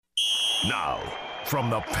Now,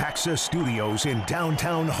 from the Paxa Studios in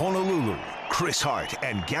downtown Honolulu, Chris Hart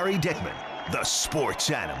and Gary Dickman, the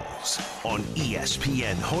Sports Animals on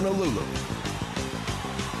ESPN Honolulu.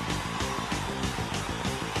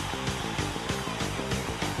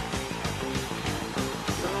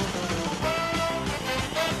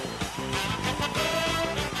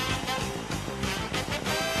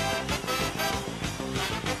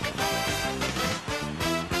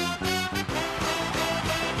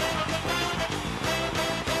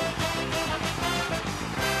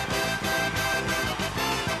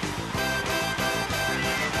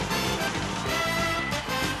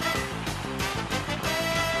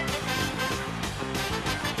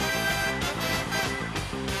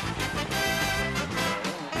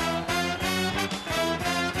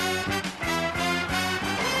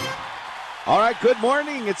 All right, good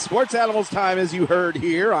morning. It's Sports Animals time, as you heard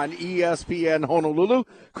here on ESPN Honolulu.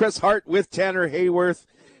 Chris Hart with Tanner Hayworth.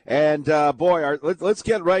 And, let's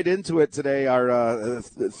get right into it today. Our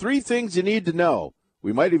three things you need to know.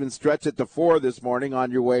 We might even stretch it to 4 this morning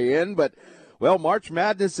on your way in. But, well, March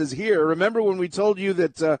Madness is here. Remember when we told you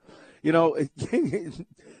that,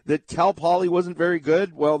 that Cal Poly wasn't very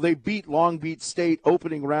good? Well, they beat Long Beach State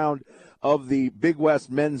opening round of the Big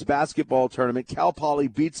West men's basketball tournament. Cal Poly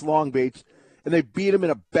beats Long Beach, and they beat them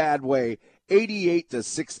in a bad way,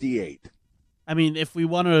 88-68. I mean, if we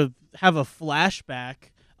want to have a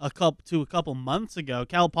flashback a couple months ago,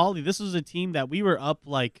 Cal Poly, this was a team that we were up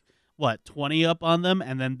 20 up on them,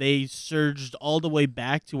 and then they surged all the way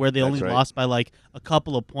back to where they only lost by a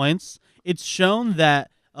couple of points. It's shown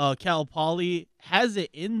that Cal Poly has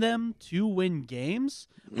it in them to win games,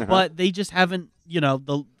 but they just haven't,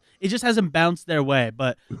 it just hasn't bounced their way.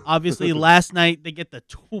 But obviously last night they get the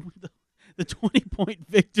 20-point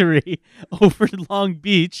victory over Long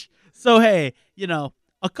Beach. So, hey,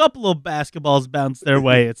 a couple of basketballs bounced their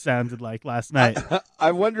way, it sounded like, last night.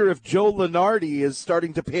 I wonder if Joe Lunardi is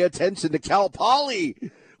starting to pay attention to Cal Poly.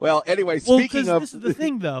 Well, anyway, speaking of... this is the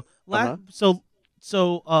thing, though.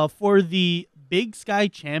 So for the Big Sky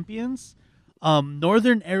champions,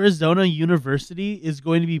 Northern Arizona University is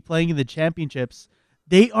going to be playing in the championships.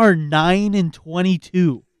 They are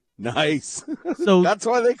 9-22. Nice. So that's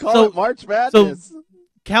why they call it March Madness. So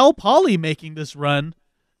Cal Poly making this run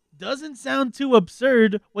doesn't sound too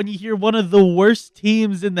absurd when you hear one of the worst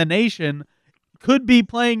teams in the nation could be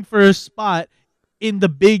playing for a spot in the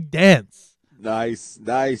big dance. Nice.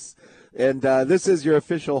 And this is your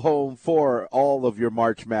official home for all of your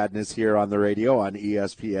March Madness here on the radio on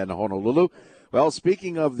ESPN Honolulu. Well,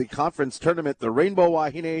 speaking of the conference tournament, the Rainbow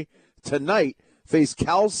Wahine tonight face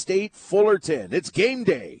Cal State Fullerton. It's game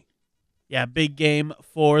day. Yeah, big game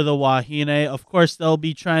for the Wahine. Of course, they'll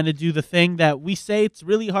be trying to do the thing that we say it's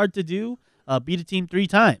really hard to do, beat a team 3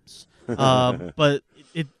 times. But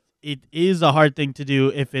it is a hard thing to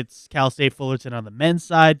do if it's Cal State Fullerton on the men's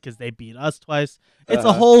side because they beat us twice. It's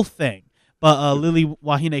a whole thing. But Lily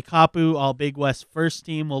Wahine Kapu, all Big West first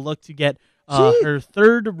team, will look to get her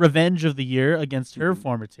 3rd revenge of the year against her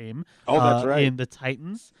former team that's right. in the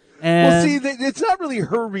Titans. And it's not really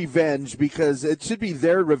her revenge because it should be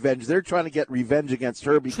their revenge. They're trying to get revenge against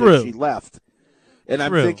her because she left. And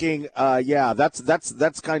I'm thinking,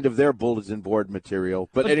 that's kind of their bulletin board material.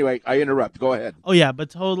 But anyway, I interrupt. Go ahead. Oh, yeah,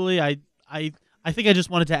 but totally. I think I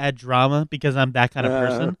just wanted to add drama because I'm that kind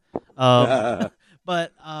of person.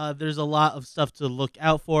 But there's a lot of stuff to look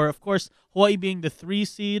out for. Of course, Hawaii being the 3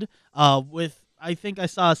 seed, I think I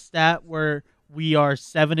saw a stat where we are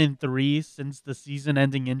 7-3 since the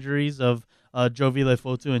season-ending injuries of Jovi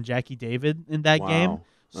Lefotu and Jackie David in that game.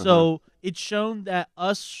 So it's shown that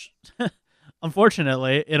us,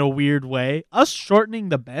 unfortunately, in a weird way, us shortening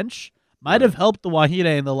the bench might have helped the Wahine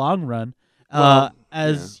in the long run.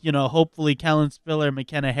 Hopefully Callan Spiller and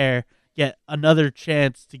McKenna Hare get another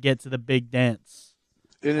chance to get to the big dance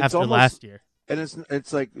after last year. And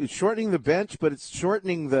it's like shortening the bench, but it's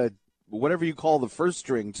shortening the whatever you call the first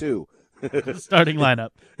string too. The starting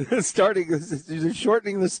lineup.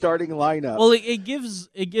 Shortening the starting lineup. Well, it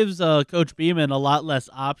gives Coach Beeman a lot less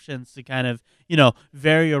options to kind of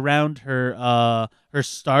vary around her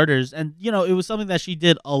starters, and it was something that she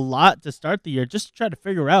did a lot to start the year, just to try to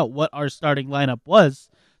figure out what our starting lineup was.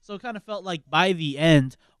 So it kind of felt like by the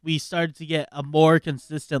end we started to get a more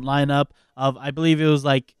consistent lineup of, I believe it was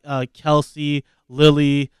Kelsey,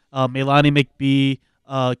 Lily, Melanie McBee,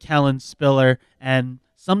 Callan Spiller, and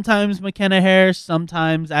sometimes McKenna Hare,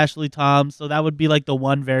 sometimes Ashley Tom. So that would be the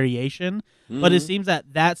one variation. Mm-hmm. But it seems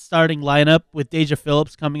that starting lineup with Deja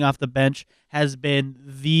Phillips coming off the bench has been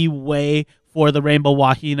the way for the Rainbow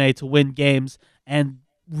Wahine to win games and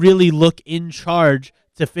really look in charge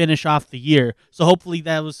to finish off the year. So hopefully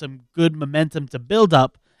that was some good momentum to build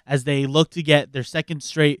up as they look to get their second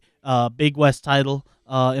straight Big West title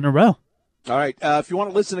in a row. All right. If you want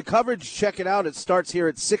to listen to coverage, check it out. It starts here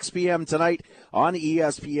at 6 p.m. tonight on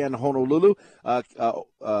ESPN Honolulu.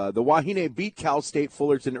 The Wahine beat Cal State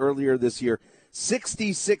Fullerton earlier this year,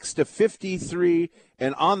 66-53.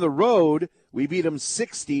 And on the road, we beat them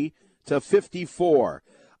 60-54.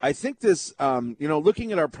 I think this,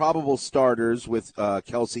 looking at our probable starters with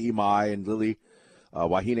Kelsey Imai and Lily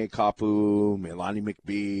Wahine Kapu, Melanie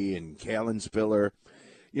McBee, and Kalen Spiller,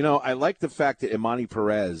 I like the fact that Imani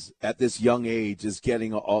Perez at this young age is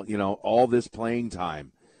getting all this playing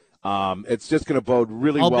time. It's just going to bode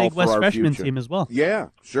really well Big for West our freshman future. team as well. Yeah,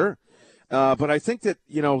 sure. But I think that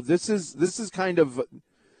this is kind of,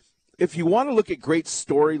 if you want to look at great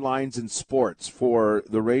storylines in sports for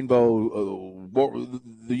the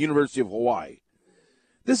the University of Hawaii,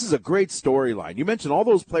 this is a great storyline. You mentioned all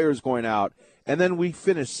those players going out, and then we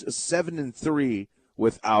finish 7-3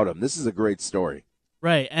 without them. This is a great story.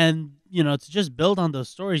 Right, and, to just build on those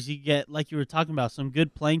stories, you get, like you were talking about, some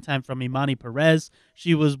good playing time from Imani Perez.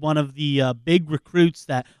 She was one of the big recruits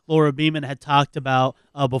that Laura Beeman had talked about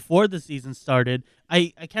before the season started.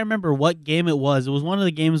 I can't remember what game it was. It was one of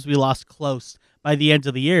the games we lost close by the end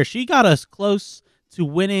of the year. She got us close to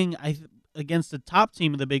winning against the top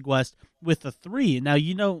team of the Big West with a 3. Now,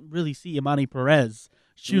 you don't really see Imani Perez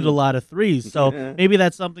shoot a lot of threes. So maybe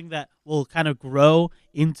that's something that will kind of grow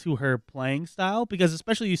into her playing style, because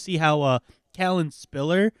especially you see how Kalen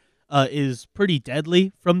Spiller is pretty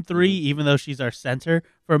deadly from 3, even though she's our center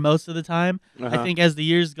for most of the time. I think as the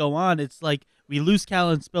years go on, it's like we lose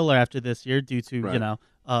Kalen Spiller after this year due to,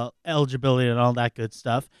 eligibility and all that good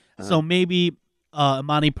stuff. So maybe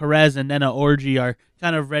Imani Perez and Nena Orji are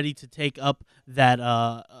kind of ready to take up that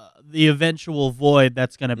the eventual void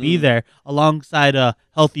that's going to be there, alongside a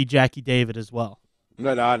healthy Jackie David as well.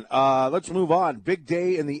 Right on. Let's move on. Big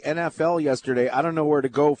day in the NFL yesterday. I don't know where to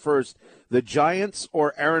go first. The Giants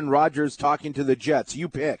or Aaron Rodgers talking to the Jets? You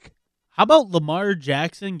pick. How about Lamar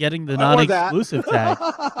Jackson getting the non-exclusive tag?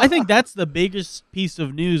 I think that's the biggest piece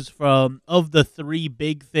of news of the 3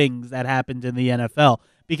 big things that happened in the NFL.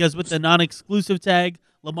 Because with the non-exclusive tag,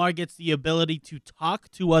 Lamar gets the ability to talk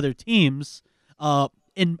to other teams on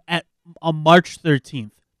March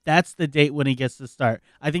 13th. That's the date when he gets to start.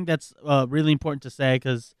 I think that's really important to say,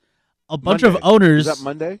 because a bunch of owners... Is that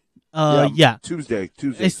Monday? Yeah. Tuesday.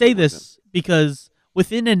 I say this because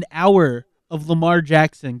within an hour of Lamar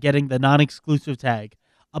Jackson getting the non-exclusive tag,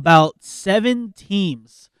 about 7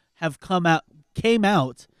 teams came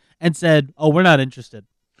out and said, "Oh, we're not interested."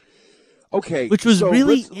 Okay, which was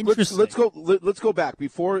really interesting. Let's go back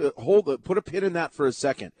before put a pin in that for a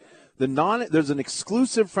second. There's an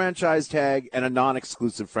exclusive franchise tag and a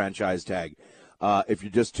non-exclusive franchise tag. If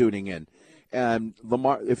you're just tuning in, and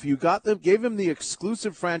Lamar, if you gave him the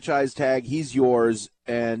exclusive franchise tag, he's yours,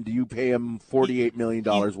 and you pay him $48 million,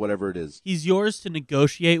 whatever it is. He's yours to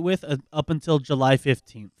negotiate with up until July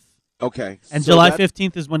 15th. Okay, and so July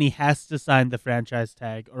 15th is when he has to sign the franchise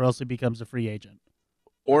tag, or else he becomes a free agent.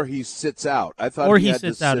 Or he sits out. I thought he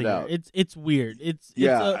sits out. It's weird.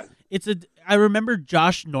 I remember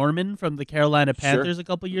Josh Norman from the Carolina Panthers a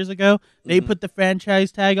couple years ago. They put the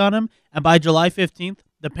franchise tag on him, and by July 15th,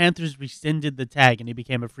 the Panthers rescinded the tag, and he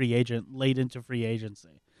became a free agent late into free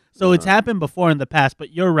agency. So it's happened before in the past,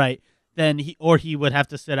 but you're right. Then he would have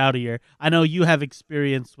to sit out a year. I know you have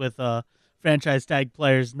experience with franchise tag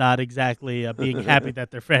players not exactly being happy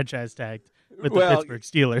that they're franchise tagged with the Pittsburgh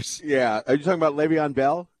Steelers. Yeah. Are you talking about Le'Veon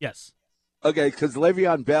Bell? Yes. Okay, because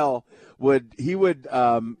Le'Veon Bell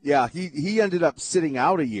he ended up sitting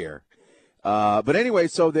out a year. But anyway,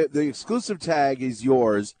 so the exclusive tag is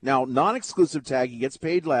yours. Now, non-exclusive tag, he gets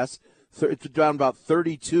paid less. It's down about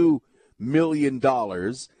 $32 million.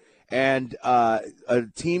 And a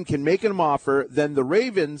team can make him an offer. Then the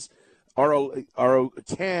Ravens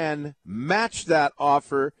can match that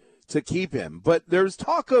offer to keep him. But there's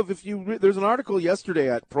talk of, there's an article yesterday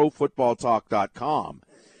at profootballtalk.com.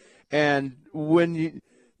 And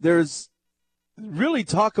there's really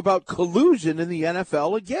talk about collusion in the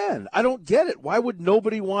NFL again. I don't get it. Why would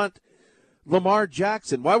nobody want Lamar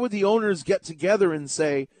Jackson? Why would the owners get together and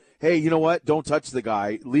say, hey, you know what? Don't touch the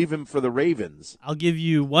guy. Leave him for the Ravens. I'll give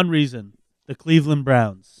you one reason. The Cleveland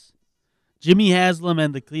Browns. Jimmy Haslam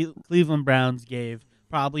and the Cleveland Browns gave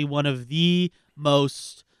probably one of the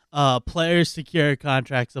most player-secure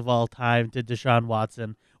contracts of all time to Deshaun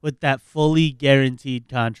Watson with that fully guaranteed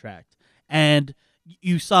contract. And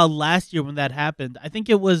you saw last year when that happened, I think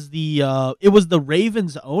it was the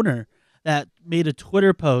Ravens owner that made a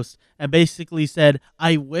Twitter post and basically said,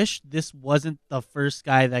 I wish this wasn't the first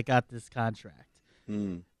guy that got this contract.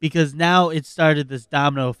 Because now it started this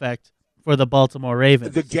domino effect for the Baltimore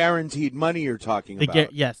Ravens. The guaranteed money you're talking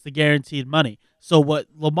about. Yes, the guaranteed money. So what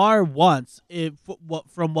Lamar wants,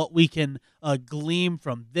 from what we can glean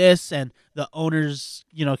from this and the owners,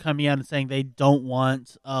 coming out and saying they don't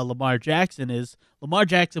want Lamar Jackson, is Lamar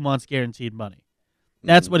Jackson wants guaranteed money.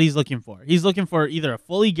 That's what he's looking for. He's looking for either a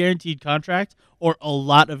fully guaranteed contract or a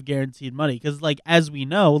lot of guaranteed money. Because, as we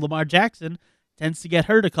know, Lamar Jackson tends to get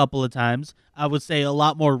hurt a couple of times. I would say a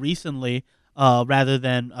lot more recently rather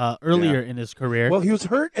than earlier in his career. Well, he was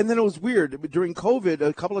hurt, and then it was weird. During COVID,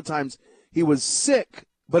 a couple of times he was sick,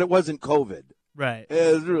 but it wasn't COVID. Right.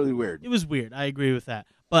 It was really weird. It was weird. I agree with that.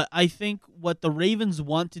 But I think what the Ravens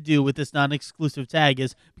want to do with this non-exclusive tag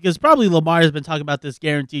is, because probably Lamar has been talking about this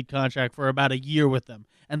guaranteed contract for about a year with them,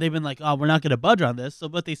 and they've been like, oh, we're not going to budge on this. So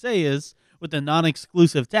what they say is, with the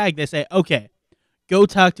non-exclusive tag, they say, okay, go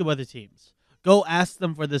talk to other teams. Go ask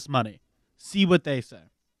them for this money. See what they say.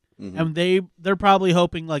 And they're probably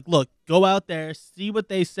hoping, look, go out there, see what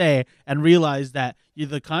they say, and realize that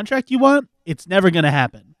the contract you want, it's never going to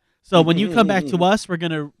happen. So when you come back to us, we're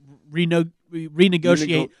going to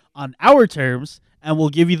renegotiate on our terms, and we'll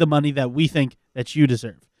give you the money that we think that you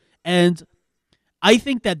deserve. And I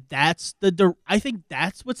think that's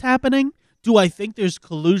what's happening. Do I think there's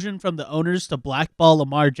collusion from the owners to blackball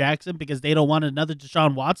Lamar Jackson because they don't want another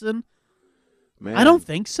Deshaun Watson? Man. I don't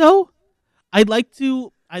think so. I'd like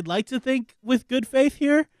to think with good faith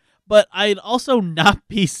here, but I'd also not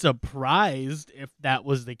be surprised if that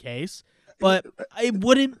was the case. But I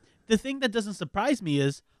wouldn't. The thing that doesn't surprise me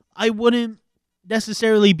is I wouldn't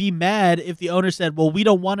necessarily be mad if the owner said, well, we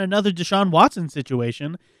don't want another Deshaun Watson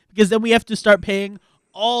situation, because then we have to start paying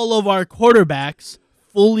all of our quarterbacks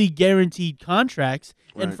fully guaranteed contracts.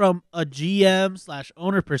 Right. And from a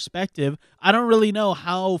GM/owner perspective, I don't really know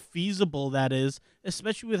how feasible that is,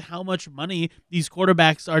 especially with how much money these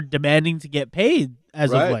quarterbacks are demanding to get paid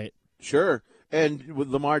as of late. Sure. And with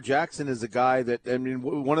Lamar Jackson is a guy that,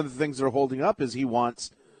 one of the things they're holding up is he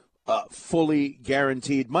wants fully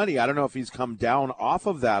guaranteed money. I don't know if he's come down off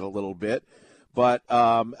of that a little bit, but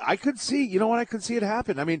I could see, I could see it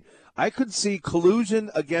happen. I could see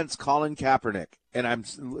collusion against Colin Kaepernick, and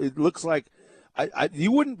it looks like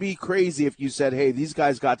you wouldn't be crazy if you said, hey, these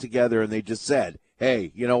guys got together and they just said,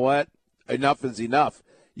 hey, you know what? Enough is enough.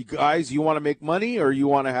 You guys, you want to make money, or you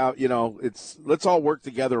want to have, let's all work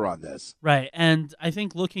together on this. Right. And I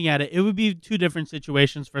think looking at it would be two different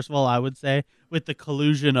situations. First of all, I would say with the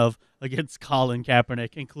collusion against Colin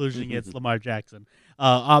Kaepernick and collusion against Lamar Jackson.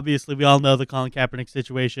 Obviously, we all know the Colin Kaepernick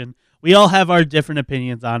situation. We all have our different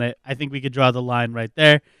opinions on it. I think we could draw the line right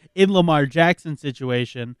there. In Lamar Jackson's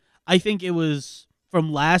situation, I think it was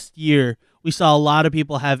from last year, we saw a lot of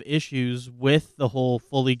people have issues with the whole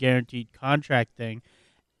fully guaranteed contract thing.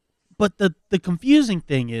 But the confusing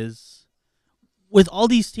thing is, with all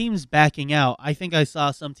these teams backing out, I think I saw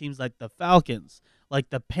some teams like the Falcons, like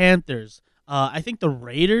the Panthers. I think the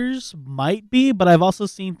Raiders might be, but I've also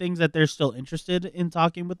seen things that they're still interested in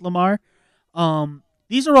talking with Lamar.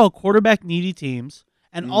 These are all quarterback-needy teams,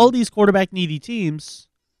 and all these quarterback-needy teams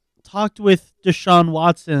talked with Deshaun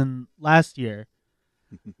Watson last year.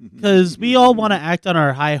 Because we all want to act on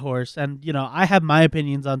our high horse, and I have my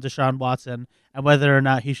opinions on Deshaun Watson and whether or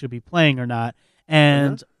not he should be playing or not.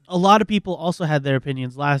 And a lot of people also had their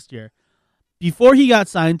opinions last year. Before he got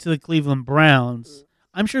signed to the Cleveland Browns,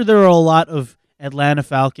 I'm sure there were a lot of Atlanta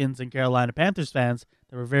Falcons and Carolina Panthers fans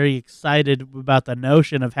that were very excited about the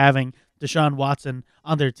notion of having Deshaun Watson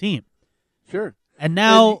on their team. Sure. And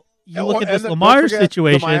now you look at this Lamar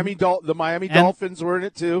situation. The Miami Dolphins were in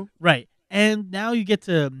it too. Right. And now you get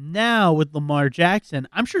to with Lamar Jackson.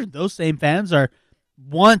 I'm sure those same fans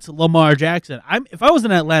want Lamar Jackson. If I was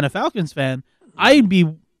an Atlanta Falcons fan, I'd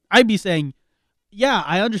be saying, yeah,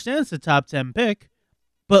 I understand it's a top 10 pick,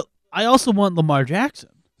 but I also want Lamar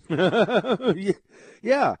Jackson.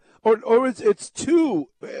 Yeah. Or it's two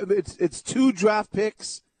draft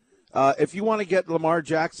picks. If you want to get Lamar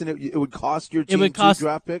Jackson, it would cost your team two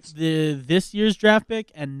draft picks. This year's draft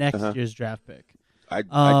pick and next year's draft pick. I'd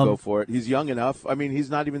go for it. He's young enough. He's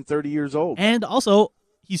not even 30 years old. And also,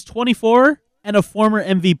 he's 24 and a former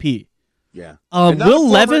MVP. Yeah. Will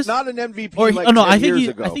Levis, not an MVP. I think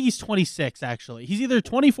ago. I think he's 26. Actually, he's either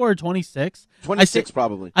 24 or 26. 26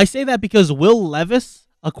 probably. I say that because Will Levis,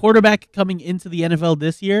 a quarterback coming into the NFL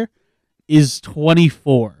this year, is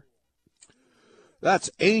 24. That's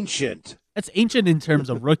ancient. That's ancient in terms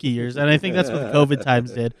of rookie years, and I think that's what the COVID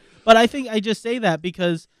times did. But I think I just say that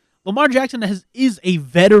because Lamar Jackson is a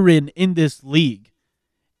veteran in this league.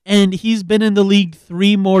 and he's been in the league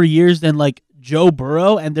 3 more years than like Joe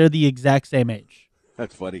Burrow, and they're the exact same age.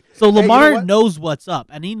 That's funny. So Lamar you know knows what's up,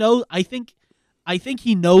 and he knows. I think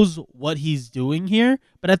he knows what he's doing here.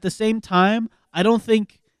 But at the same time, I don't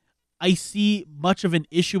think I see much of an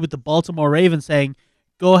issue with the Baltimore Ravens saying,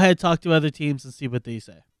 "Go ahead, talk to other teams and see what they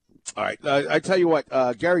say." All right. I tell you what,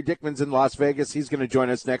 Gary Dickman's in Las Vegas. He's going to join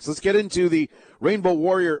us next. Let's get into the Rainbow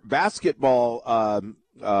Warrior basketball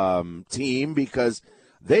team because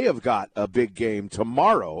they have got a big game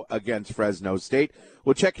tomorrow against Fresno State.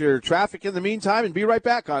 We'll check your traffic in the meantime and be right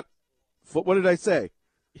back on. What did I say?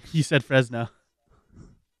 You said Fresno.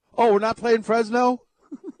 Oh, we're not playing Fresno?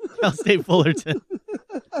 Cal State Fullerton.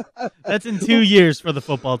 That's in 2 years for the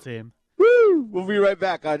football team. Woo! We'll be right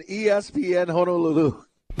back on ESPN Honolulu.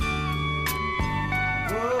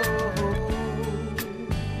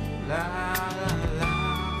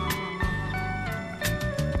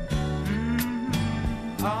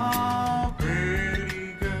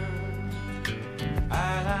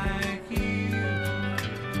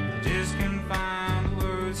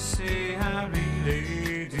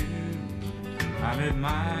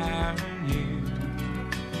 Admiring you,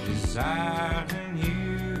 desiring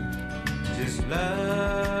you, just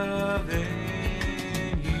loving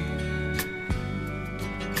you.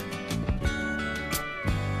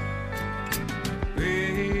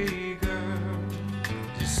 Pretty girl,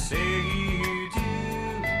 just say you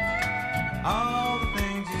do all the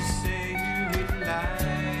things you say you would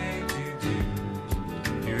like to do.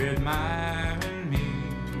 You're admiring me,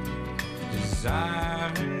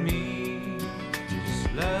 desiring me.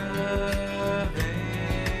 Loving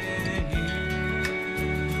you.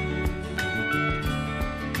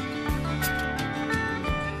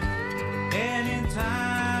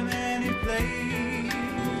 Anytime, any place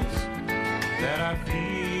that I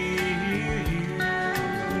feel you,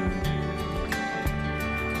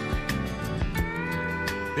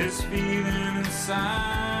 this feeling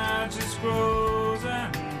inside just grows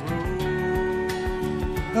and grows.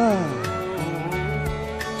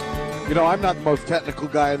 You know, I'm not the most technical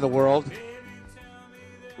guy in the world.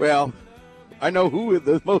 Well, I know who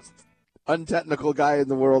the most untechnical guy in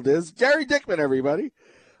the world is. Gary Dickman, everybody.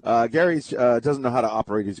 Gary doesn't know how to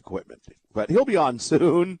operate his equipment, but he'll be on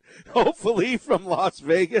soon, hopefully from Las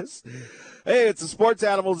Vegas. Hey, it's the Sports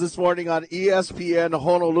Animals this morning on ESPN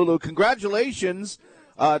Honolulu. Congratulations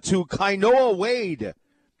to Kainoa Wade.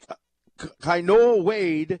 Kainoa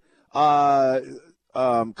Wade,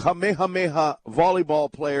 Kamehameha volleyball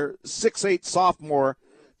player, 6'8" sophomore,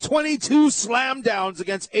 22 slam downs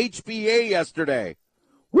against HBA yesterday.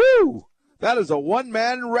 Woo! That is a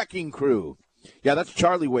one-man wrecking crew. Yeah, that's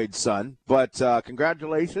Charlie Wade's son, but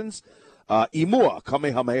congratulations, Imua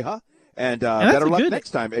Kamehameha, and better luck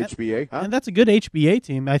next time, HBA. Huh? And that's a good HBA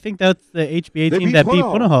team. I think that's the HBA team that beat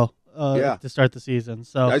Punahou. To start the season.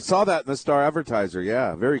 So I saw that in the Star Advertiser.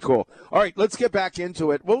 Yeah, very cool. All right, let's get back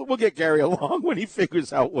into it. We'll get Gary along when he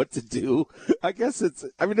figures out what to do. I guess it's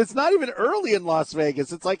not even early in Las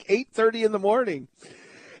Vegas. It's like 8:30 in the morning.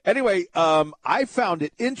 Anyway, I found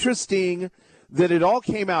it interesting that it all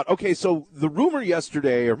came out. Okay, so the rumor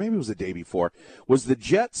yesterday, or maybe it was the day before, was the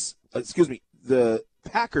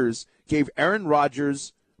Packers gave Aaron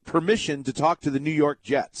Rodgers permission to talk to the New York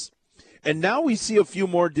Jets. And now we see a few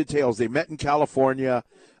more details. They met in California.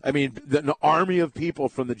 I mean, an army of people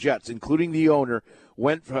from the Jets, including the owner,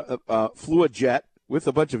 flew a jet with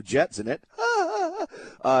a bunch of jets in it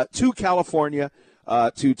to California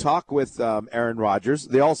to talk with Aaron Rodgers.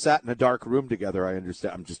 They all sat in a dark room together, I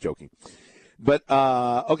understand. I'm just joking. But,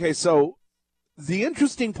 okay, so the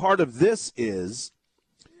interesting part of this is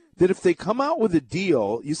that if they come out with a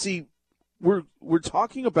deal, you see, we're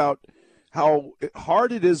talking about how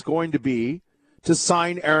hard it is going to be to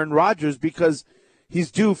sign Aaron Rodgers because he's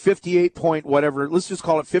due 58 point whatever, let's just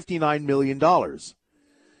call it $59 million.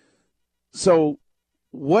 So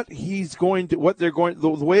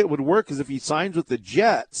the way it would work is if he signs with the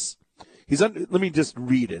Jets, let me just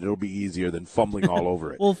read it. It'll be easier than fumbling all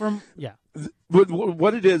over it.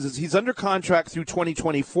 What it is he's under contract through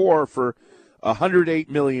 2024 for $108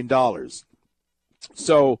 million.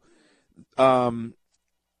 So,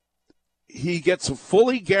 he gets a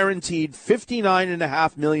fully guaranteed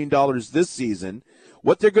 $59.5 million this season.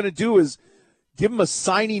 What they're going to do is give him a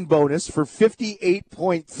signing bonus for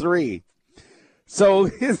 58.3. So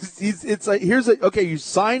it's like you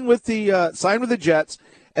sign with the Jets,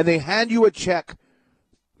 and they hand you a check.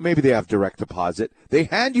 Maybe they have direct deposit. They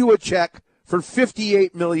hand you a check for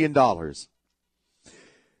 $58 million. Now,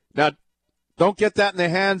 don't get that in the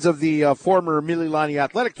hands of the former Mililani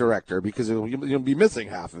athletic director because you'll be missing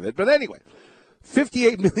half of it. But anyway,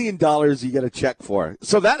 $58 million you get a check for.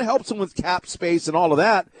 So that helps them with cap space and all of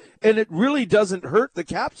that. And it really doesn't hurt the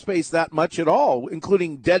cap space that much at all,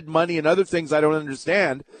 including dead money and other things I don't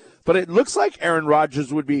understand. But it looks like Aaron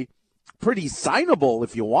Rodgers would be pretty signable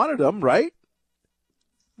if you wanted him, right?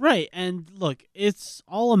 Right. And look, it's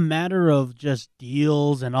all a matter of just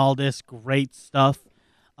deals and all this great stuff.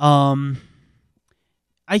 I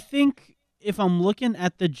think if I'm looking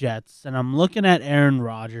at the Jets and I'm looking at Aaron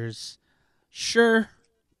Rodgers, sure,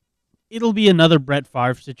 it'll be another Brett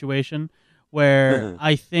Favre situation where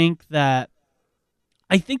I think the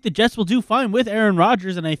Jets will do fine with Aaron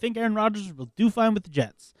Rodgers, and I think Aaron Rodgers will do fine with the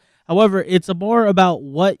Jets. However, it's more about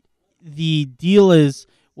what the deal is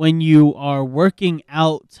when you are working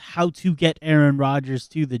out how to get Aaron Rodgers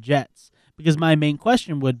to the Jets. Because my main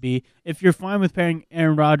question would be, if you're fine with paying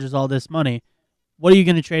Aaron Rodgers all this money, what are you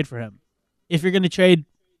going to trade for him? If you're going to trade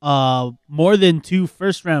more than 2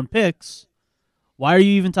 first-round picks, why are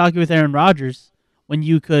you even talking with Aaron Rodgers when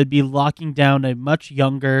you could be locking down a much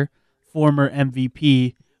younger former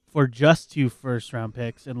MVP for just 2 first-round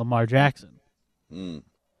picks in Lamar Jackson?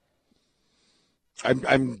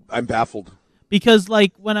 I'm baffled. Because,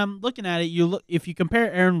 like, when I'm looking at it, if you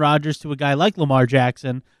compare Aaron Rodgers to a guy like Lamar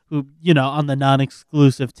Jackson, who, on the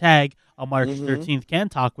non-exclusive tag on March 13th can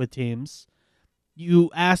talk with teams, you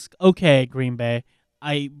ask, okay, Green Bay,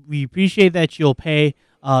 we appreciate that you'll pay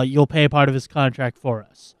a part of his contract for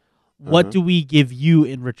us. What do we give you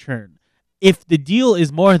in return? If the deal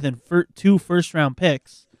is more than 2 first-round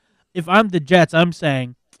picks, if I'm the Jets, I'm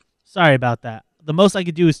saying, sorry about that. The most I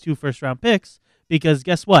could do is 2 first-round picks, because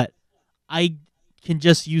guess what? I can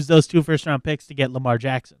just use those 2 first-round picks to get Lamar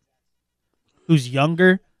Jackson, who's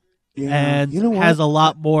younger and has a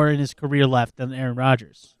lot more in his career left than Aaron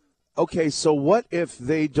Rodgers. Okay, so what if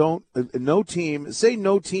they don't – no team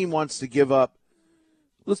wants to give up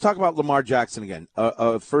 – let's talk about Lamar Jackson again,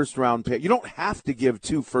 a first-round pick. You don't have to give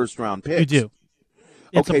 2 first-round picks. You do.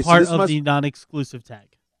 It's a part of the non-exclusive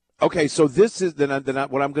tag. Okay, so this is then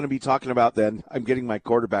what I'm going to be talking about then. I'm getting my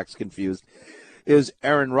quarterbacks confused. Is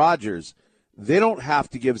Aaron Rodgers. They don't have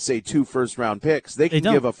to give, say, 2 first-round picks. They can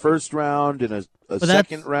give a first round and a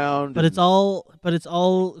second round. But it's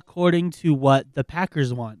all according to what the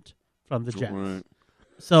Packers want from the Jets. Right.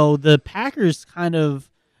 So the Packers kind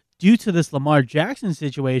of, due to this Lamar Jackson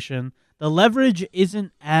situation, the leverage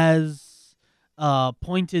isn't as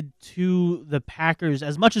pointed to the Packers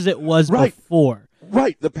as much as it was before.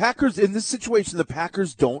 Right. The Packers, in this situation, the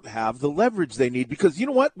Packers don't have the leverage they need because you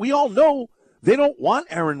know what? We all know they don't want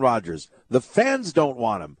Aaron Rodgers. The fans don't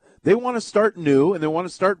want him. They want to start new, and they want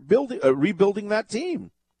to start rebuilding that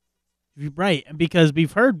team. Right, because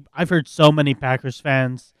I've heard so many Packers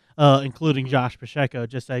fans, including Josh Pacheco,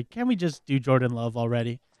 just say, "Can we just do Jordan Love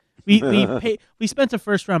already? We spent a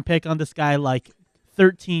first-round pick on this guy like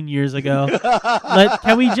 13 years ago.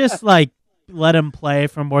 Can we just let him play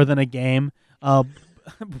for more than a game?"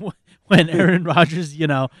 When Aaron Rodgers,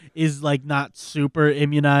 is not super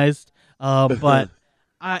immunized. But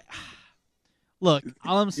look,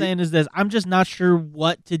 all I'm saying is this. I'm just not sure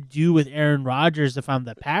what to do with Aaron Rodgers if I'm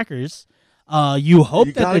the Packers. You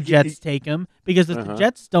hope that the Jets take him, because if the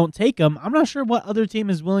Jets don't take him, I'm not sure what other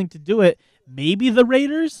team is willing to do it. Maybe the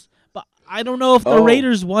Raiders, but I don't know if the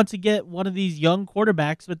Raiders want to get one of these young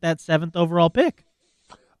quarterbacks with that 7th overall pick.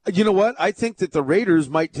 You know what? I think that the Raiders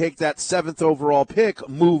might take that 7th overall pick,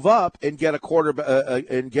 move up, and get a quarterback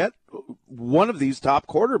and get one of these top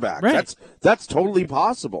quarterbacks. Right. That's totally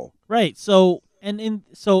possible. Right. So in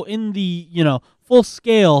the full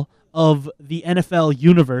scale of the NFL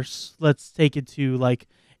universe, let's take it to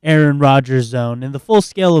Aaron Rodgers zone, in the full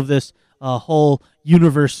scale of this whole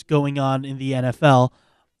universe going on in the NFL.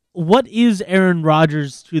 What is Aaron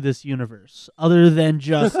Rodgers to this universe, other than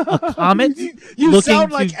just a comet? You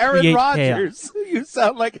sound like Aaron Rodgers. You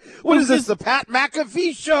sound like, what is this, the Pat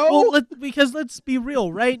McAfee show? Well, because let's be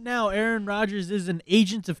real. Right now, Aaron Rodgers is an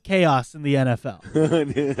agent of chaos in the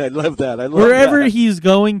NFL. I love that. Wherever he's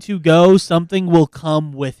going to go, something will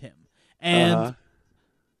come with him. And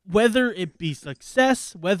whether it be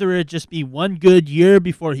success, whether it just be one good year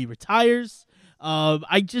before he retires,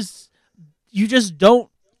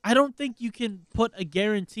 I don't think you can put a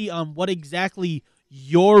guarantee on what exactly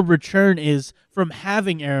your return is from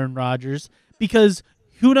having Aaron Rodgers, because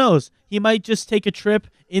who knows? He might just take a trip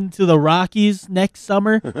into the Rockies next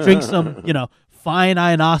summer, drink some, fine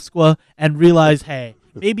Ionosqua, and realize, hey,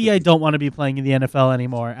 maybe I don't want to be playing in the NFL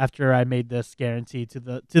anymore after I made this guarantee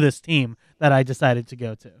to this team that I decided to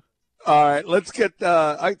go to. All right, let's get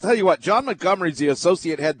I tell you what, John Montgomery is the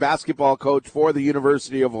associate head basketball coach for the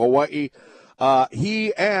University of Hawaii.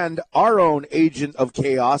 He and our own agent of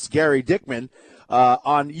chaos, Gary Dickman,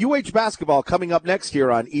 on UH basketball coming up next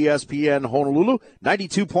here on ESPN Honolulu,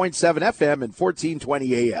 92.7 FM and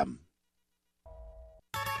 1420 AM.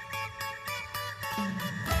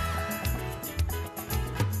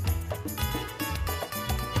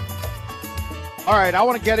 All right, I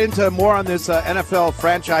want to get into more on this NFL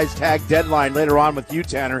franchise tag deadline later on with you,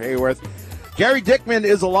 Tanner Hayworth. Gary Dickman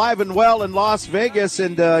is alive and well in Las Vegas,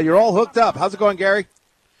 and you're all hooked up. How's it going, Gary?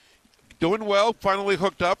 Doing well, finally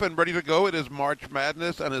hooked up and ready to go. It is March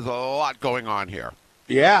Madness, and there's a lot going on here.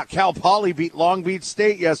 Yeah, Cal Poly beat Long Beach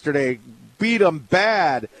State yesterday. Beat them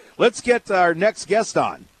bad. Let's get our next guest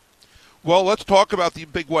on. Well, let's talk about the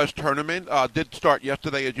Big West tournament. Did start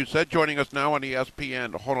yesterday, as you said. Joining us now on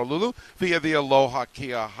ESPN Honolulu via the Aloha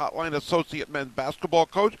Kia hotline, associate men's basketball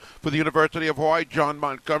coach for the University of Hawaii, John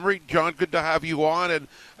Montgomery. John, good to have you on. And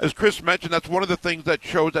as Chris mentioned, that's one of the things that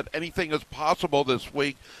shows that anything is possible this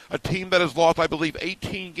week. A team that has lost, I believe,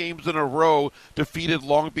 18 games in a row defeated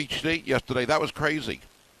Long Beach State yesterday. That was crazy.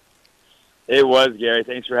 It was, Gary.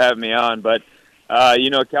 Thanks for having me on. But,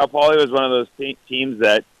 Cal Poly was one of those teams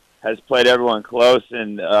that has played everyone close,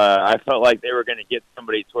 and I felt like they were going to get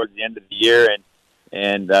somebody towards the end of the year,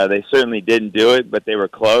 and they certainly didn't do it, but they were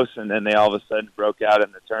close, and then they all of a sudden broke out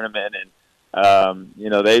in the tournament, and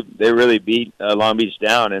they really beat Long Beach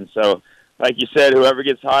down. And so, like you said, whoever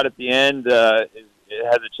gets hot at the end has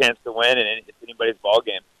a chance to win, and it's anybody's ball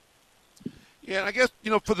game. Yeah, and I guess,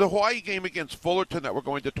 for the Hawaii game against Fullerton that we're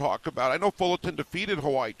going to talk about, I know Fullerton defeated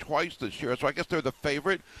Hawaii twice this year, so I guess they're the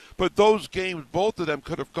favorite. But those games, both of them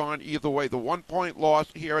could have gone either way. The one-point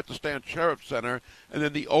loss here at the Stan Sheriff Center, and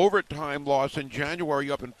then the overtime loss in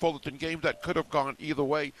January up in Fullerton, games that could have gone either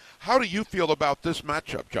way. How do you feel about this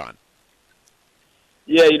matchup, John?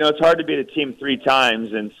 Yeah, it's hard to beat a team 3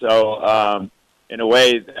 times, and so in a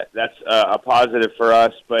way that's a positive for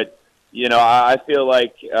us. But I feel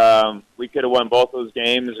like we could have won both those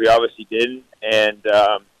games. We obviously didn't, and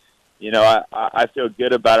I feel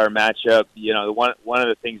good about our matchup. One of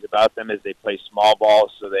the things about them is they play small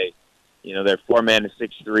ball, so their 4-man is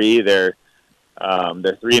 6'3", their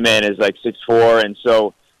 3-man is like 6'4", and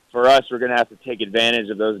so for us, we're going to have to take advantage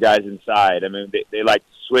of those guys inside. I mean, they like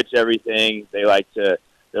to switch everything. They like to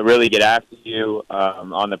really get after you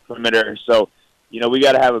on the perimeter. So, we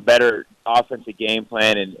got to have a better offensive game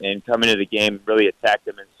plan and come into the game and really attack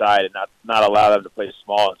them inside and not allow them to play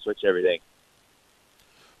small and switch everything.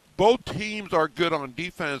 Both teams are good on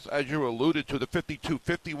defense, as you alluded to. The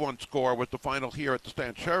 52-51 score was the final here at the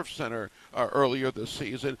Stan Sheriff Center earlier this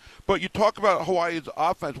season. But you talk about Hawaii's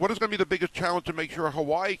offense. What is going to be the biggest challenge to make sure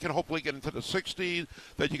Hawaii can hopefully get into the 60s,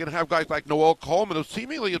 that you can have guys like Noel Coleman, who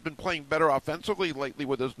seemingly has been playing better offensively lately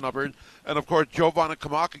with his numbers, and, of course, Jovan and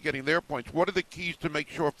Kamaka getting their points. What are the keys to make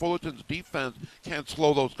sure Fullerton's defense can't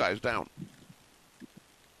slow those guys down?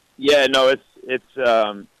 Yeah, no,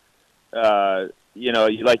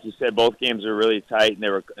 like you said, both games are really tight, and they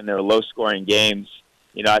were low-scoring games.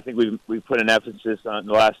 I think we've put an emphasis on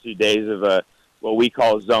the last 2 days of what we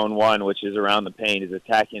call zone 1, which is around the paint, is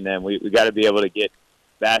attacking them. We got to be able to get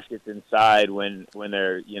baskets inside when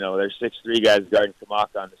they're 6'3" guys guarding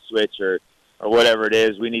Kamaka on the switch or whatever it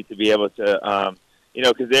is. We need to be able to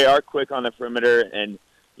because they are quick on the perimeter, and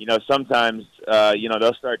sometimes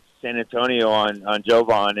they'll start San Antonio on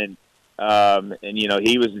Jovan, and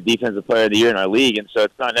he was the defensive player of the year in our league, and so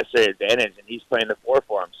it's not necessarily an advantage, and he's playing the 4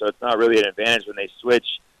 for him, so it's not really an advantage when they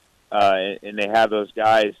switch and they have those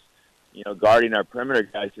guys, guarding our perimeter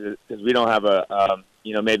guys, because we don't have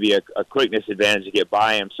maybe a quickness advantage to get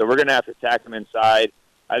by him. So we're going to have to attack them inside.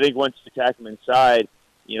 I think once you attack them inside,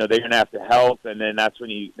 they're going to have to help, and then that's when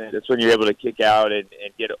you're able to kick out and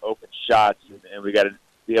get open shots, and we got to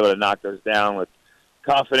be able to knock those down with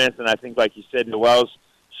confidence. And I think, like you said, Noel's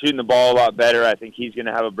shooting the ball a lot better. I think he's going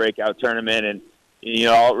to have a breakout tournament, and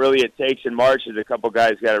all really it takes in March is a couple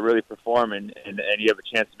guys got to really perform, and you have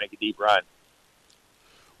a chance to make a deep run.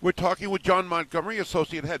 We're talking with John Montgomery,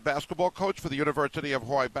 Associate Head Basketball Coach for the University of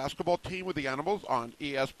Hawaii basketball team with the Animals on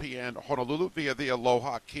ESPN Honolulu via the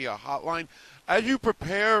Aloha Kia hotline. As you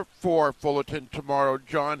prepare for Fullerton tomorrow,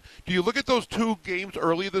 John, do you look at those 2 games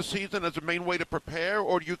early this season as a main way to prepare,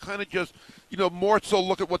 or do you kind of just, more so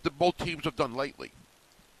look at what both teams have done lately?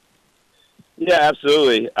 Yeah,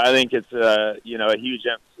 absolutely. I think it's a huge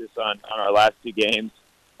emphasis on our last 2 games.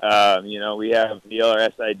 We have Neil, our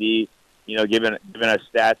SID, giving us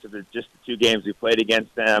stats of just the 2 games we played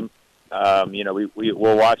against them.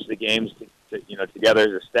 We'll watch the games together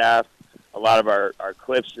as a staff. A lot of our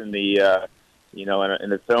clips in the in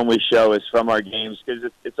the film we show is from our games,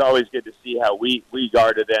 because it's always good to see how we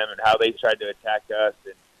guarded them and how they tried to attack us,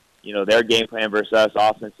 and their game plan versus us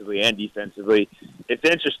offensively and defensively. it's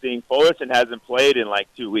interesting. Fullerton hasn't played in like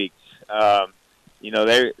 2 weeks. They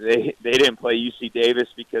didn't play UC Davis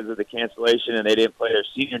because of the cancellation, and they didn't play their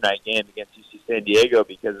senior night game against UC San Diego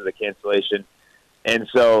because of the cancellation. And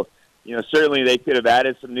so, certainly they could have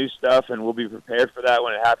added some new stuff, and we'll be prepared for that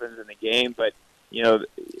when it happens in the game. But,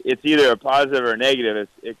 it's either a positive or a negative.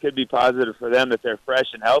 It could be positive for them that they're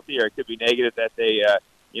fresh and healthy, or it could be negative that they,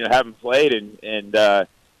 haven't played and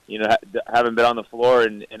haven't been on the floor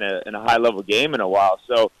in a high-level game in a while.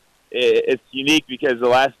 So it's unique because the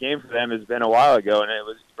last game for them has been a while ago, and it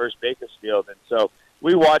was versus Bakersfield. And so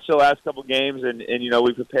we watched the last couple games, and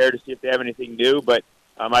we prepared to see if they have anything new. But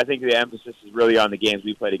I think the emphasis is really on the games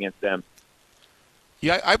we played against them.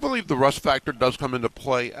 Yeah, I believe the rust factor does come into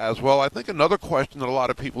play as well. I think another question that a lot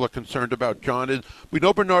of people are concerned about, John, is we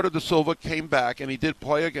know Bernardo da Silva came back, and he did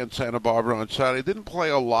play against Santa Barbara on Saturday. He didn't play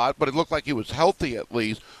a lot, but it looked like he was healthy at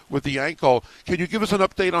least with the ankle. Can you give us an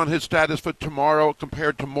update on his status for tomorrow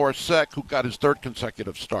compared to Morsek, who got his third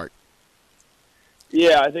consecutive start?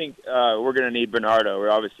 Yeah, I think we're going to need Bernardo. We're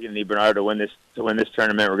obviously going to need Bernardo to win this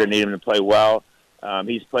tournament. We're going to need him to play well.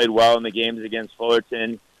 He's played well in the games against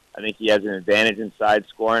Fullerton. I think he has an advantage inside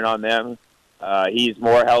scoring on them. He's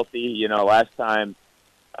more healthy. Last time,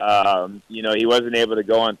 he wasn't able to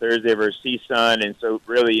go on Thursday versus CSUN, and so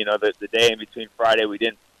really, the day in between Friday, we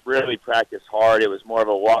didn't really practice hard. It was more of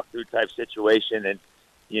a walkthrough type situation, and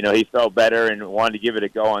he felt better and wanted to give it a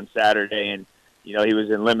go on Saturday, and he was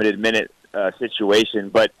in limited minute situation.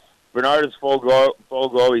 But Bernardo's full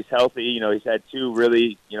go. He's healthy. He's had 2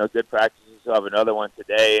 really good practices. He'll have another one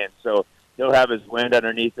today, and so he'll have his wind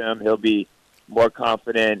underneath him. He'll be more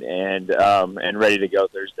confident and ready to go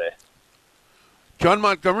Thursday. John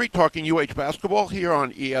Montgomery talking UH basketball here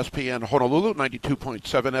on ESPN Honolulu, 92.7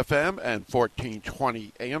 FM and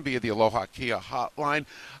 1420 AM via the Aloha Kia hotline.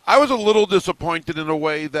 I was a little disappointed in a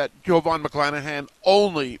way that Jovan McClanahan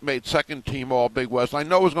only made second team All Big West. I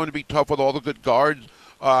know it was going to be tough with all the good guards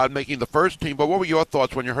making the first team, but what were your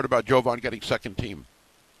thoughts when you heard about Jovan getting second team?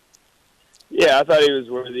 Yeah, I thought he was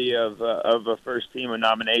worthy of a first-team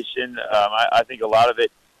nomination. I think a lot of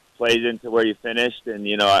it plays into where you finished, and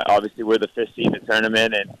obviously we're the 5th seed in the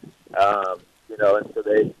tournament, and and so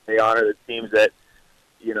they honor the teams that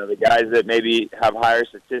the guys that maybe have higher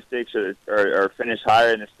statistics or finish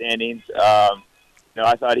higher in the standings.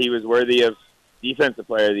 I thought he was worthy of Defensive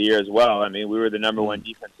Player of the Year as well. I mean, we were the number 1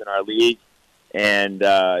 defense in our league, and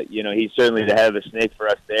he's certainly the head of the snake for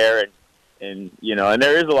us there, and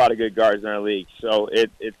there is a lot of good guards in our league. So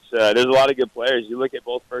it's there's a lot of good players. You look at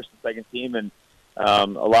both first and second team, and a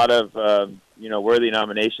lot of worthy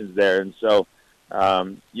nominations there. And so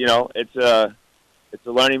it's a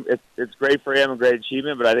learning. It's great for him, a great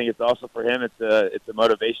achievement. But I think it's also for him. It's a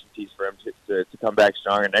motivation piece for him to come back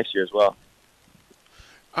stronger next year as well.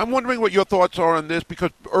 I'm wondering what your thoughts are on this,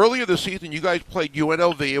 because earlier this season you guys played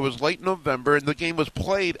UNLV. It was late November, and the game was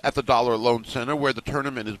played at the Dollar Loan Center, where the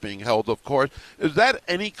tournament is being held, of course. Is that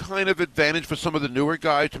any kind of advantage for some of the newer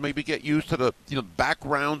guys to maybe get used to the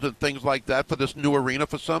backgrounds and things like that for this new arena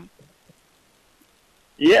for some?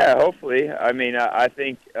 Yeah, hopefully. I mean, I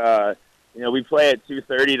think we play at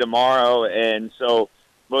 2:30 tomorrow, and so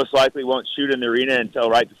most likely won't shoot in the arena until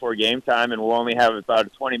right before game time, and we'll only have about a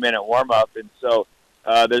 20-minute warm-up, and so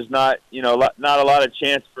there's not a lot of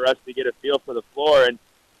chance for us to get a feel for the floor. And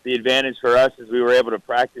the advantage for us is we were able to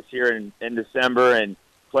practice here in December and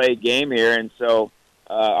play a game here, and so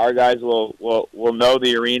our guys will know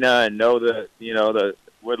the arena and know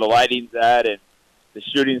where the lighting's at and the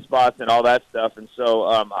shooting spots and all that stuff. And so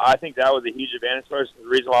I think that was a huge advantage for us. The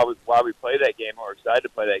reason why we play that game, we're excited to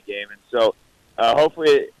play that game, and so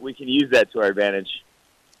hopefully we can use that to our advantage.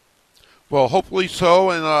 Well, hopefully so,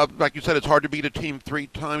 and like you said, it's hard to beat a team 3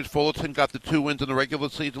 times. Fullerton got the 2 wins in the regular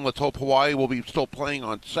season. Let's hope Hawaii will be still playing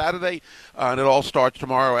on Saturday, and it all starts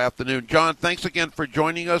tomorrow afternoon. John, thanks again for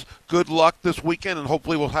joining us. Good luck this weekend, and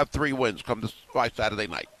hopefully we'll have 3 wins come by Saturday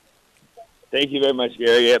night. Thank you very much,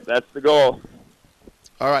 Gary. Yep, that's the goal.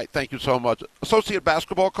 All right, thank you so much. Associate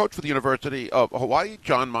basketball coach for the University of Hawaii,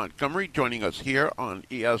 John Montgomery, joining us here on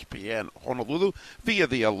ESPN Honolulu via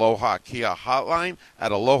the Aloha Kia hotline.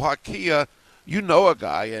 At Aloha Kia, you know a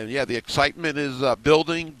guy, and yeah, the excitement is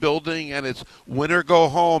building, and it's win or go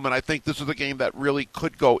home, and I think this is a game that really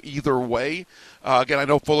could go either way. Again, I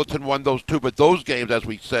know Fullerton won those 2, but those games, as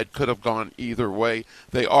we said, could have gone either way.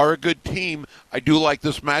 They are a good team. I do like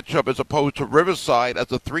this matchup as opposed to Riverside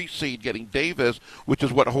as a 3 seed getting Davis, which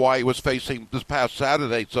is what Hawaii was facing this past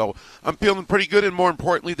Saturday. So I'm feeling pretty good, and more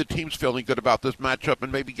importantly, the team's feeling good about this matchup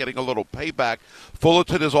and maybe getting a little payback.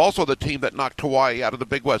 Fullerton is also the team that knocked Hawaii out of the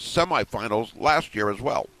Big West semifinals last year as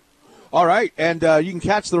well. All right, and you can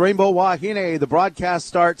catch the Rainbow Wahine. The broadcast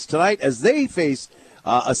starts tonight as they face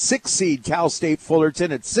a 6-seed Cal State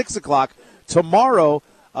Fullerton at 6 o'clock. Tomorrow,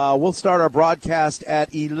 we'll start our broadcast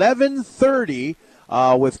at 11:30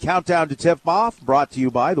 with Countdown to Tip-Off, brought to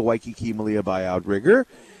you by the Waikiki Malia by Outrigger.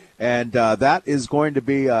 And that is going to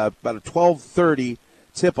be about a 12:30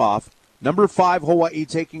 tip-off. Number 5, Hawaii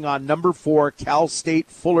taking on number 4, Cal State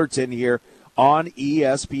Fullerton here on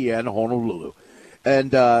ESPN Honolulu.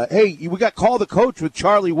 And, hey, we got Call the Coach with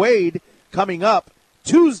Charlie Wade coming up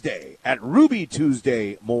Tuesday at Ruby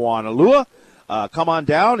Tuesday, Moanalua. Come on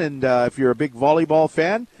down, and if you're a big volleyball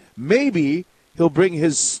fan, maybe he'll bring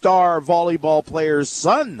his star volleyball player's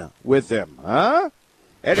son with him, huh?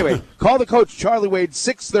 Anyway, Call the Coach, Charlie Wade,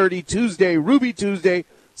 6:30 Tuesday, Ruby Tuesday.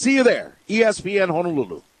 See you there, ESPN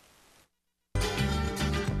Honolulu.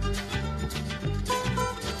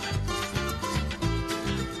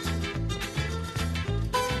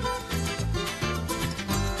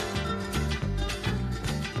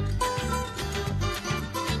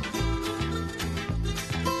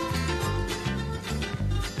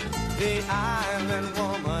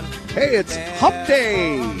 Hey, it's Hump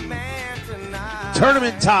Day.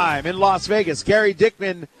 Tournament time in Las Vegas. Gary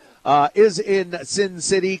Dickman is in Sin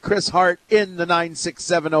City. Chris Hart in the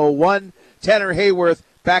 96701. Tanner Hayworth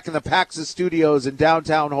back in the Paxa Studios in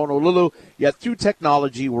downtown Honolulu. Yet through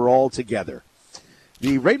technology, we're all together.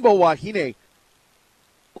 The Rainbow Wahine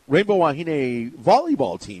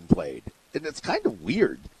volleyball team played. And it's kind of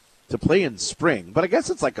weird to play in spring, but I guess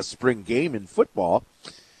it's like a spring game in football.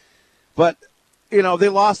 But, you know, they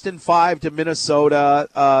lost in 5 to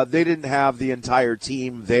Minnesota. They didn't have the entire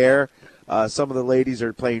team there. Some of the ladies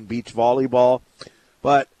are playing beach volleyball.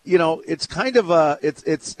 But, you know, it's kind of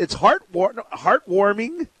it's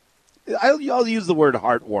heartwarming. I'll use the word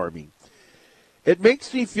heartwarming. It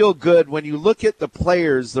makes me feel good when you look at the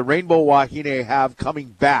players the Rainbow Wahine have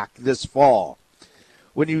coming back this fall.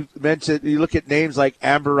 When you look at names like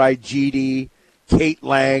Amber Igidi, Kate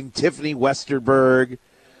Lang, Tiffany Westerberg,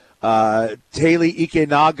 Taylor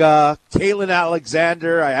Ikenaga, Kaylin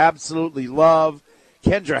Alexander, I absolutely love.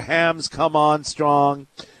 Kendra Hams come on strong.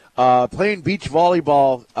 Playing beach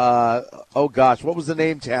volleyball, what was the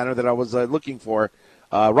name, Tanner, that I was looking for?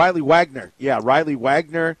 Riley Wagner. Yeah, Riley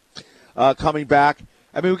Wagner coming back.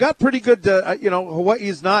 I mean, we got pretty good, Hawaii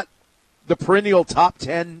is not the perennial top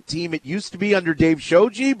 10 team it used to be under Dave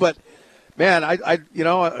Shoji, but man,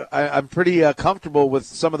 I'm pretty comfortable with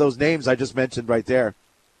some of those names I just mentioned right there.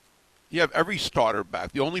 You have every starter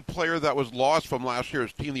back. The only player that was lost from last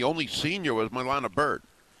year's team, the only senior, was Milana Bird,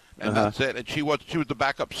 and that's it. And she was the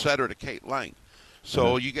backup setter to Kate Lang.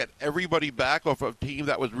 So you get everybody back off of a team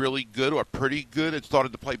that was really good or pretty good and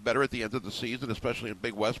started to play better at the end of the season, especially in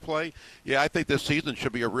Big West play. Yeah, I think this season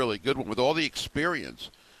should be a really good one with all the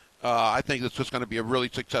experience. I think it's just going to be a really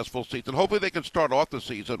successful season. Hopefully they can start off the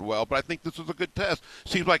season well, but I think this is a good test.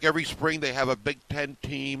 Seems like every spring they have a Big Ten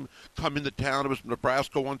team come into town. It was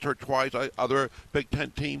Nebraska once or twice, other Big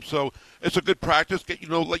Ten teams. So it's a good practice.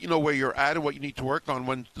 Let you know where you're at and what you need to work on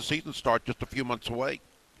when the season starts just a few months away.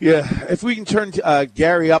 Yeah, if we can turn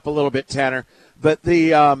Gary up a little bit, Tanner. But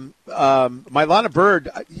the Milana Bird,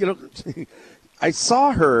 I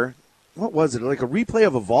saw her. What was it? Like a replay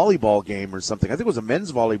of a volleyball game or something. I think it was a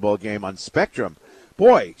men's volleyball game on Spectrum.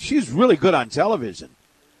 Boy, she's really good on television.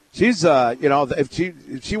 She's, if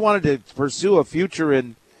she wanted to pursue a future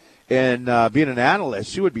in being an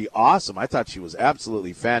analyst, she would be awesome. I thought she was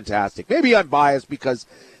absolutely fantastic. Maybe I'm biased because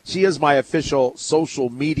she is my official social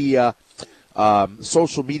media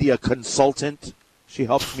consultant. She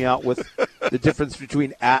helps me out with the difference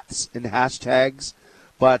between ats and hashtags.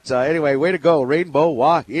 But anyway, way to go, Rainbow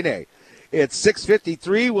Wahine. It's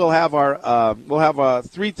 6:53. We'll have our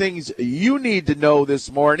 3 things you need to know this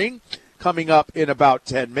morning coming up in about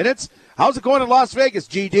 10 minutes. How's it going in Las Vegas,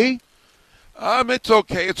 GD? It's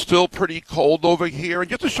okay. It's still pretty cold over here. And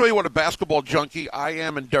just to show you what a basketball junkie I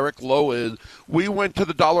am and Derek Lowe is, we went to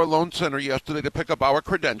the Dollar Loan Center yesterday to pick up our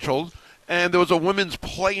credentials. And there was a women's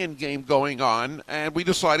play-in game going on, and we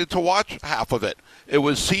decided to watch half of it. It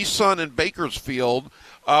was CSUN and Bakersfield.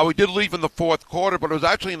 We did leave in the fourth quarter, but it was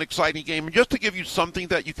actually an exciting game. And just to give you something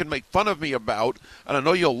that you can make fun of me about, and I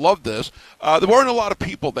know you'll love this, there weren't a lot of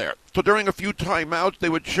people there. So during a few timeouts, they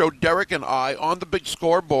would show Derek and I on the big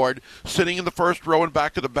scoreboard sitting in the first row and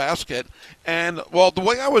back of the basket. And, well, the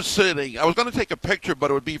way I was sitting, I was going to take a picture, but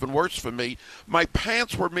it would be even worse for me. My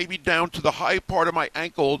pants were maybe down to the high part of my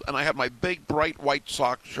ankles, and I had my big, bright white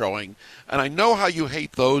socks showing. And I know how you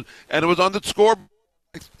hate those. And it was on the scoreboard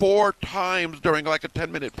 4 times during like a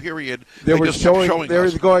 10-minute period. They were showing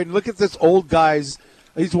us. Going, look at this old guy's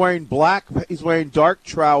He's wearing black. He's wearing dark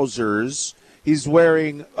trousers. He's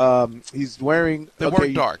wearing. They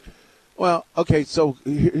weren't dark. Well, okay. So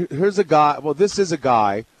here's a guy. Well, this is a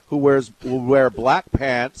guy who will wear black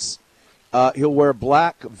pants. He'll wear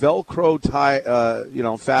black Velcro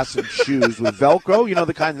fastened shoes with Velcro.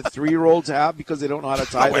 The kind that 3-year-olds have because they don't know how to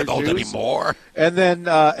tie their shoes anymore. And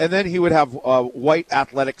then he would have white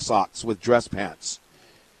athletic socks with dress pants.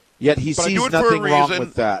 Yet he sees nothing wrong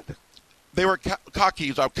with that. They were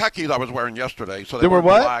khakis. Khakis I was wearing yesterday. So they were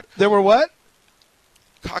what? Black. They were what?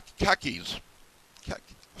 Khakis.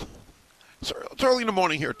 It's early in the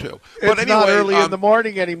morning here too. But it's not early in the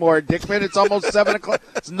morning anymore, Dickman. It's almost 7 o'clock.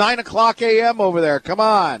 It's 9 o'clock a.m. over there. Come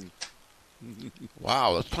on.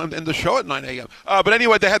 Wow, it's time to end the show at 9 a.m. But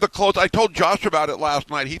anyway, they had the clothes. I told Josh about it last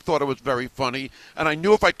night. He thought it was very funny. And I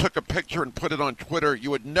knew if I took a picture and put it on Twitter, you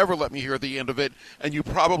would never let me hear the end of it. And you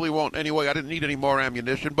probably won't anyway. I didn't need any more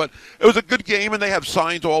ammunition. But it was a good game, and they have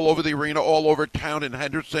signs all over the arena, all over town in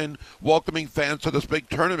Henderson, welcoming fans to this big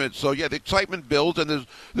tournament. So, yeah, the excitement builds, and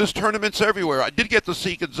there's tournaments everywhere. I did get to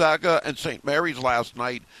see Gonzaga and St. Mary's last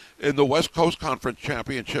night in the West Coast Conference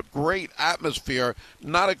Championship. Great atmosphere.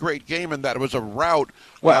 Not a great game in that. It was a rout.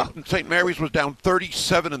 Well, St. Mary's was down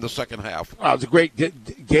 37 in the second half. Well, it was a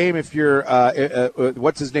great game if you're,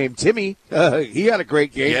 what's his name, Timmy. He had a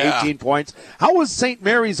great game, 18 points. How was St.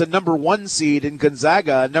 Mary's a number 1 seed and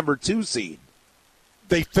Gonzaga a number 2 seed?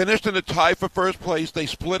 They finished in a tie for first place. They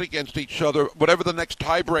split against each other, whatever the next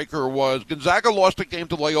tiebreaker was. Gonzaga lost a game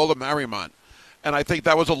to Loyola Marymount. And I think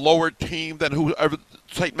that was a lower team than whoever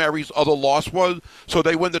St. Mary's other loss was. So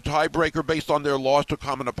they win the tiebreaker based on their loss to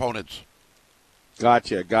common opponents.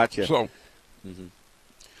 Gotcha. So,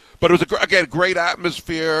 But it was, again, great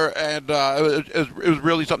atmosphere, and it was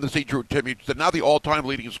really something to see Drew Timmy. Now the all-time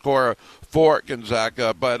leading scorer for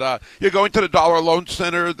Gonzaga. But you're going to the Dollar Loan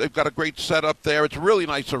Center. They've got a great setup there. It's a really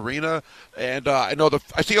nice arena. And I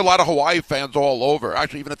see a lot of Hawaii fans all over.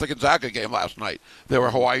 Actually, even at the Gonzaga game last night, there were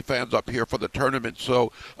Hawaii fans up here for the tournament.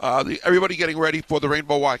 So everybody getting ready for the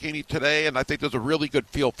Rainbow Wahine today, and I think there's a really good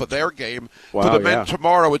feel for their game. Wow, for the men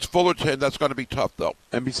tomorrow, it's Fullerton. That's going to be tough, though.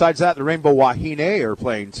 And besides that, the Rainbow Wahine are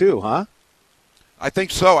playing too, huh? I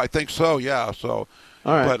think so, yeah. So,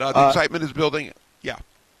 all right. But the excitement is building. Yeah.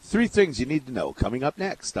 3 things you need to know coming up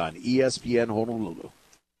next on ESPN Honolulu.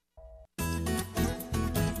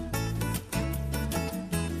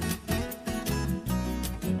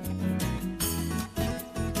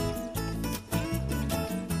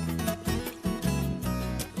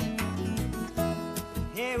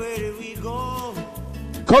 Hey, where do we go?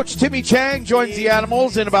 Coach Timmy Chang joins the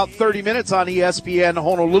Animals in about 30 minutes on ESPN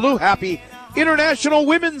Honolulu. Happy International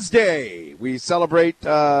Women's Day. We celebrate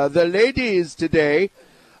the ladies today.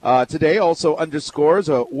 Today also underscores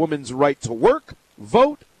a woman's right to work,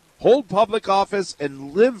 vote, hold public office,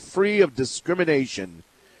 and live free of discrimination.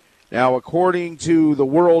 Now, according to the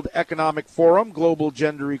World Economic Forum, global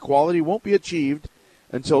gender equality won't be achieved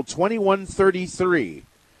until 2133.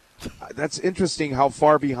 That's interesting how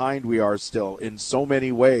far behind we are still in so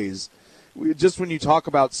many ways. Just when you talk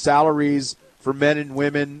about salaries for men and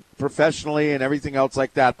women professionally and everything else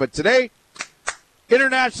like that. But today,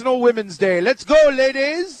 International Women's Day. Let's go,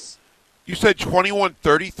 ladies. You said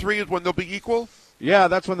 2133 is when they'll be equal? Yeah,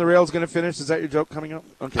 that's when the rail's going to finish. Is that your joke coming up?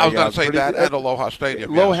 Okay, I was going to say that at Aloha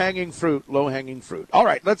Stadium. Low-hanging fruit, low-hanging fruit. All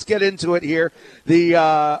right, let's get into it here.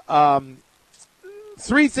 The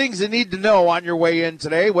 3 things you need to know on your way in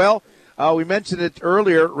today. Well, we mentioned it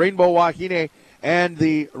earlier, Rainbow Wahine and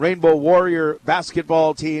the Rainbow Warrior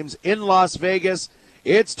basketball teams in Las Vegas.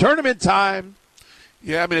 It's tournament time.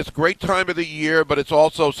 Yeah, I mean, it's a great time of the year, but it's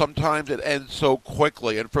also sometimes it ends so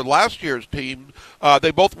quickly. And for last year's team, they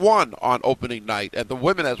both won on opening night. And the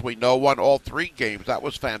women, as we know, won all 3 games. That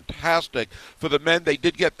was fantastic. For the men, they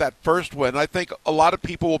did get that first win. I think a lot of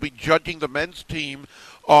people will be judging the men's team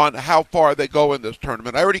on how far they go in this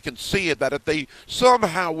tournament. I already can see it that if they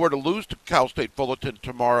somehow were to lose to Cal State Fullerton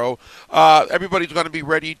tomorrow, everybody's going to be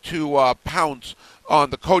ready to pounce on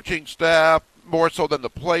the coaching staff, more so than the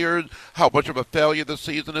players, how much of a failure the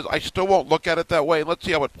season is. I still won't look at it that way. Let's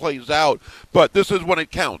see how it plays out. But this is when it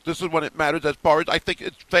counts. This is when it matters as far as I think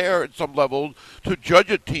it's fair at some levels to judge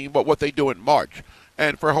a team by what they do in March.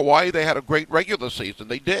 And for Hawaii, they had a great regular season.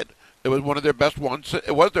 They did. It was one of their best ones.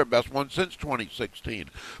 It was their best one since 2016.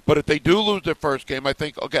 But if they do lose their first game, I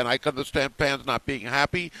think, again, I can understand fans not being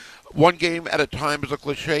happy. 1 game at a time is a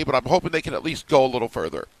cliche, but I'm hoping they can at least go a little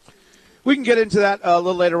further. We can get into that a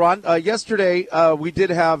little later on. Yesterday, we did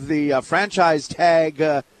have the franchise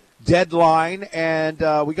tag deadline, and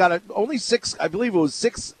we got only 6, I believe it was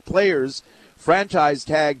 6 players franchise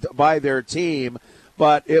tagged by their team.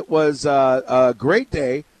 but it was a great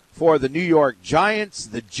day for the New York Giants.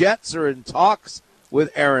 The Jets are in talks with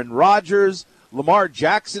Aaron Rodgers. Lamar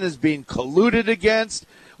Jackson is being colluded against.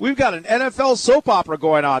 We've got an NFL soap opera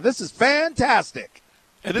going on. This is fantastic.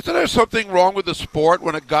 And isn't there something wrong with the sport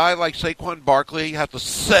when a guy like Saquon Barkley has to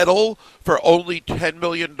settle for only $10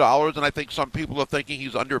 million, and I think some people are thinking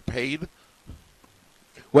he's underpaid?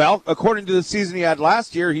 Well, according to the season he had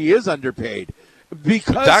last year, he is underpaid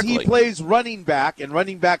because he plays running back, and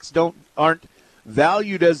running backs aren't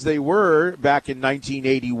valued as they were back in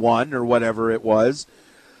 1981 or whatever it was.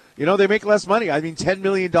 You know, they make less money. I mean, $10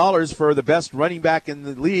 million for the best running back in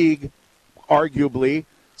the league, arguably,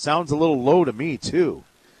 sounds a little low to me, too.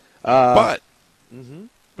 But when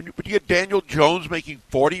you get Daniel Jones making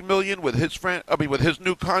 $40 million with his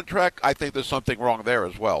new contract, I think there's something wrong there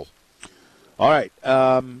as well. All right.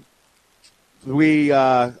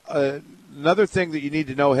 Another thing that you need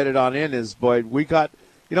to know headed on in is, Boyd, we got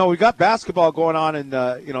basketball going on and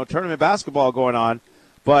tournament basketball going on,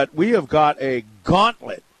 but we have got a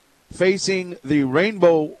gauntlet facing the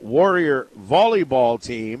Rainbow Warrior volleyball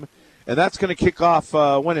team, and that's going to kick off.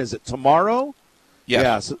 When is it? Tomorrow.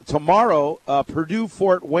 Yes. Tomorrow, Purdue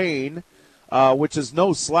Fort Wayne, which is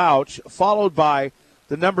no slouch, followed by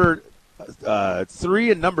the number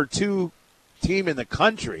 3 and number 2 team in the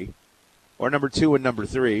country, or number 2 and number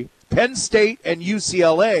 3, Penn State and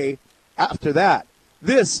UCLA after that.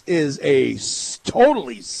 This is a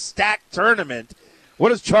totally stacked tournament. What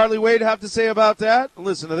does Charlie Wade have to say about that?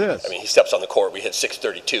 Listen to this. I mean, he steps on the court. We hit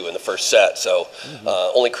 632 in the first set, so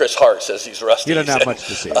only Chris Hart says he's rusty. You don't have much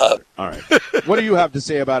to say about it. All right. What do you have to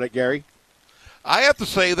say about it, Gary? I have to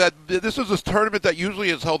say that this is a tournament that usually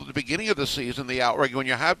is held at the beginning of the season, the outright, when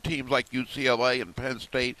you have teams like UCLA and Penn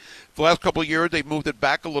State. The last couple of years, they moved it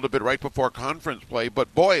back a little bit right before conference play,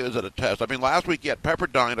 but boy, is it a test. I mean, last week you had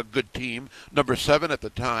Pepperdine, a good team, number 7 at the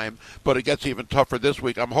time, but it gets even tougher this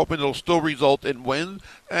week. I'm hoping it'll still result in wins,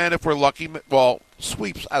 and if we're lucky, well,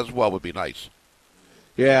 sweeps as well would be nice.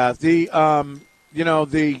 Yeah,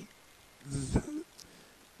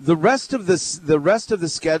 the rest of the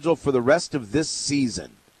schedule for the rest of this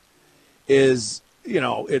season is,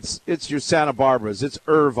 it's your Santa Barbaras, it's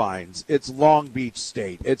Irvine's, it's Long Beach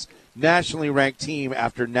State, it's nationally ranked team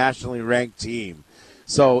after nationally ranked team.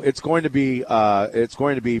 So it's going to be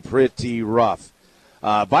pretty rough.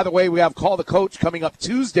 By the way, we have Call the Coach coming up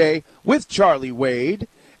Tuesday with Charlie Wade.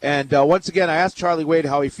 And once again, I asked Charlie Wade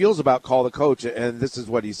how he feels about Call the Coach, and this is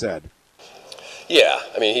what he said. Yeah,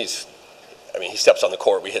 I mean, he steps on the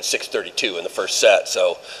court. We hit 632 in the first set,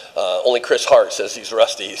 so only Chris Hart says he's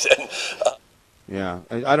rusty. Yeah,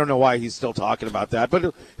 I don't know why he's still talking about that, but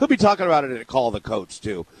he'll be talking about it at Call the Coach,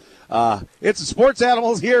 too. It's the Sports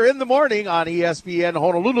Animals here in the morning on ESPN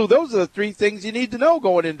Honolulu. Those are the 3 things you need to know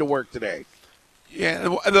going into work today.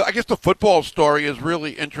 Yeah, I guess the football story is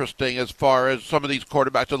really interesting as far as some of these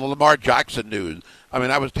quarterbacks and the Lamar Jackson news. I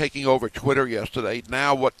mean, I was taking over Twitter yesterday.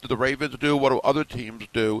 Now what do the Ravens do? What do other teams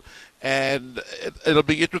do? And it'll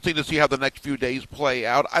be interesting to see how the next few days play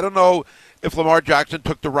out. I don't know if Lamar Jackson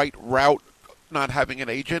took the right route not having an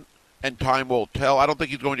agent, and time will tell. I don't think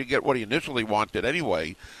he's going to get what he initially wanted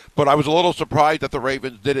anyway, but I was a little surprised that the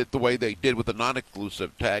Ravens did it the way they did with the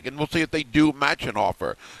non-exclusive tag, and we'll see if they do match an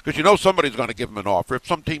offer, because somebody's going to give him an offer. If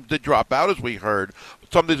some teams did drop out, as we heard,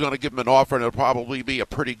 somebody's going to give him an offer, and it'll probably be a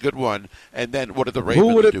pretty good one, and then what do the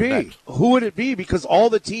Ravens do next? Who would it be? Because all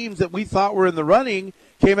the teams that we thought were in the running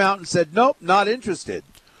came out and said, nope, not interested.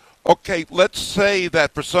 Okay, let's say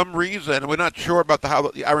that for some reason, and we're not sure about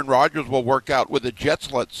how Aaron Rodgers will work out with the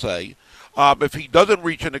Jets, let's say. If he doesn't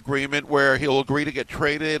reach an agreement where he'll agree to get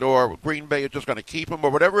traded, or Green Bay is just going to keep him,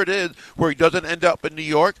 or whatever it is, where he doesn't end up in New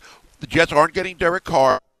York, the Jets aren't getting Derek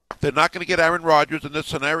Carr. They're not going to get Aaron Rodgers in this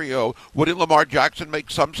scenario. Wouldn't Lamar Jackson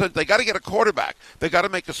make some sense? They got to get a quarterback. They got to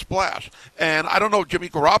make a splash. And I don't know if Jimmy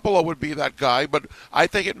Garoppolo would be that guy, but I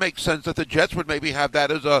think it makes sense that the Jets would maybe have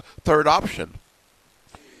that as a third option.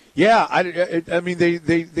 Yeah, I mean,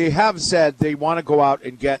 they have said they want to go out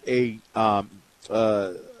and get an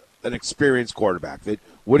experienced quarterback.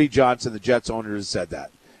 Woody Johnson, the Jets owner, has said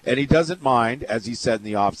that. And he doesn't mind, as he said in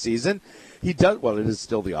the offseason, it is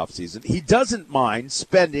still the offseason, he doesn't mind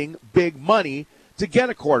spending big money to get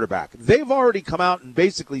a quarterback. They've already come out and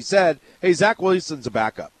basically said, hey, Zach Wilson's a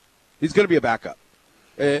backup. He's going to be a backup.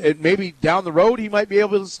 Maybe down the road he might be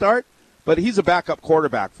able to start, but he's a backup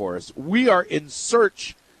quarterback for us. We are in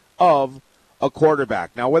search of a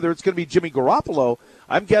quarterback. Now, whether it's going to be Jimmy Garoppolo,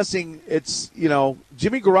 I'm guessing it's,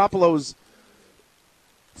 Jimmy Garoppolo's,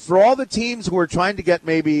 for all the teams who are trying to get,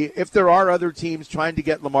 maybe, if there are other teams trying to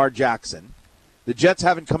get Lamar Jackson, The Jets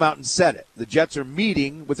haven't come out and said it. The Jets are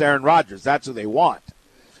meeting with Aaron Rodgers. That's who they want.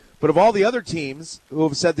 But of all the other teams who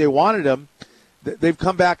have said they wanted him, they've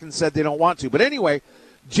come back and said they don't want to. But anyway,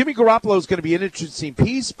 Jimmy Garoppolo is going to be an interesting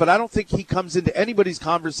piece, but I don't think he comes into anybody's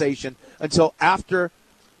conversation until after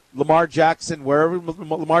Lamar Jackson, wherever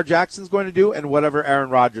Lamar Jackson's going to do, and whatever Aaron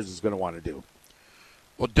Rodgers is going to want to do.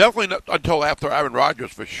 Well, definitely not until after Aaron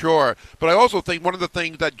Rodgers, for sure. But I also think one of the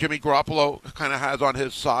things that Jimmy Garoppolo kind of has on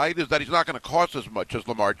his side is that he's not going to cost as much as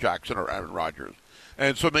Lamar Jackson or Aaron Rodgers.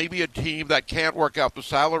 And so maybe a team that can't work out the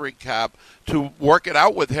salary cap to work it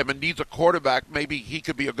out with him and needs a quarterback, maybe he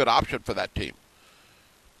could be a good option for that team.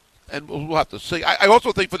 And we'll have to see. I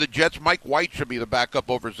also think for the Jets, Mike White should be the backup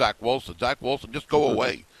over Zach Wilson. Zach Wilson, just go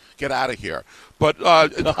away. Get out of here. But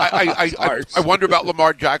I wonder about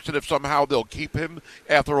Lamar Jackson, if somehow they'll keep him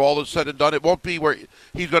after all is said and done. It won't be where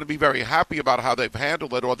he's going to be very happy about how they've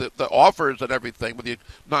handled it, or the offers and everything with the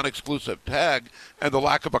non-exclusive tag and the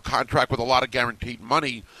lack of a contract with a lot of guaranteed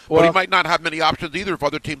money. Well, but he might not have many options either if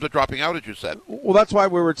other teams are dropping out, as you said. Well, that's why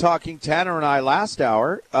we were talking, Tanner and I last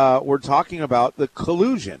hour, we're talking about the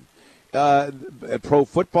collusion. Pro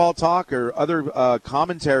Football Talk or other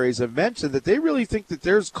commentaries have mentioned that they really think that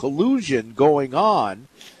there's collusion going on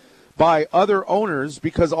by other owners,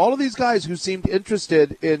 because all of these guys who seemed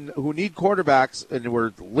interested in, who need quarterbacks and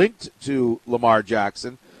were linked to Lamar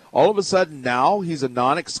Jackson, all of a sudden now he's a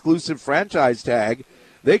non-exclusive franchise tag.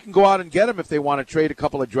 They can go out and get him if they want to trade a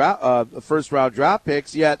couple of first-round draft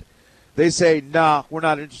picks, yet they say, nah, we're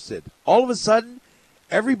not interested. All of a sudden,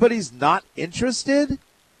 everybody's not interested.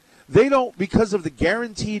 They don't, because of the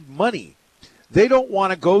guaranteed money, they don't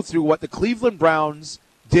want to go through what the Cleveland Browns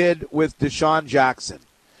did with Deshaun Jackson.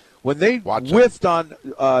 When they whiffed on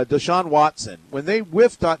Deshaun Watson, when they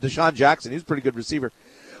whiffed on Deshaun Jackson, he's a pretty good receiver.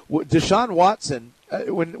 Deshaun Watson,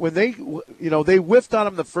 when they whiffed on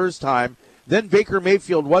him the first time, then Baker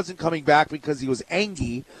Mayfield wasn't coming back because he was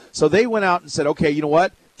angry, so they went out and said, okay, you know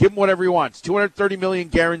what? Give him whatever he wants, $230 million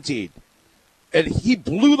guaranteed. And he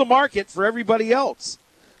blew the market for everybody else.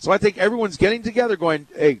 So I think everyone's getting together going,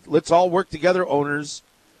 hey, let's all work together, owners.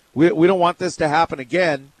 We don't want this to happen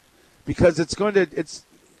again, because it's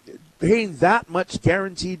paying that much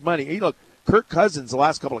guaranteed money. You look, Kirk Cousins, the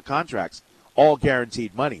last couple of contracts, all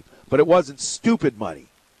guaranteed money. But it wasn't stupid money,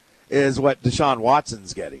 is what Deshaun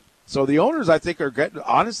Watson's getting. So the owners, I think,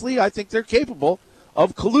 honestly, I think they're capable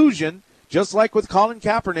of collusion, just like with Colin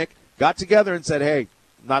Kaepernick, got together and said, hey,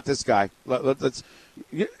 not this guy. Let's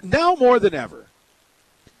now more than ever.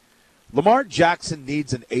 Lamar Jackson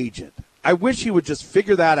needs an agent. I wish he would just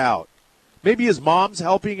figure that out. Maybe his mom's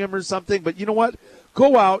helping him or something, but you know what?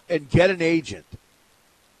 Go out and get an agent.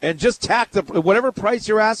 And just tack whatever price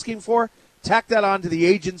you're asking for, tack that onto the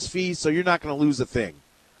agent's fee so you're not going to lose a thing.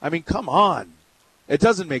 I mean, come on. It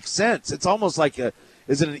doesn't make sense. It's almost like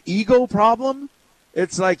is it an ego problem?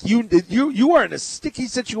 It's like you are in a sticky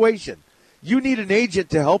situation. You need an agent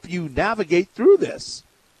to help you navigate through this.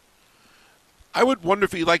 I would wonder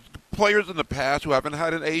if players in the past who haven't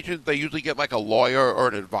had an agent, they usually get like a lawyer or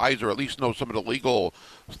an advisor, or at least know some of the legal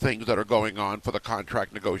things that are going on for the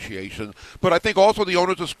contract negotiations. But I think also the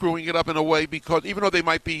owners are screwing it up in a way, because even though they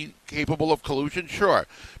might be capable of collusion, sure.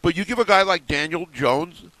 But you give a guy like Daniel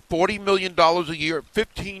Jones $40 million a year,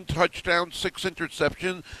 15 touchdowns, 6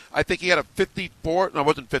 interceptions. I think he had a 54. No, it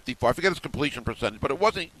wasn't 54. I forget his completion percentage, but it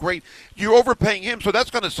wasn't great. You're overpaying him, so that's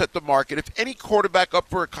going to set the market. If any quarterback up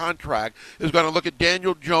for a contract is going to look at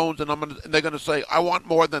Daniel Jones and they're going to say, I want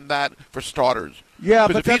more than that for starters. Yeah,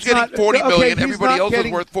 but if he's getting $40 million, everybody else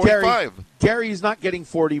is worth $45. Gary's not getting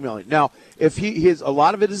 $40 million. Now, if a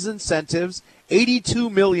lot of it is incentives,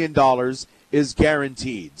 $82 million is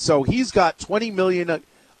guaranteed. So he's got $20 million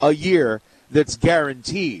a year that's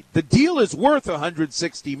guaranteed. The deal is worth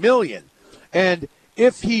 $160 million. And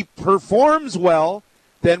if he performs well,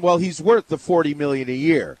 then, he's worth the $40 million a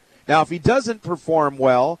year. Now, if he doesn't perform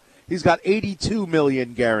well, he's got $82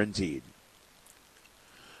 million guaranteed.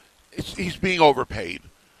 He's being overpaid.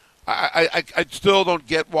 I still don't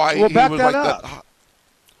get why he was back like up.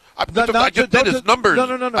 that. I just said his numbers.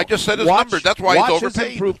 No. I just said his numbers. That's why he's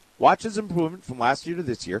overpaid. Watch his improvement from last year to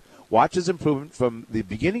this year. Watch his improvement from the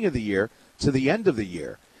beginning of the year to the end of the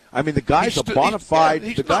year. I mean, the guy's a bona fide.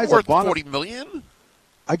 He's not worth $40 million.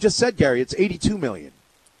 I just said, Gary, it's $82 million.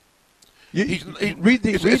 Read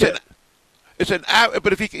it.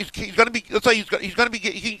 But if he's going to be, let's say he's going to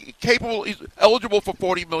be capable, he's eligible for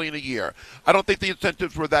 $40 million a year. I don't think the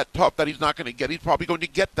incentives were that tough that he's not going to get. He's probably going to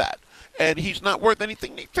get that, and he's not worth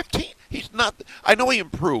anything. 15. He's not. I know he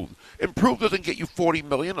improved. Improved doesn't get you $40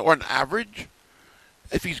 million or an average.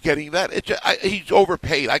 if he's getting that. He's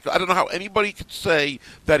overpaid. I don't know how anybody could say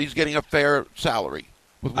that he's getting a fair salary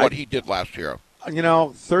with what he did last year.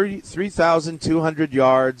 3,200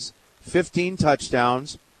 yards, 15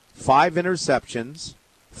 touchdowns, 5 interceptions.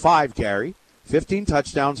 5, Gary. 15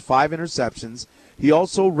 touchdowns, 5 interceptions. He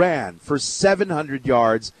also ran for 700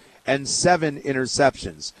 yards and 7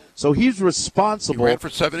 interceptions. So he's responsible. He ran for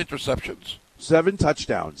 7 interceptions. 7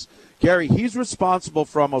 touchdowns. Gary, he's responsible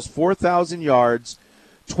for almost 4,000 yards,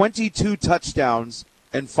 22 touchdowns,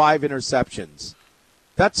 and 5 interceptions.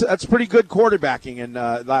 That's pretty good quarterbacking. In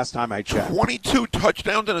last time I checked, 22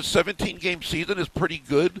 touchdowns in a 17-game season is pretty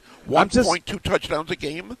good. 1.2 touchdowns a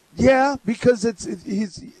game. Yeah, because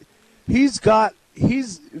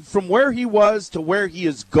he's from where he was to where he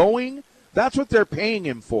is going. That's what they're paying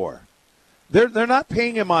him for. They're not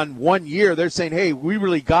paying him on 1 year. They're saying, hey, we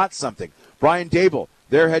really got something. Brian Dable,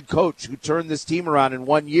 their head coach, who turned this team around in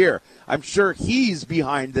 1 year. I'm sure he's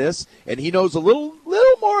behind this, and he knows a little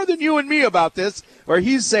more than you and me about this, where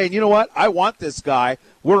he's saying, you know what, I want this guy.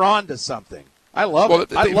 We're on to something. I love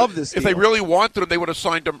it. I love this deal. If they really wanted him, they would have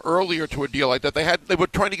signed him earlier to a deal like that. They were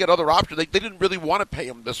trying to get other options. They didn't really want to pay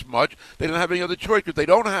him this much. They didn't have any other choice. If they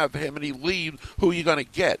don't have him and he leaves, who are you going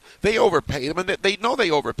to get? They overpaid him, and they know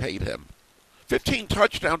they overpaid him. 15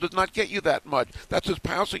 touchdowns does not get you that much. That's his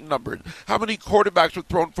passing numbers. How many quarterbacks have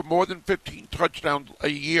thrown for more than 15 touchdowns a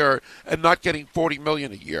year and not getting $40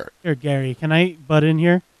 million a year? Here, Gary, can I butt in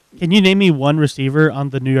here? Can you name me one receiver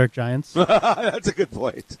on the New York Giants? That's a good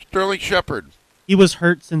point. Sterling Shepard. He was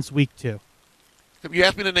hurt since week 2. You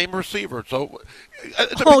asked me to name a receiver, so.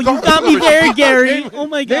 You got me there, Gary. Oh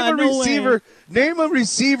my God! Name a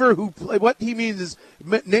receiver who. What he means is,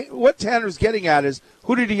 what Tanner's getting at is,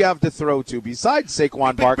 who did he have to throw to besides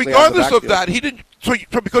Saquon Barkley? Regardless of that, he didn't. So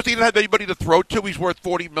because he didn't have anybody to throw to, he's worth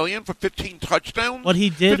 $40 million for 15 touchdowns. What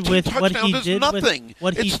he did with what he is did nothing.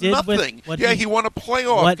 What he it's did nothing. With he won a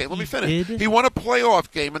playoff game. Let me finish. Did? He won a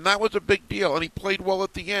playoff game, and that was a big deal. And he played well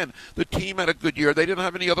at the end. The team had a good year. They didn't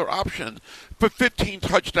have any other options. For 15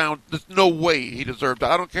 touchdowns, there's no way he deserved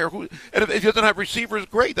that. I don't care who. And if he doesn't have receivers,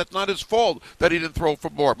 great. That's not his fault that he didn't throw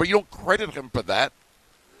for more. But you don't credit him for that.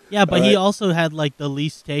 Yeah, but he also had like the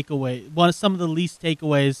least takeaway. Some of the least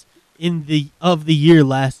takeaways of the year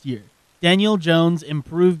last year. Daniel Jones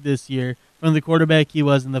improved this year from the quarterback he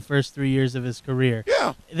was in the first 3 years of his career.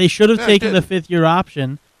 Yeah. They should have taken the 5th-year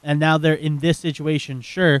option, and now they're in this situation,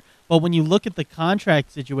 sure. But when you look at the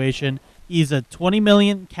contract situation, he's a $20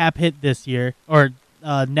 million cap hit this year, or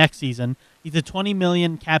next season. He's a $20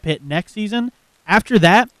 million cap hit next season. After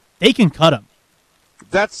that, they can cut him.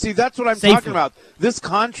 That's what I'm talking about. This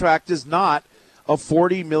contract is not a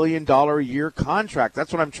 $40 million a year contract.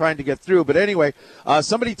 That's what I'm trying to get through. But anyway,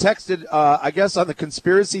 somebody texted, I guess on the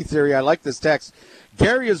conspiracy theory, I like this text.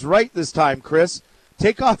 Gary is right this time, Chris.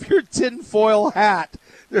 Take off your tinfoil hat.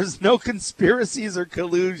 There's no conspiracies or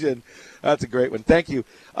collusion. That's a great one. Thank you.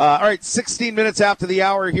 All right, 16 minutes after the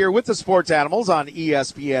hour here with the Sports Animals on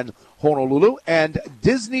ESPN Honolulu. And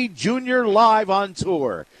Disney Junior Live on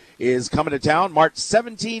Tour is coming to town March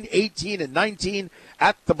 17, 18, and 19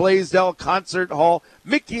 at the Blaisdell Concert Hall.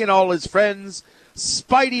 Mickey and all his friends,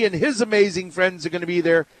 Spidey and his amazing friends are going to be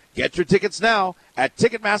there. Get your tickets now at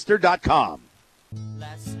Ticketmaster.com.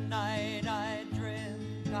 Last night I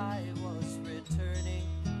dreamt I was returning,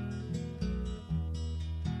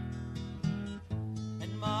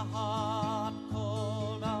 and my heart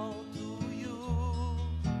called out to you,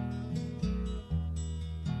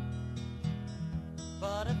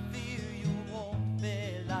 but I fear you won't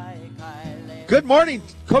be like I left. Good morning.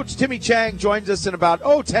 Coach Timmy Chang joins us in about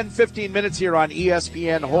 10-15 minutes here on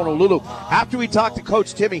ESPN Honolulu. After we talk to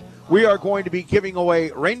Coach Timmy, we are going to be giving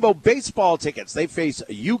away Rainbow baseball tickets. They face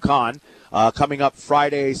UConn coming up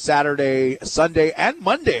Friday, Saturday, Sunday, and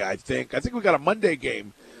Monday, I think. I think we got a Monday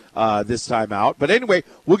game this time out. But anyway,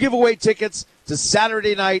 we'll give away tickets to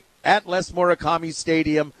Saturday night at Les Murakami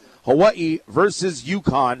Stadium, Hawaii versus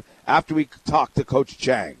UConn, after we talk to Coach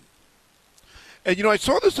Chang. And, I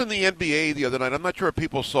saw this in the NBA the other night. I'm not sure if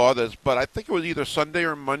people saw this, but I think it was either Sunday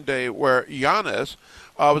or Monday where Giannis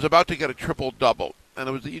was about to get a triple-double. And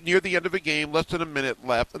it was near the end of a game, less than a minute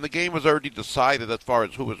left, and the game was already decided as far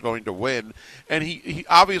as who was going to win. And he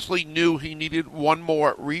obviously knew he needed one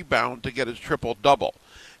more rebound to get his triple-double.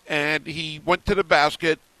 And he went to the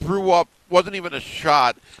basket, threw up, wasn't even a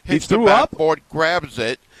shot, hits the backboard, grabs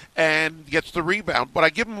it, and gets the rebound. But I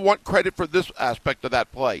give him one credit for this aspect of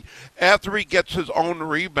that play. After he gets his own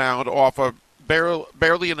rebound off a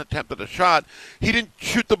barely an attempt at a shot, he didn't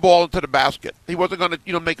shoot the ball into the basket. He wasn't going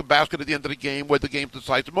to make a basket at the end of the game where the game's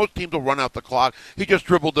decisive. Most teams will run out the clock. He just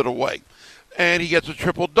dribbled it away. and he gets a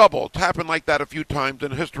triple-double. It's happened like that a few times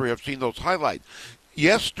in history. I've seen those highlights.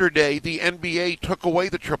 Yesterday, the NBA took away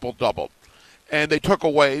the triple-double, and they took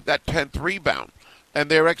away that 10th rebound. And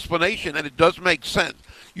their explanation, and it does make sense,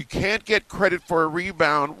 you can't get credit for a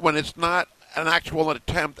rebound when it's not an actual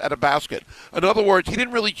attempt at a basket. In other words, he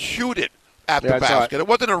didn't really shoot it at the basket. It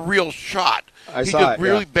wasn't a real shot. He just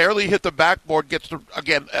really barely hit the backboard.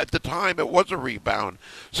 Again, at the time, it was a rebound.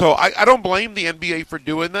 So I don't blame the NBA for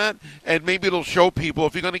doing that, and maybe it'll show people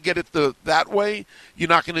if you're going to get it that way, you're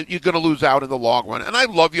going to lose out in the long run. And I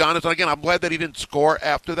love Giannis, and again, I'm glad that he didn't score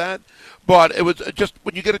after that. But it was just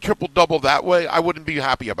when you get a triple-double that way, I wouldn't be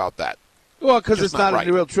happy about that. Well, because it's not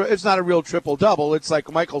a real triple-double. It's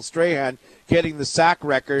like Michael Strahan getting the sack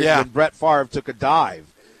record when Brett Favre took a dive.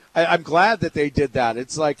 I'm glad that they did that.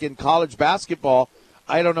 It's like in college basketball.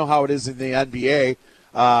 I don't know how it is in the NBA.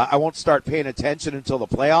 I won't start paying attention until the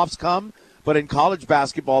playoffs come. But in college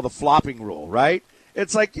basketball, the flopping rule, right?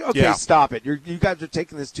 It's like, okay, stop it. You guys are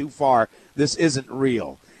taking this too far. This isn't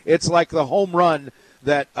real. It's like the home run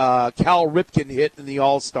that Cal Ripken hit in the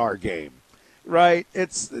All-Star game, right?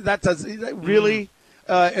 It's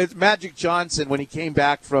Magic Johnson when he came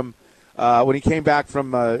back from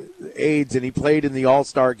AIDS and he played in the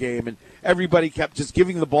All-Star game and everybody kept just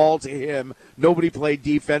giving the ball to him. Nobody played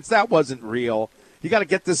defense. That wasn't real. You got to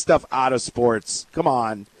get this stuff out of sports. Come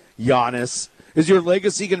on, Giannis. Is your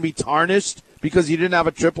legacy going to be tarnished because you didn't have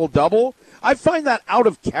a triple-double? I find that out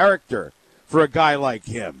of character for a guy like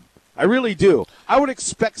him. I really do. I would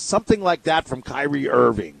expect something like that from Kyrie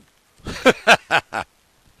Irving.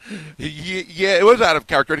 Yeah, it was out of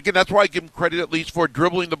character. And again, that's why I give him credit at least for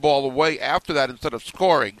dribbling the ball away after that instead of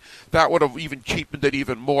scoring. That would have even cheapened it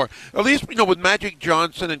even more. At least, with Magic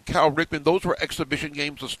Johnson and Cal Ripken, those were exhibition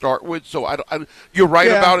games to start with. So you're right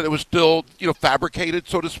about it. It was still, fabricated,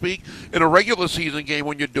 so to speak. In a regular season game,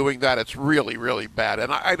 when you're doing that, it's really, really bad.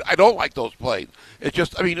 And I don't like those plays. It's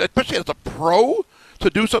just, especially as a pro to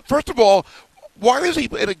do so. First of all, why is he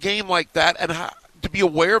in a game like that and to be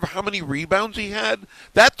aware of how many rebounds he had?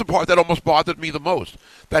 That's the part that almost bothered me the most,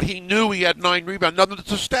 that he knew he had 9 rebounds. Now, the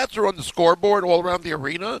stats are on the scoreboard all around the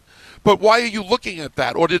arena, but why are you looking at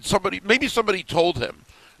that? Or did maybe somebody told him,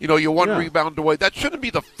 you're one rebound away. That shouldn't be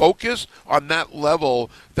the focus on that level,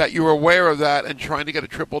 that you're aware of that and trying to get a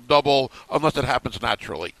triple-double unless it happens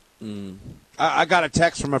naturally. I got a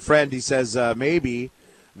text from a friend. He says maybe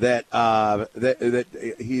that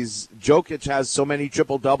Jokic has so many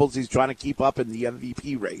triple doubles he's trying to keep up in the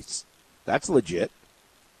MVP race. That's legit.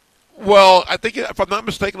 Well, I think if I'm not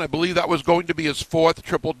mistaken, I believe that was going to be his 4th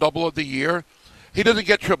triple double of the year. He doesn't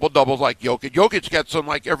get triple doubles like Jokic. Jokic gets them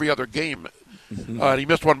like every other game. He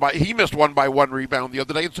missed one by 1 rebound the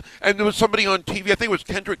other day. And there was somebody on TV, I think it was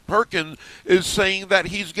Kendrick Perkins, is saying that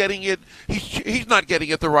he's getting it. He's not getting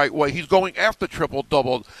it the right way. He's going after triple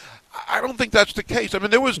doubles. I don't think that's the case.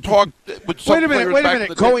 There was talk with some players. Wait a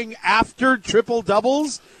minute. Going after triple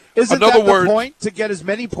doubles? Isn't that the point? To get as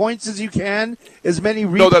many points as you can, as many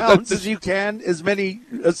rebounds as you can, as many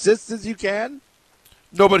assists as you can?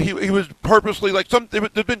 No, but he was purposely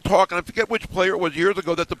there's been talk, and I forget which player it was years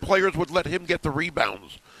ago, that the players would let him get the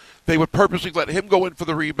rebounds. They would purposely let him go in for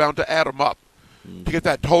the rebound to add him up. To get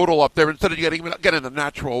that total up there instead of getting in a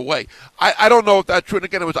natural way. I don't know if that's true. And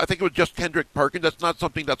again, I think it was just Kendrick Perkins. That's not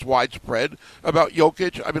something that's widespread about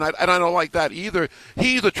Jokic. I don't like that either.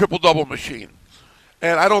 He's a triple-double machine.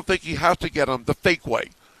 And I don't think he has to get them the fake way.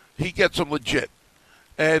 He gets them legit.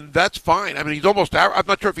 And that's fine. He's almost I'm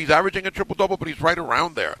not sure if he's averaging a triple-double, but he's right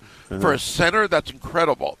around there. For a center, that's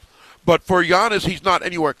incredible. But for Giannis, he's not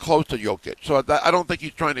anywhere close to Jokic. So I don't think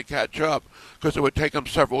he's trying to catch up because it would take him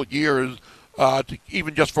several years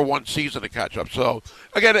even just for one season to catch up. So,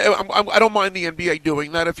 again, I don't mind the NBA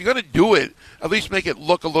doing that. If you're going to do it, at least make it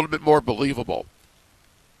look a little bit more believable.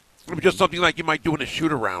 Just something like you might do in a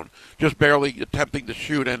shoot-around, just barely attempting to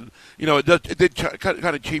shoot. And, it did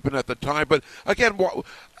kind of cheapen at the time. But, again,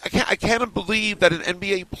 I can't believe that an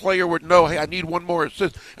NBA player would know, hey, I need one more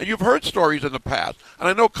assist. And you've heard stories in the past. And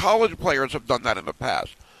I know college players have done that in the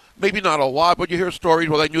past. Maybe not a lot, but you hear stories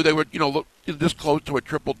where they knew they were, look this close to a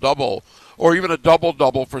triple-double or even a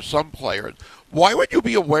double-double for some players. Why would you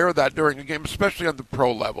be aware of that during a game, especially on the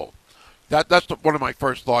pro level? That's one of my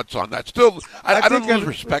first thoughts on that. Still, I don't lose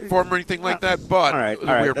respect for him or anything like that, but all right. It was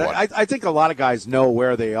a weird one. I think a lot of guys know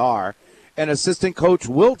where they are. An assistant coach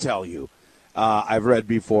will tell you. I've read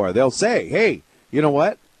before. They'll say, hey, you know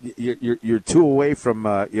what? You're 2 away from,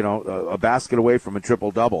 a basket away from a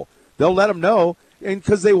triple-double. They'll let them know. And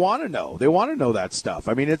because they want to know. They want to know that stuff.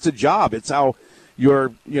 It's a job. It's how you're,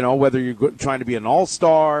 whether you're trying to be an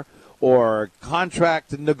all-star or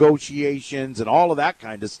contract negotiations and all of that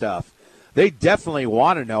kind of stuff. they definitely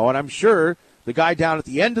want to know, and I'm sure the guy down at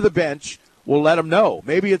the end of the bench will let them know.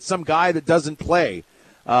 Maybe it's some guy that doesn't play,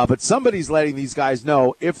 but somebody's letting these guys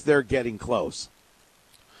know if they're getting close.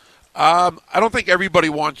 I don't think everybody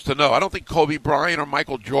wants to know. I don't think Kobe Bryant or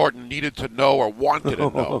Michael Jordan needed to know or wanted to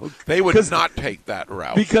know. They would not take that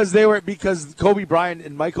route because Kobe Bryant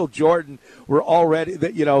and Michael Jordan were already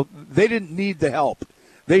that they didn't need the help.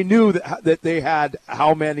 They knew that they had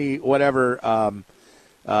how many whatever I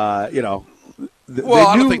don't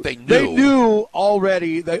think they knew. They knew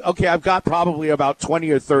already. Okay, I've got probably about 20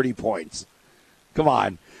 or 30 points. Come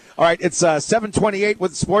on. All right, it's 7:28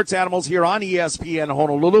 with Sports Animals here on ESPN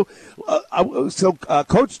Honolulu.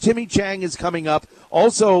 Coach Timmy Chang is coming up.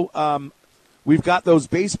 Also, we've got those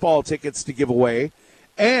baseball tickets to give away.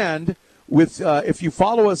 And with if you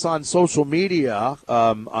follow us on social media,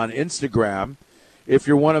 on Instagram, if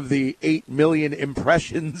you're one of the 8 million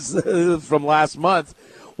impressions from last month,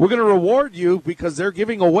 we're going to reward you because they're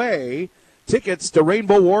giving away tickets to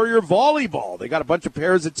Rainbow Warrior Volleyball. They got a bunch of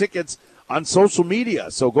pairs of tickets on social media.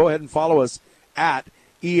 So go ahead and follow us at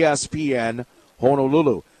ESPN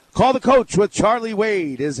Honolulu. Call the Coach with Charlie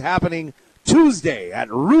Wade is happening Tuesday at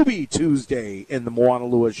Ruby Tuesday in the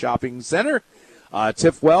Moanalua Shopping Center.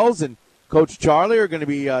 Tiff Wells and Coach Charlie are going to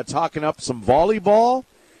be talking up some volleyball.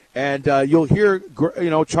 And you'll hear,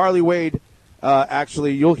 Charlie Wade,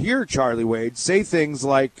 you'll hear Charlie Wade say things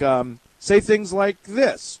like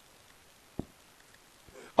this.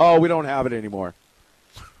 Oh, we don't have it anymore.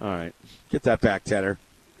 All right. Get that back, Tanner.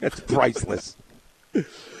 That's priceless.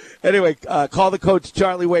 Anyway, call the Coach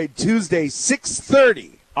Charlie Wade Tuesday,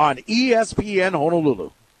 6:30 on ESPN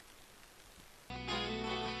Honolulu.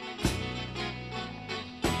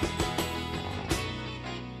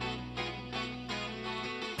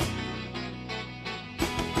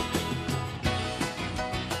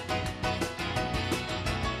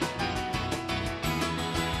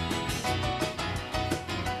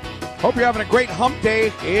 Hope you're having a great hump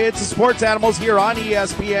day. It's the Sports Animals here on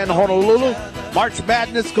ESPN Honolulu. March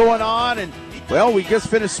Madness going on, and, well, we just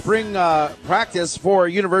finished spring practice for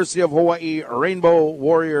University of Hawaii Rainbow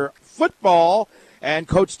Warrior football, and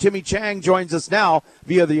Coach Timmy Chang joins us now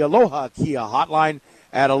via the Aloha Kia hotline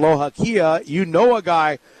at Aloha Kia. You know a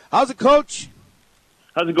guy. How's it, Coach?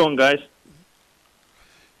 How's it going, guys?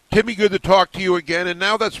 Timmy, good to talk to you again. And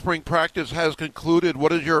now that spring practice has concluded,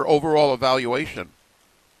 what is your overall evaluation?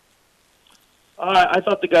 I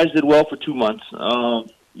thought the guys did well for 2 months.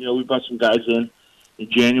 We brought some guys in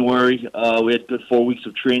January. We had good 4 weeks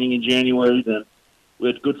of training in January. Then we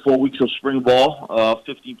had good 4 weeks of spring ball.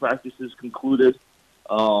 15 practices concluded.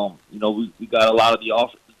 We got a lot of the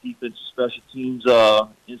offense, defense, special teams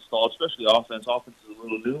installed, especially offense. Offense is a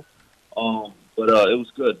little new, but it was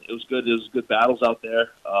good. It was good. It was good battles out there.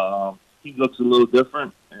 Team looks a little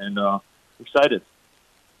different, and excited.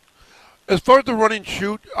 As far as the run and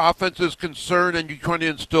shoot offense is concerned, and you're trying to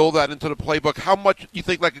instill that into the playbook, how much you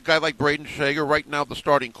think, like a guy like Braden Shager, right now the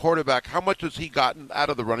starting quarterback, how much has he gotten out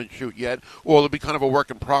of the run and shoot yet, or will it be kind of a work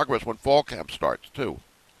in progress when fall camp starts too?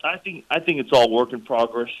 I think it's all work in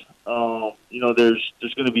progress.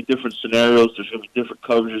 There's going to be different scenarios. There's going to be different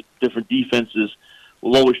coverages, different defenses.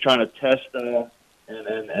 We're always trying to test and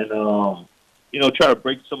try to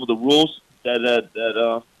break some of the rules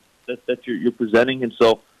that you're presenting, and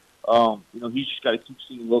so. He's just got to keep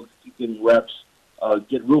seeing looks, keep getting reps,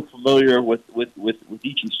 get real familiar with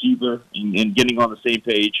each receiver and getting on the same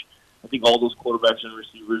page. I think all those quarterbacks and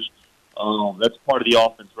receivers, that's part of the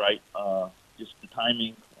offense, right? Just the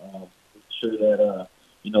timing, make sure that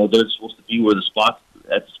they're supposed to be at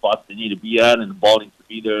the spots they need to be at, and the ball needs to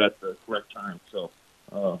be there at the correct time. So,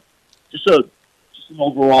 just an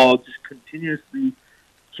overall, just continuously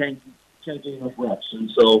can't get enough reps,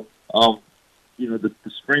 and so. The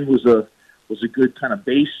spring was a good kind of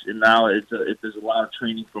base, and now there's a lot of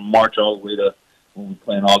training from March all the way to when we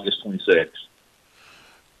play on August 26th.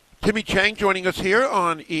 Timmy Chang joining us here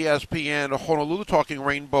on ESPN Honolulu, talking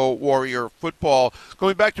Rainbow Warrior football.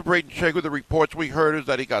 Going back to Braden Shager, the reports we heard is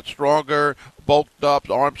that he got stronger, bulked up,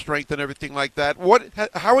 arm strength, and everything like that.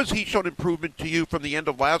 How has he shown improvement to you from the end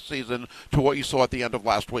of last season to what you saw at the end of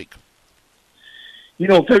last week?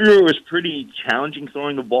 February was pretty challenging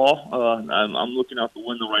throwing the ball. I'm looking out the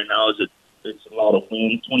window right now. It's a lot of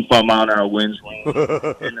wind, 25-mile-an-hour winds, rain.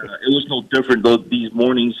 And it was no different these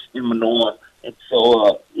mornings in Manoa. And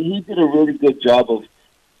so he did a really good job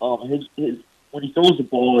of his when he throws the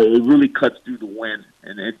ball, it really cuts through the wind,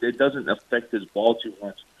 and it doesn't affect his ball too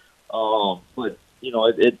much. But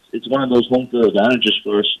it's one of those home field advantages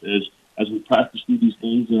for us as we practice through these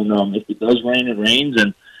things. And if it does rain, it rains,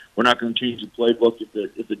 and we're not going to change the playbook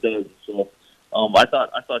if it does. So I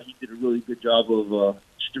thought he did a really good job of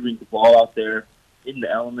distributing the ball out there in the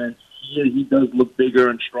elements. He does look bigger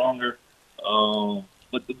and stronger.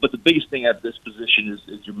 But the biggest thing at this position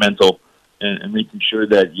is your mental and making sure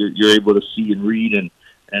that you're able to see and read and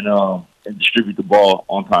distribute the ball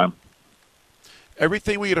on time.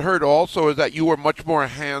 Everything we had heard also is that you were much more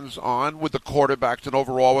hands-on with the quarterbacks and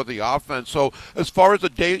overall with the offense. So as far as the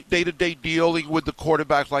day-to-day dealing with the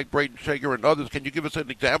quarterbacks like Braden Shager and others, can you give us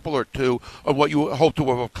an example or two of what you hope to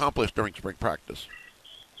have accomplished during spring practice?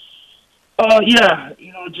 Yeah,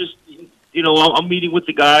 I'm meeting with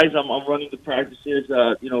the guys. I'm running the practices,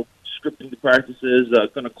 scripting the practices,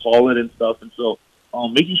 going to call it and stuff. And so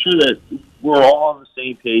making sure that we're all on the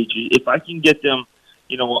same page. If I can get them,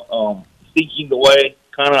 thinking the way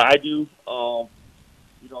kind of I do, of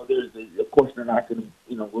course they're not going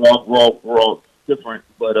to, we're all different,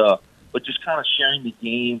 but just kind of sharing the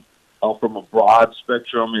game from a broad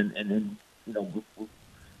spectrum, and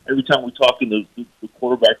every time we talk in the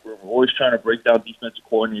quarterback room, we're always trying to break down defensive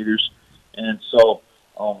coordinators, and so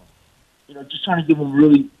just trying to give them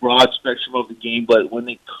really broad spectrum of the game. But when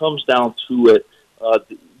it comes down to it,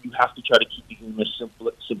 you have to try to keep the game as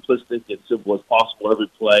simplistic and simple as possible every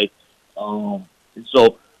play. And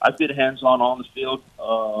so I've been hands-on on the field,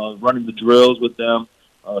 running the drills with them,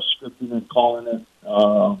 scripting and calling it.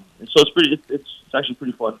 And so it's actually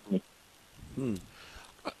pretty fun for me.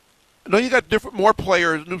 I know you got more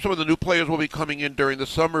players. Some of the new players will be coming in during the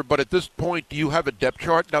summer, but at this point, do you have a depth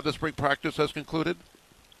chart now that spring practice has concluded?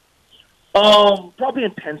 Probably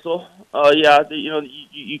in pencil. Yeah,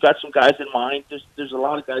 you got some guys in mind. There's a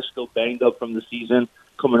lot of guys still banged up from the season,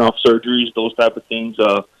 coming off surgeries, those type of things.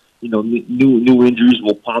 New injuries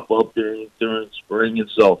will pop up during spring, and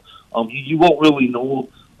so you won't really know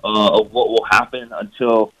of what will happen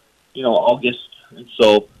until August. And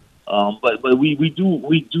so, but we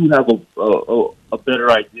do have a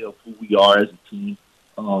better idea of who we are as a team.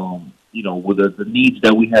 With the needs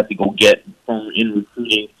that we have to go get from in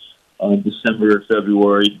recruiting. December,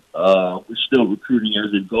 February, we're still recruiting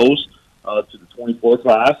as it goes to the 24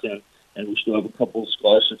 class, and we still have a couple of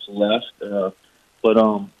scholarships left.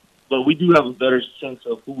 But we do have a better sense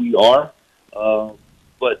of who we are.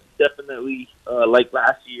 But definitely, like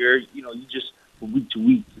last year, you just from week to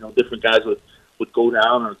week, different guys would go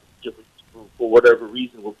down, or different, for whatever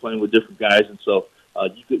reason, we're playing with different guys, and so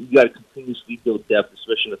you got to continuously build depth,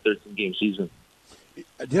 especially in a 13-game season.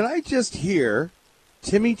 Did I just hear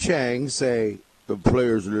Timmy Chang say the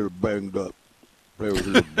players are a little banged up?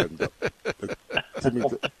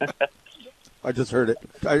 I just heard it.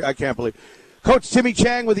 I can't believe. Coach Timmy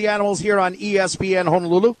Chang with the Animals here on ESPN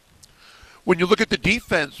Honolulu. When you look at the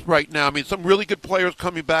defense right now, I mean, some really good players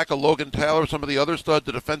coming back, a Logan Taylor, some of the other studs,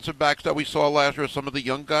 the defensive backs that we saw last year, some of the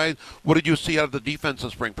young guys. What did you see out of the defense in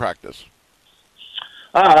spring practice?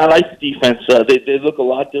 I like the defense. They look a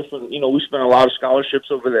lot different. We spent a lot of scholarships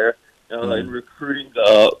over there. In recruiting,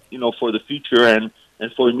 for the future and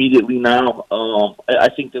for immediately now. I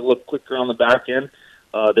think they look quicker on the back end.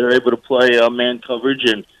 They're able to play man coverage,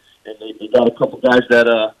 and they got a couple guys that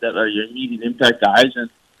are your immediate impact guys,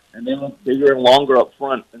 and they look bigger and longer up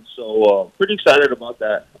front. And so pretty excited about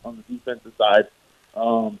that on the defensive side.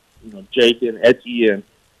 Jake and Etty and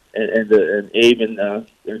Abe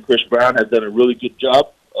and Chris Brown have done a really good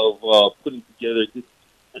job of putting together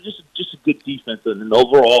just a good defense, and an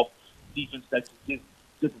overall defense that can give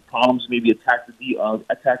different problems, maybe attack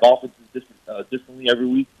offenses differently every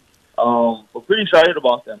week. We're pretty excited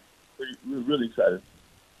about them. We're really excited.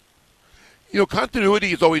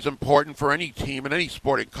 Continuity is always important for any team in any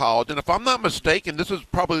sport in college. And if I'm not mistaken, this is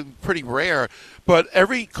probably pretty rare, but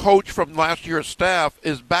every coach from last year's staff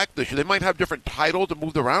is back this year. They might have different titles and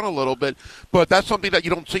moved around a little bit, but that's something that you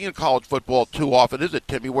don't see in college football too often, is it,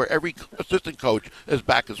 Timmy, where every assistant coach is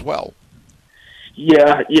back as well?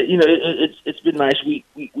 Yeah, it's been nice. We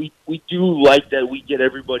do like that we get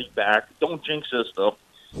everybody back. Don't jinx us, though.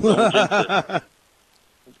 Don't jinx us.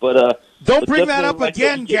 But don't bring that up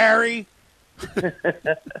again, Gary. We're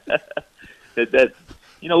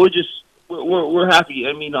happy.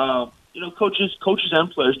 I mean, coaches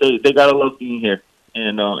and players, they gotta love being here,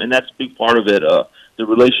 and that's a big part of it. The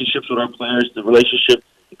relationships with our players, the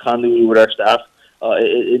continuity with our staff,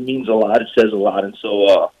 it means a lot. It says a lot, and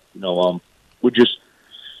so we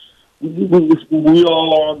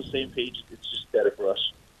all are on the same page. It's just better for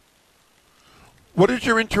us. What is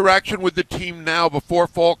your interaction with the team now before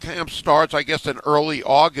fall camp starts, I guess, in early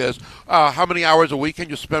August? How many hours a week can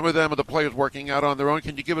you spend with them? Are the players working out on their own?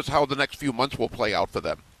 Can you give us how the next few months will play out for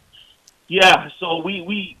them? Yeah, so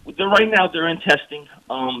they're right now they're in testing.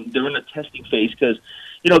 They're in a testing phase because,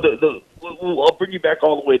 I'll bring you back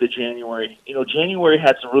all the way to January. January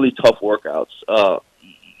had some really tough workouts.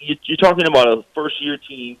 You're talking about a first-year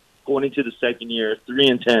team going into the second year,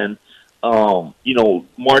 3-10.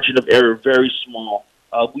 Margin of error very small.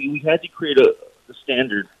 We had to create a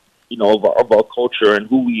standard, of our culture and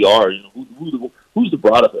who we are. Who's the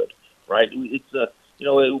brotherhood, right? We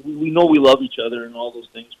know we love each other and all those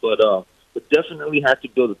things, but definitely had to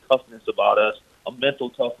build a toughness about us, a mental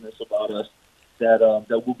toughness about us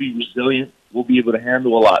that will be resilient. We'll be able to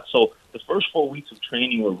handle a lot. So the first 4 weeks of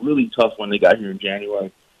training were really tough when they got here in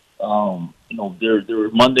January. There were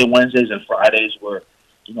Monday, Wednesdays, and Fridays where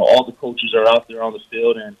all the coaches are out there on the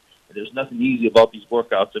field, and there's nothing easy about these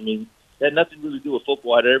workouts. I mean, it had nothing really to do with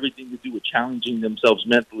football. It had everything to do with challenging themselves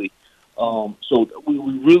mentally. So we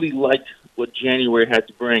really liked what January had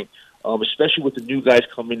to bring, especially with the new guys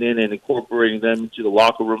coming in and incorporating them into the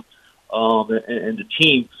locker room and the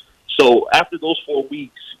team. So after those 4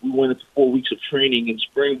 weeks, we went into 4 weeks of training in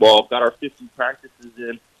spring ball, got our 50 practices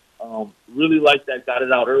in. Really liked that, got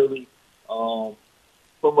it out early. From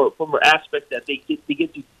an aspect that they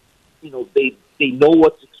get to, they know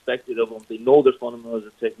what's expected of them. They know their fundamentals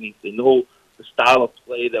and techniques. They know the style of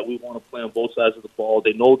play that we want to play on both sides of the ball.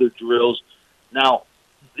 They know their drills. Now,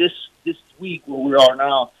 this week where we are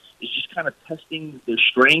now is just kind of testing their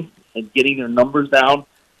strength and getting their numbers down.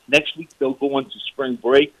 Next week they'll go into spring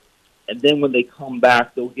break, and then when they come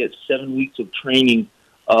back, they'll get 7 weeks of training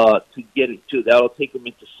to get it to. That'll take them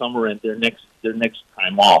into summer and their next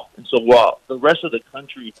time off. And so while the rest of the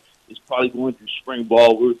country is probably going through spring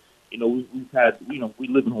ball, we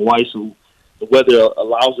live in Hawaii, so the weather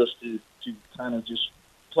allows us to kind of just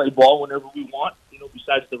play ball whenever we want,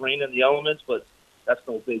 besides the rain and the elements, but that's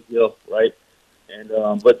no big deal, right? And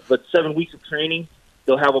but 7 weeks of training,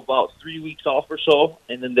 they'll have about 3 weeks off or so,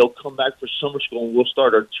 and then they'll come back for summer school, and we'll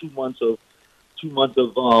start our 2 months of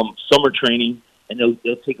summer training, and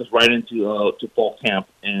they'll take us right into to fall camp,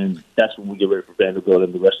 and that's when we get ready for Vanderbilt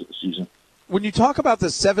and the rest of the season. When you talk about the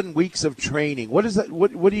 7 weeks of training, what is that?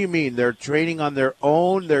 What do you mean? They're training on their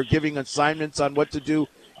own? They're giving assignments on what to do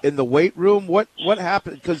in the weight room? What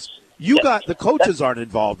happened? Because the coaches aren't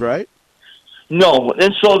involved, right? No,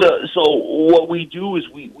 and so what we do is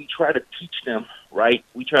we try to teach them, right?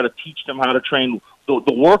 We try to teach them how to train. The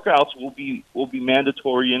workouts will be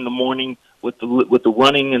mandatory in the morning with the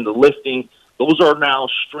running and the lifting. Those are now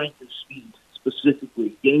strength and speed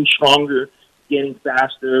specifically, getting stronger, getting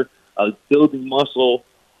faster, building muscle,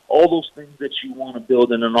 all those things that you want to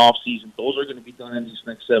build in an off season. Those are going to be done in these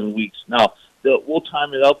next 7 weeks. Now, we'll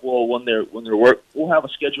time it up. Well, when they're work, we'll have a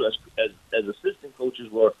schedule as assistant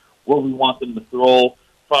coaches where we want them to throw,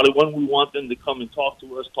 probably when we want them to come and talk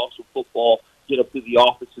to us, talk some football, get up to the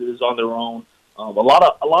offices on their own. A lot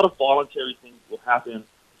of voluntary things will happen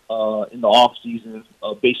in the off season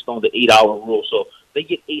based on the 8-hour rule. So they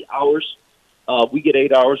get 8 hours. We get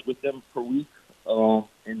 8 hours with them per week,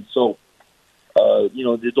 and so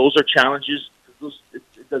those are challenges.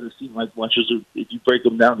 It doesn't seem like much if you break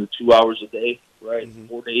them down to 2 hours a day, right? Mm-hmm.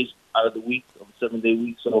 4 days out of the week, 7-day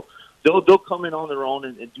week. So they'll come in on their own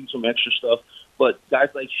and do some extra stuff. But guys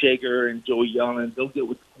like Shager and Joey Yellen, they'll get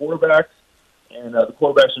with the quarterbacks and the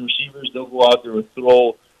quarterbacks and receivers. They'll go out there and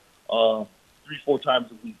throw 3-4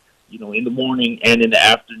 times a week, in the morning and in the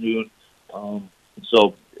afternoon.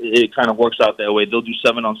 So it kind of works out that way. They'll do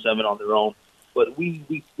 7-on-7 on their own. But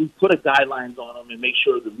we put a guidelines on them and make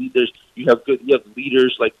sure the leaders, you have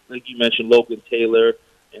leaders like you mentioned, Logan Taylor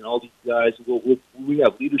and all these guys. We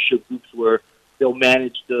have leadership groups where they'll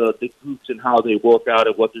manage the groups and how they work out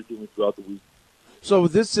and what they're doing throughout the week. So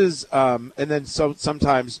this is, and then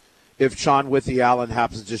sometimes if Sean Withy Allen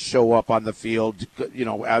happens to show up on the field,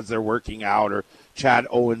 as they're working out, or Chad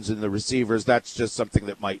Owens and the receivers, that's just something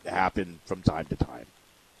that might happen from time to time.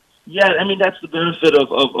 Yeah, I mean that's the benefit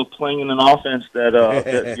of playing in an offense that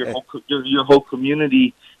your whole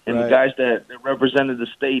community and right. The guys that represented the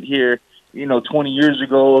state here, 20 years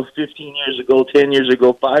ago, 15 years ago, 10 years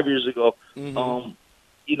ago, 5 years ago, Mm-hmm.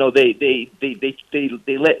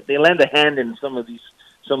 They lend a hand in some of these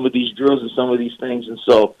drills and some of these things, and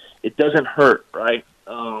so it doesn't hurt, right?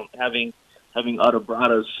 Having other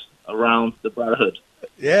brothers around the brotherhood.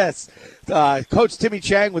 Yes, Coach Timmy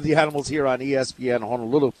Chang with the Animals here on ESPN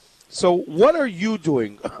Honolulu. So what are you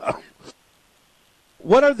doing?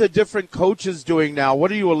 What are the different coaches doing now?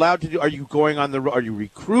 What are you allowed to do? Are you going on are you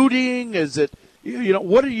recruiting? Is it,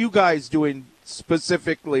 what are you guys doing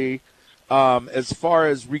specifically as far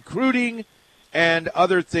as recruiting and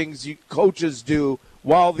other things coaches do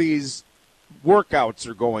while these workouts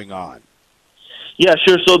are going on? Yeah,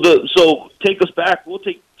 sure. So take us back. We'll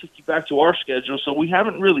take take you back to our schedule. So we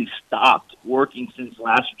haven't really stopped working since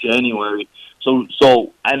last January. So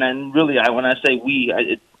and then really, when I say we,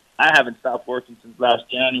 I haven't stopped working since last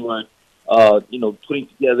January. Putting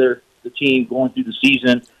together the team, going through the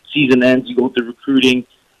season. Season ends, you go through recruiting.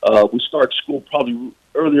 We start school probably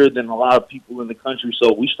earlier than a lot of people in the country.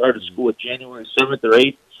 So we started school at January 7th or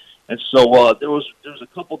 8th. And so there was a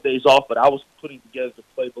couple days off, but I was putting together the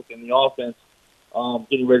playbook and the offense,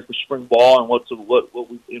 getting ready for spring ball and what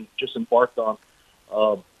we just embarked on.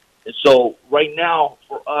 And so right now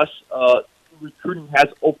for us, recruiting has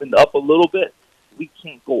opened up a little bit. We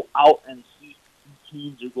can't go out and see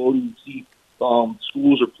teams or go to see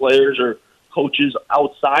schools or players or coaches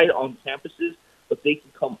outside on campuses, but they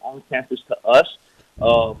can come on campus to us.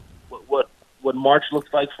 What March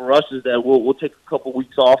looks like for us is that we'll take a couple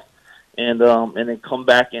weeks off and then come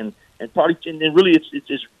back and probably, and then really it's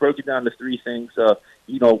just broken down to three things.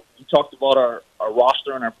 You talked about our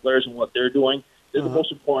roster and our players and what they're doing. They're the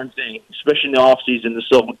most important thing, especially in the off season.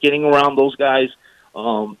 So getting around those guys,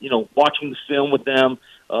 watching the film with them,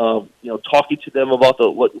 talking to them about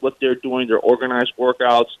what they're doing, their organized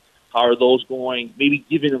workouts, how are those going, maybe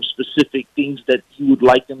giving them specific things that you would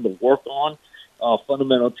like them to work on,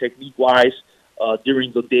 fundamental technique-wise,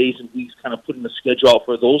 during the days and weeks, kind of putting the schedule out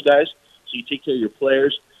for those guys. So you take care of your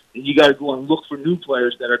players. And you got to go and look for new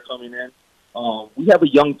players that are coming in. We have a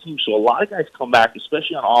young team, so a lot of guys come back,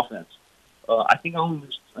 especially on offense. I think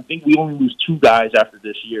we only lose 2 guys after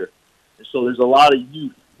this year. And so there's a lot of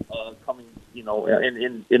youth coming,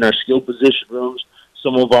 in our skill position rooms.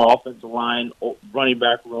 Some of our offensive line, running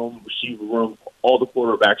back room, receiver room, all the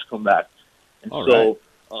quarterbacks come back. And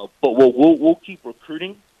but we'll keep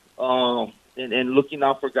recruiting and looking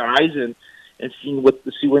out for guys and seeing what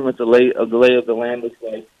the lay of the land looks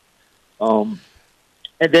like. And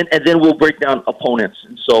then we'll break down opponents.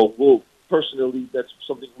 And so personally, that's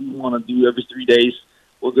something we want to do every 3 days.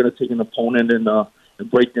 We're going to take an opponent and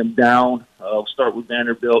break them down. Start with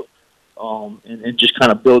Vanderbilt, and just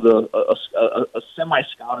kind of build a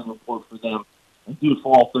semi-scouting report for them, and do it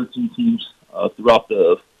for all 13 teams throughout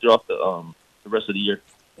the rest of the year.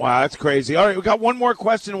 Wow, that's crazy. All right, we got one more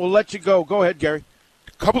question. We'll let you go. Go ahead, Gary.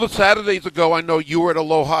 A couple of Saturdays ago, I know you were at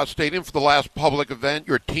Aloha Stadium for the last public event.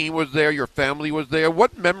 Your team was there. Your family was there.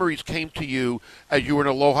 What memories came to you as you were in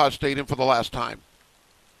Aloha Stadium for the last time?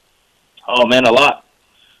 Oh, man, a lot.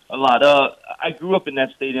 I grew up in that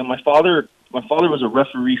stadium. My father was a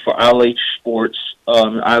referee for ILH sports,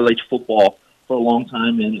 ILH football for a long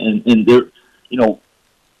time. And there,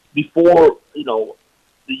 before, the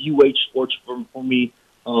UH sports for me,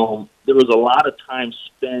 there was a lot of time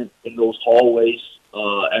spent in those hallways.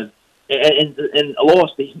 And Aloha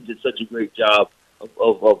Stadium did such a great job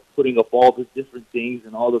of putting up all the different things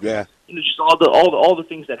and all the just all the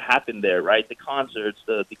things that happened there, right? The concerts,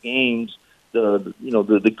 the games, the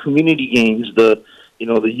community games, the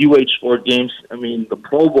UH sport games. I mean, the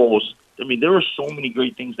Pro Bowls. I mean, there were so many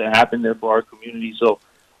great things that happened there for our community. So,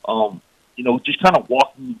 just kind of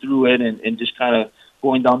walking through it and just kind of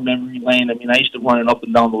going down memory lane. I mean, I used to run up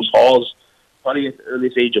and down those halls probably at the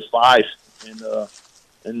earliest age of 5.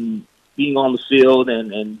 And being on the field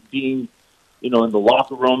and being, in the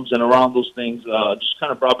locker rooms and around those things, just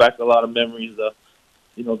kind of brought back a lot of memories.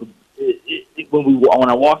 When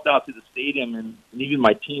I walked out to the stadium and even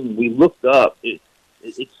my team, we looked up. You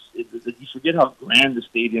forget how grand the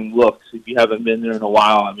stadium looks if you haven't been there in a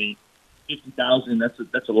while. I mean, 50,000.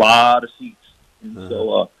 That's a lot of seats. And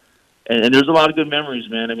so, and there's a lot of good memories,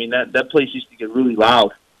 man. I mean, that place used to get really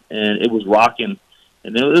loud, and it was rocking.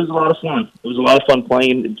 And it was a lot of fun. It was a lot of fun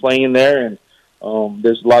playing in there, and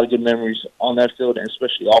there's a lot of good memories on that field, and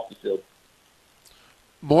especially off the field.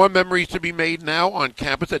 More memories to be made now on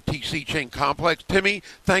campus at TC Chang Complex. Timmy,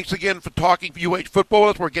 thanks again for talking UH football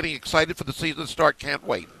with us. We're getting excited for the season to start. Can't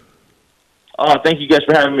wait. Thank you guys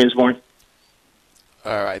for having me this morning.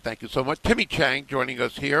 All right, thank you so much. Timmy Chang joining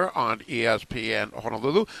us here on ESPN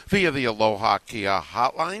Honolulu via the Aloha Kia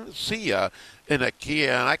hotline. See ya in a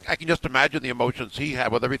Kia, and I can just imagine the emotions he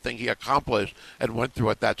had with everything he accomplished and went through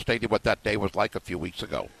at that stadium, what that day was like a few weeks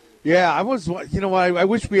ago. Yeah, I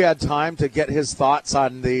wish we had time to get his thoughts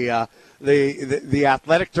on the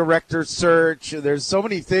athletic director search. There's so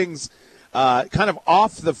many things kind of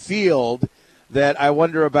off the field that I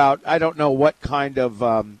wonder about. I don't know what kind of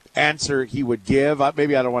answer he would give.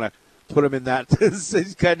 Maybe I don't want to put him in that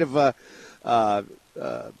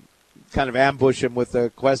kind of ambush him with a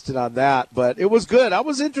question on that. But it was good. I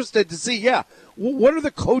was interested to see, what are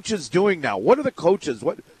the coaches doing now? What are the coaches?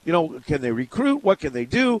 Can they recruit? What can they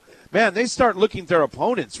do? Man, they start looking at their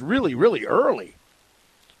opponents really, really early.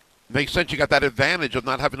 Makes sense. You got that advantage of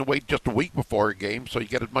not having to wait just a week before a game, so you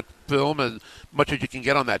get as much film as much as you can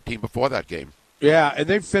get on that team before that game. Yeah, and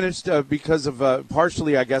they've finished because of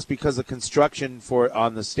partially, I guess, because of construction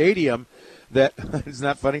on the stadium. That isn't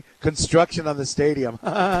that funny? Construction on the stadium.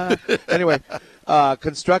 Anyway,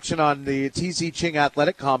 construction on the TC Ching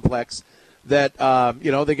Athletic Complex. That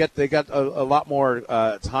they got a lot more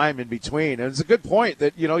time in between, and it's a good point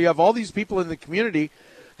that you have all these people in the community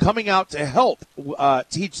coming out to help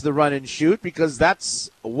teach the run and shoot, because that's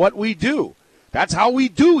what we do. That's how we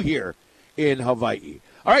do here in Hawaii.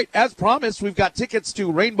 All right, as promised, we've got tickets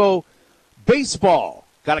to Rainbow Baseball.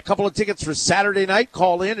 Got a couple of tickets for Saturday night.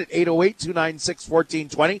 Call in at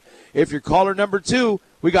 808-296-1420. If you're caller number 2,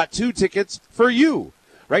 we got 2 tickets for you.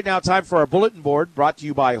 Right now, time for our bulletin board, brought to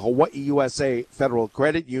you by Hawaii USA Federal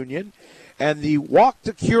Credit Union. And the Walk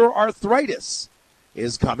to Cure Arthritis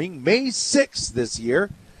is coming May 6th this year.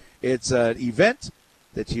 It's an event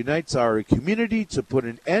that unites our community to put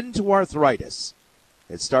an end to arthritis.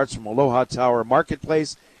 It starts from Aloha Tower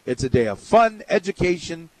Marketplace. It's a day of fun,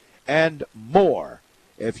 education, and more.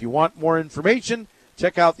 If you want more information,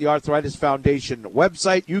 check out the Arthritis Foundation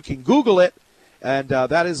website. You can Google it. And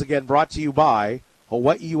that is, again, brought to you by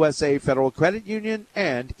Hawaii USA Federal Credit Union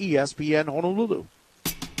and ESPN Honolulu.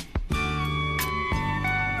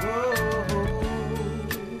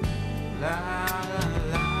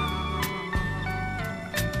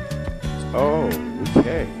 Oh,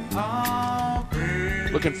 okay.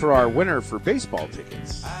 Looking for our winner for baseball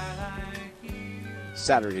tickets.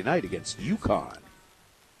 Saturday night against UConn.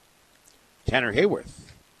 Tanner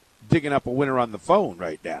Hayworth digging up a winner on the phone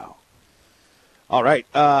right now. All right.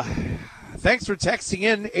 Thanks for texting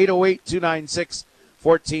in,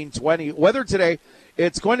 808-296-1420. Weather today,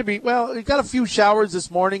 it's going to be, well, we've got a few showers this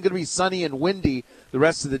morning. Going to be sunny and windy the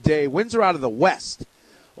rest of the day. Winds are out of the west,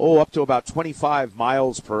 up to about 25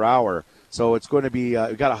 miles per hour. So it's going to be,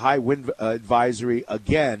 we've got a high wind advisory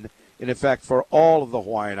again in effect for all of the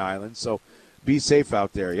Hawaiian Islands. So be safe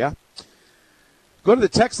out there, yeah? Go to the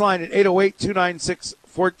text line at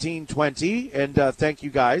 808-296-1420, and thank you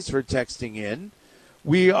guys for texting in.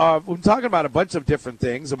 We're talking about a bunch of different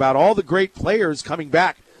things, about all the great players coming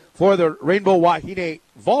back for the Rainbow Wahine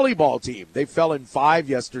volleyball team. They fell in 5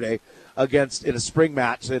 yesterday in a spring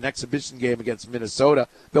match, an exhibition game against Minnesota.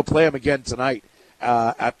 They'll play them again tonight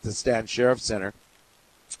at the Stan Sheriff Center.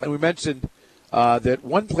 And we mentioned that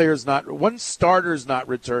one starter's not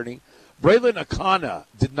returning. Braylon Akana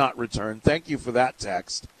did not return. Thank you for that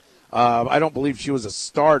text. I don't believe she was a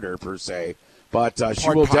starter per se, but she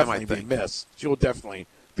will definitely be missed. She will definitely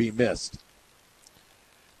be missed.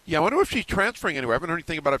 Yeah, I wonder if she's transferring anywhere. I haven't heard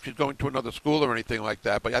anything about if she's going to another school or anything like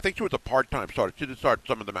that, but I think she was a part-time starter. She did start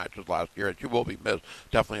some of the matches last year, and she will be missed.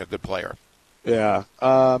 Definitely a good player. Yeah.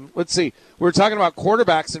 Let's see. We're talking about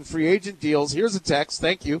quarterbacks and free agent deals. Here's a text.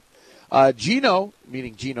 Thank you. Geno,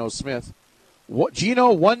 meaning Geno Smith,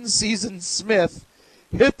 Geno one-season Smith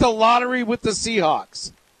hit the lottery with the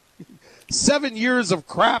Seahawks. 7 years of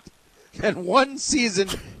crap and 1 season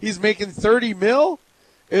he's making $30 million.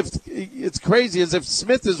 If it's crazy, as if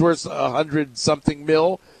Smith is worth $100-something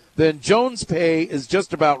million, then Jones' pay is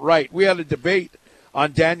just about right. We had a debate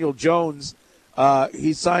on Daniel Jones.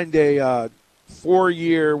 He signed a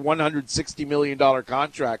 4-year, $160 million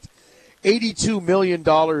contract. $82 million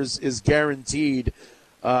is guaranteed.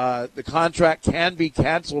 The contract can be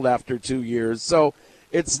canceled after 2 years. So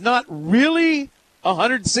it's not really a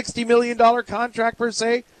 $160 million contract per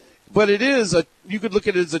se, but it is you could look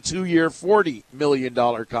at it as a 2-year, $40 million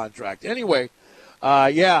contract. Anyway,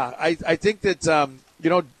 I think that,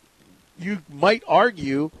 you might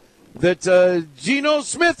argue that Geno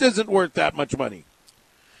Smith isn't worth that much money.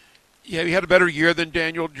 Yeah, he had a better year than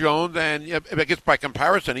Daniel Jones, and I guess by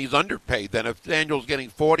comparison, he's underpaid then if Daniel's getting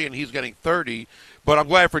 40 and he's getting 30. But I'm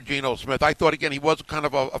glad for Geno Smith. I thought, again, he was kind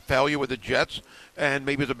of a failure with the Jets, and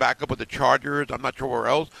maybe as a backup with the Chargers. I'm not sure where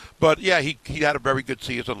else. But, yeah, he had a very good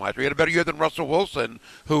season last year. He had a better year than Russell Wilson,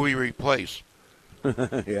 who he replaced.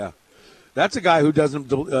 Yeah. That's a guy who doesn't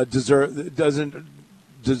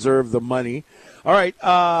deserve the money. All right,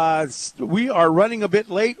 we are running a bit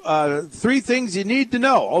late. 3 things you need to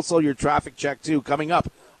know. Also, your traffic check, too, coming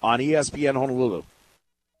up on ESPN Honolulu.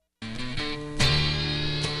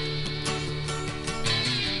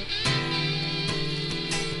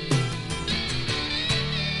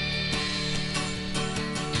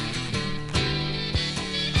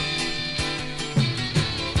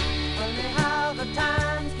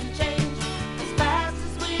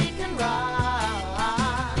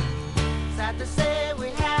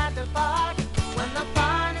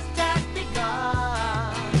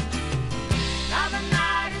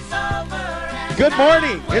 Good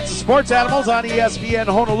morning. It's the Sports Animals on ESPN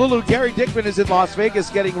Honolulu. Gary Dickman is in Las Vegas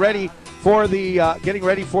getting ready for the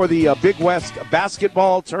Big West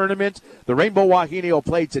basketball tournament. The Rainbow Wahine will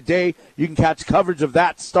play today. You can catch coverage of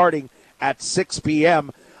that starting at 6 p.m.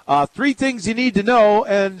 Three things you need to know,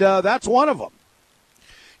 and that's one of them.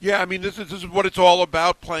 Yeah, I mean, this is what it's all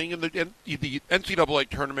about, playing in the NCAA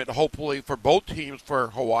tournament, hopefully, for both teams for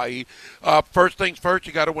Hawaii. First things first,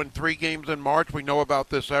 you got to win 3 games in March. We know about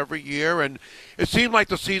this every year, and it seemed like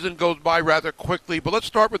the season goes by rather quickly. But let's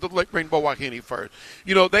start with the Rainbow Wahine first.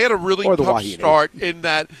 You know, they had a really tough start in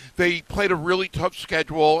that they played a really tough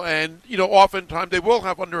schedule, and, you know, oftentimes they will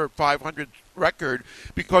have under a 500 record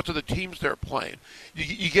because of the teams they're playing.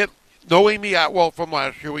 You get no Amy Atwell from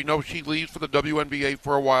last year. We know she leaves for the WNBA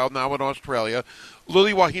for a while now in Australia.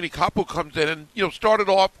 Lily Wahine Kapu comes in and, you know, started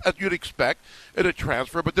off as you'd expect in a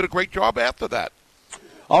transfer, but did a great job after that.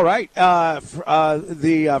 All right.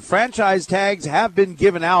 The franchise tags have been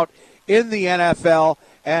given out in the NFL,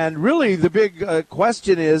 and really the big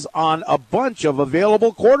question is on a bunch of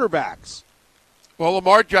available quarterbacks. Well,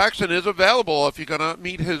 Lamar Jackson is available if you're going to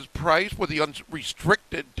meet his price with the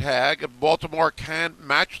unrestricted tag. If Baltimore can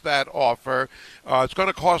match that offer, it's going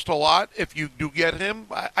to cost a lot if you do get him.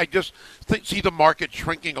 I just see the market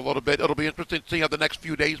shrinking a little bit. It'll be interesting to see how the next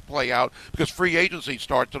few days play out because free agency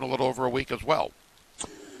starts in a little over a week as well.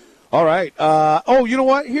 All right. You know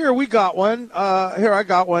what? Here, we got one. I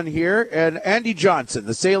got one here. And Andy Johnson,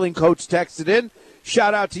 the sailing coach, texted in.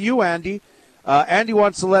 Shout out to you, Andy. Andy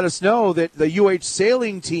wants to let us know that the UH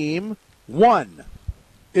sailing team, 1,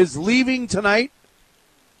 is leaving tonight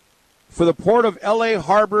for the Port of L.A.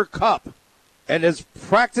 Harbor Cup and is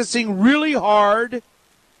practicing really hard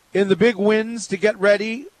in the big winds to get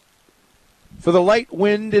ready for the light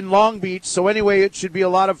wind in Long Beach. So anyway, it should be a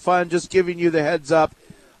lot of fun. Just giving you the heads up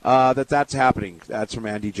that's happening. That's from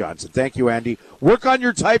Andy Johnson. Thank you, Andy. Work on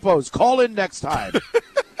your typos. Call in next time.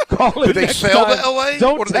 Do they sail to L.A.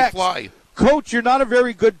 Don't or do text. they fly? Coach, you're not a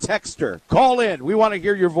very good texter. Call in. We want to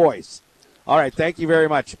hear your voice. All right, thank you very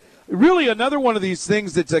much. Really, another one of these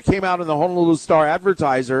things that came out in the Honolulu Star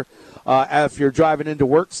Advertiser, if you're driving into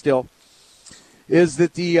work still, is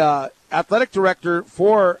that the athletic director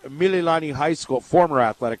for Mililani High School, former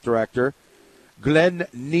athletic director, Glenn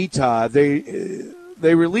Nita,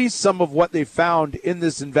 they released some of what they found in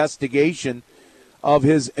this investigation of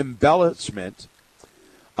his embellishment.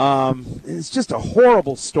 It's just a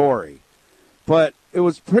horrible story. But it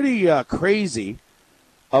was pretty crazy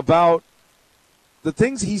about the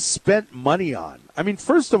things he spent money on. I mean,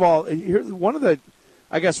 first of all, one of the,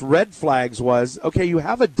 I guess, red flags was, okay, you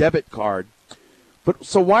have a debit card, but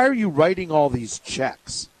so why are you writing all these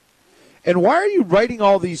checks? And why are you writing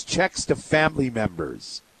all these checks to family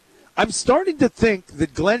members? I'm starting to think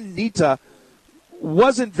that Glenn Nita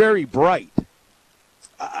wasn't very bright.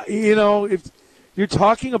 If you're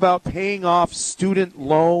talking about paying off student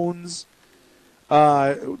loans,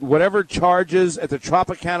 whatever charges at the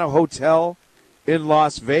Tropicana Hotel in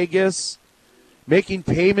Las Vegas, making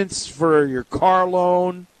payments for your car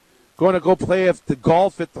loan, going to go play the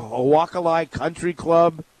golf at the Hawakalai Country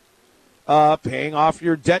Club, paying off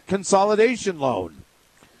your debt consolidation loan.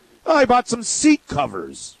 I bought some seat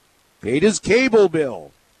covers, paid his cable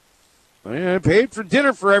bill, I paid for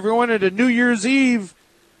dinner for everyone at a New Year's Eve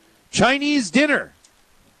Chinese dinner.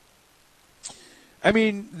 I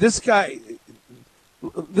mean, this guy...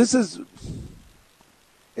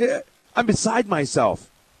 I'm beside myself.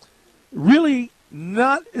 Really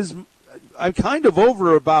not as, I'm kind of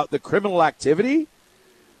over about the criminal activity,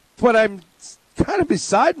 but I'm kind of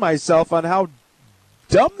beside myself on how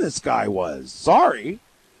dumb this guy was. Sorry.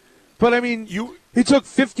 But I mean, he took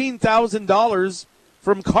 $15,000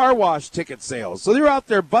 from car wash ticket sales. So they're out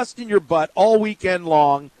there busting your butt all weekend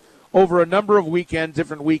long over a number of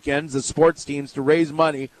different weekends, the sports teams, to raise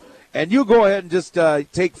money. And you go ahead and just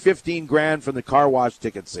take $15,000 from the car wash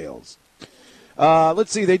ticket sales.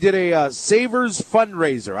 Let's see. They did a Savers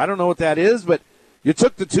fundraiser. I don't know what that is, but you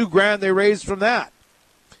took the $2,000 they raised from that.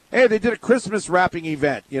 Hey, they did a Christmas wrapping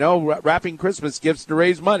event. Wrapping Christmas gifts to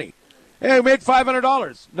raise money. Hey, we made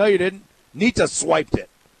 $500. No, you didn't. Nita swiped it.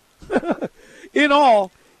 In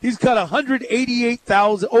all, he's got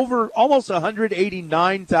 $188,000, over almost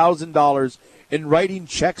 $189,000 in writing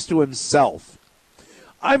checks to himself.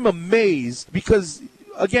 I'm amazed because,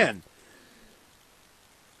 again,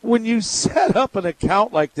 when you set up an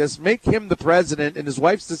account like this, make him the president and his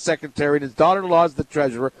wife's the secretary and his daughter-in-law is the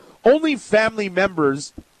treasurer, only family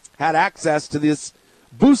members had access to this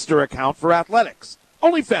booster account for athletics.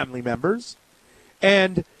 Only family members.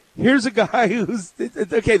 And here's a guy who's,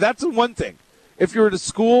 okay, that's one thing. If you're at a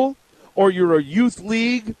school or you're a youth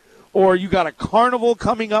league or you got a carnival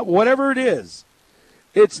coming up, whatever it is,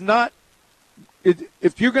 it's not.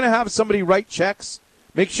 If you're going to have somebody write checks,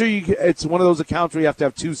 make sure it's one of those accounts where you have to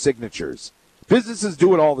have 2 signatures. Businesses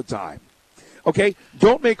do it all the time. Okay?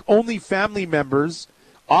 Don't make only family members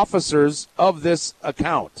officers of this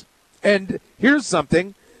account. And here's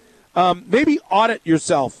something. Maybe audit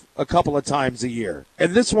yourself a couple of times a year.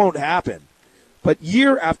 And this won't happen. But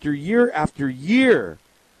year after year after year,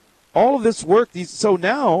 all of this work. So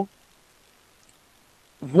now,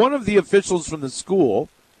 one of the officials from the school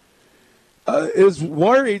is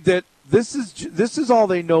worried that this is all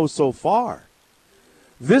they know so far.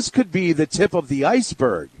 This could be the tip of the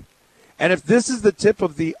iceberg. And if this is the tip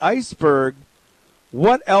of the iceberg,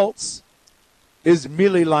 what else is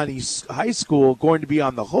Mililani High School going to be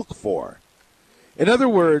on the hook for? In other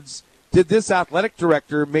words, did this athletic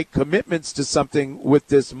director make commitments to something with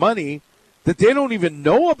this money that they don't even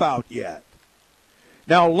know about yet?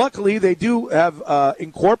 Now, luckily, they do have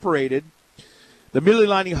incorporated the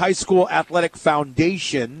Mililani High School Athletic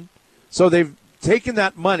Foundation. So they've taken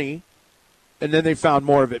that money, and then they found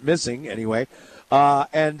more of it missing anyway,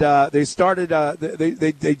 and they started,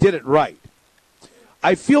 they did it right.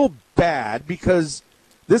 I feel bad because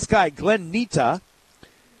this guy, Glenn Nita,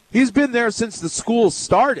 he's been there since the school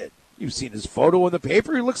started. You've seen his photo in the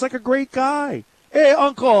paper. He looks like a great guy. Hey,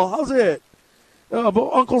 Uncle, how's it?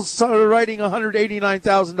 Uncle's started writing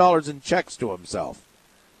 $189,000 in checks to himself.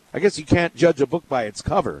 I guess you can't judge a book by its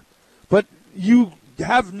cover. But you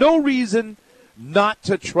have no reason not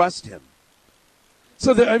to trust him.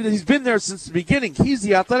 So he's been there since the beginning. He's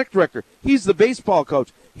the athletic director. He's the baseball coach.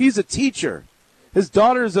 He's a teacher. His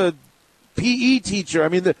daughter's a PE teacher. I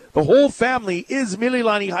mean, the whole family is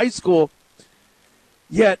Mililani High School.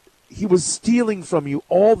 Yet he was stealing from you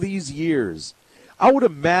all these years. I would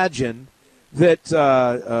imagine that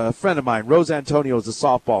a friend of mine, Rose Antonio, is a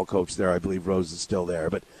softball coach there. I believe Rose is still there.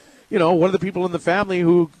 But, you know, one of the people in the family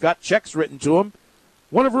who got checks written to him,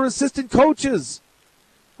 one of her assistant coaches.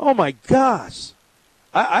 Oh, my gosh.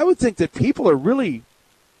 I would think that people are really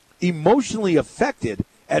emotionally affected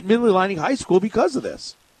at Mililani High School because of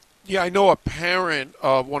this. Yeah, I know a parent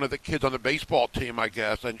of one of the kids on the baseball team, I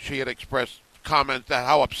guess, and she had expressed comments that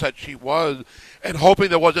how upset she was and hoping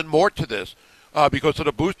there wasn't more to this because of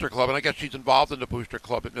the booster club. And I guess she's involved in the booster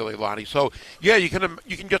club at Mililani. So, yeah, you can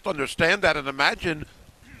just understand that and imagine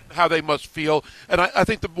how they must feel. And I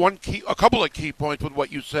think a couple of key points with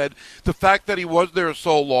what you said, the fact that he was there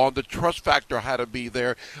so long, the trust factor had to be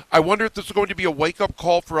there. I wonder if this is going to be a wake-up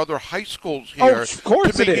call for other high schools here. Oh, of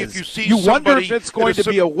course it is. If you you wonder if it's going to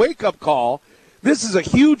be a wake-up call. This is a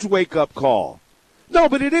huge wake-up call. No,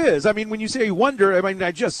 but it is. I mean, when you say you wonder, I mean,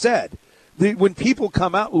 I just said, when people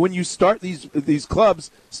come out, when you start these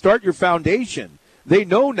clubs, start your foundation, they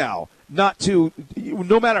know now not to,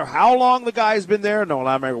 no matter how long the guy's been there, no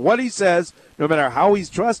matter what he says, no matter how he's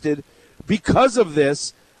trusted, because of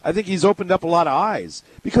this, I think he's opened up a lot of eyes.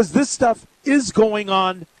 Because this stuff is going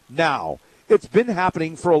on now. It's been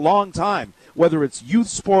happening for a long time, whether it's youth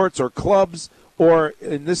sports or clubs or,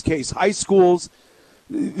 in this case, high schools.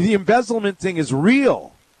 The embezzlement thing is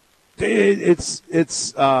real. It's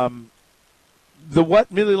what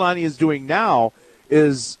Mililani is doing now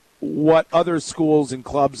is what other schools and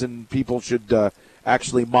clubs and people should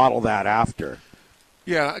actually model that after.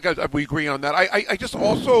 Yeah, we agree on that. I just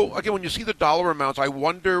also, again, when you see the dollar amounts, I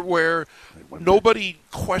wonder where nobody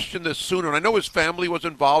questioned this sooner. And I know his family was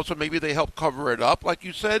involved, so maybe they helped cover it up. Like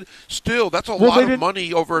you said, still, that's a lot of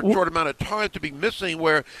money over a short amount of time to be missing,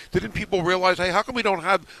 where didn't people realize, hey, how come we don't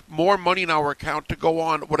have more money in our account to go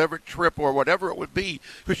on whatever trip or whatever it would be?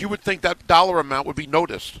 Because you would think that dollar amount would be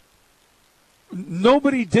noticed.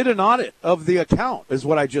 Nobody did an audit of the account, is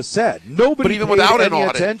what I just said. Nobody but even paid without any an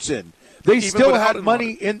audit, attention. They still had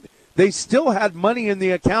money in. They still had money in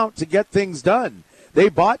the account to get things done. They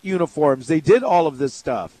bought uniforms. They did all of this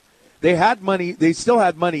stuff. They had money. They still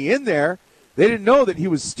had money in there. They didn't know that he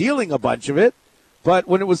was stealing a bunch of it. But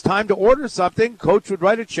when it was time to order something, Coach would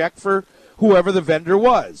write a check for whoever the vendor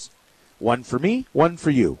was. One for me, one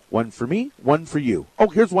for you. One for me, one for you. Oh,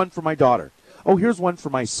 here's one for my daughter. Oh, here's one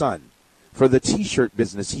for my son. For the T-shirt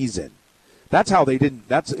business he's in. That's how they didn't.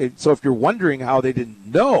 So if you're wondering how they didn't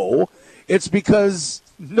know, it's because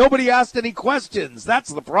nobody asked any questions.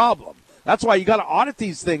 That's the problem. That's why you got to audit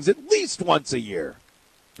these things at least once a year.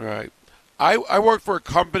 All right. I worked for a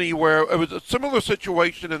company where it was a similar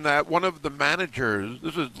situation in that one of the managers,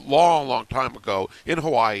 this is long time ago in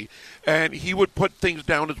Hawaii, and he would put things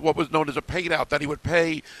down as what was known as a paid out, that he would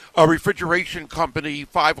pay a refrigeration company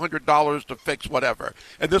 $500 to fix whatever.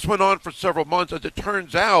 And this went on for several months. As it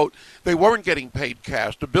turns out, they weren't getting paid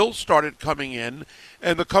cash. The bills started coming in,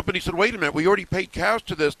 and the company said, wait a minute, we already paid cash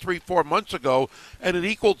to this 3-4 months ago, and it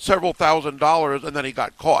equaled several $1,000s, and then he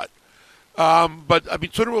got caught. But, I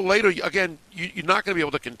mean, sooner or later, again, you're not going to be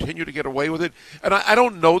able to continue to get away with it. And I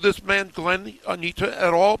don't know this man, Glenn Anita,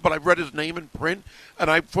 at all, but I've read his name in print. And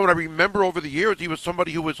from what I remember over the years, he was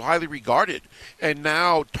somebody who was highly regarded and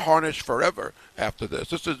now tarnished forever after this.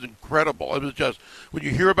 This is incredible. It was just, when you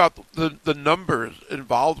hear about the numbers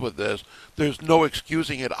involved with this, there's no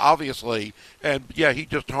excusing it, obviously. And, yeah, he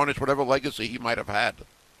just tarnished whatever legacy he might have had.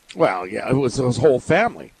 Well, yeah, it was his whole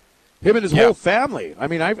family. Him and his whole family. I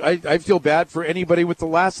mean, I feel bad for anybody with the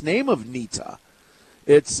last name of Nita.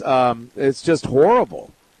 It's just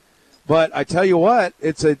horrible. But I tell you what,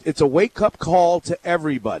 it's a wake-up call to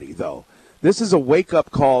everybody, though. This is a wake-up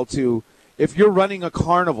call to, if you're running a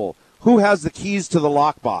carnival, who has the keys to the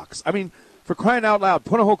lockbox? I mean, for crying out loud,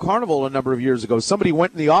 Punahou Carnival a number of years ago, somebody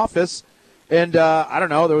went in the office and, I don't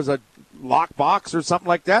know, there was a lockbox or something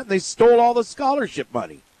like that, and they stole all the scholarship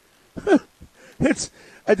money.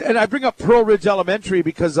 And I bring up Pearl Ridge Elementary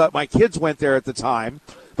because my kids went there at the time.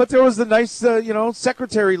 But there was the nice,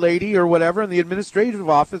 secretary lady or whatever in the administrative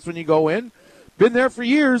office when you go in. Been there for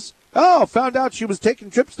years. Oh, found out she was taking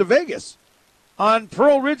trips to Vegas on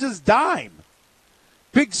Pearl Ridge's dime.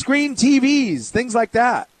 Big screen TVs, things like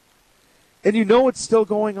that. And you know it's still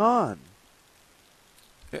going on.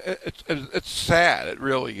 It's sad. It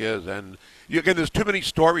really is. And again, there's too many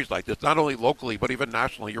stories like this, not only locally, but even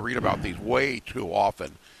nationally. You read about these way too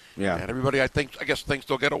often. Yeah. And everybody, I guess, thinks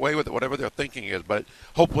they'll get away with it, whatever their thinking is, but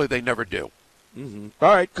hopefully they never do. Mm-hmm.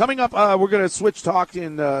 All right, coming up, we're going to switch we're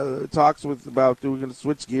going to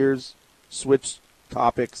switch gears, switch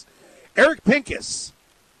topics. Eric Pincus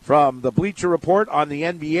from the Bleacher Report on the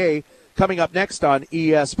NBA coming up next on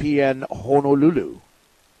ESPN Honolulu.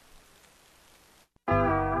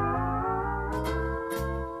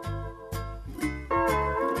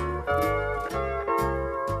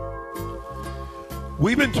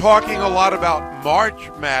 We've been talking a lot about March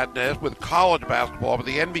Madness with college basketball, but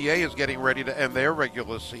the NBA is getting ready to end their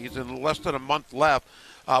regular season. Less than a month left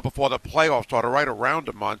before the playoffs start, right around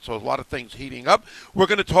a month, so a lot of things heating up. We're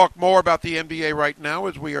going to talk more about the NBA right now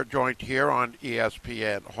as we are joined here on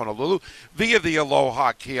ESPN Honolulu via the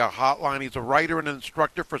Aloha Kia hotline. He's a writer and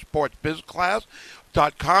instructor for Sports Biz Class.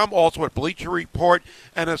 .com, also at Bleacher Report,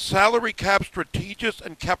 and a salary cap strategist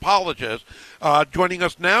and capologist. Joining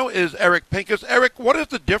us now is Eric Pincus. Eric, what is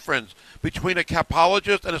the difference between a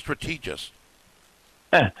capologist and a strategist?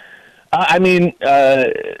 Capologist,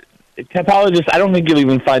 I don't think you'll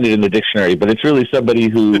even find it in the dictionary, but it's really somebody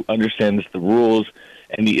who understands the rules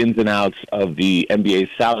and the ins and outs of the NBA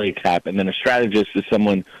salary cap, and then a strategist is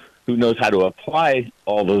someone who knows how to apply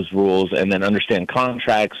all those rules and then understand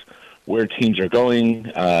contracts, where teams are going,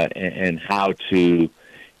 and how to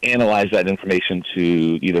analyze that information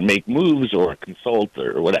to either make moves or consult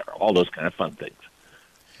or whatever, all those kind of fun things.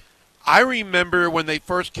 I remember when they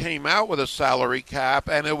first came out with a salary cap,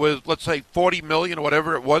 and it was, let's say, $40 million or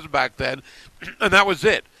whatever it was back then, and that was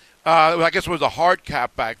it. I guess it was a hard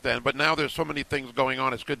cap back then, but now there's so many things going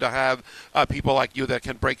on. It's good to have people like you that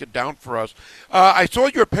can break it down for us. I saw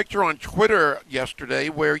your picture on Twitter yesterday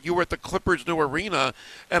where you were at the Clippers' new arena,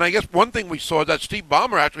 and I guess one thing we saw is that Steve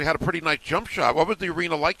Ballmer actually had a pretty nice jump shot. What was the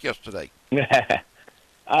arena like yesterday?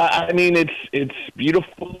 It's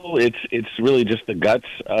beautiful. It's really just the guts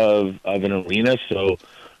of an arena. So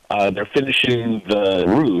they're finishing the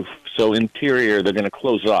roof. So interior, they're going to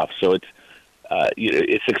close it off. So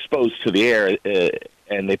it's exposed to the air,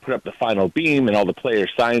 and they put up the final beam, and all the players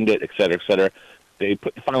signed it, et cetera, et cetera. They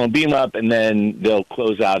put the final beam up, and then they'll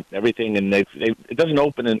close out everything, and it doesn't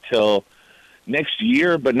open until next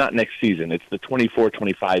year, but not next season. It's the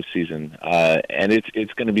 24-25 season, and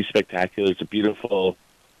it's going to be spectacular. It's a beautiful.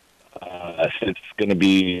 It's going to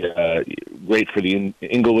be great for the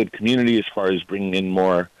Inglewood community as far as bringing in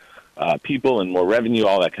more people and more revenue,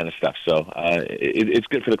 all that kind of stuff. So it's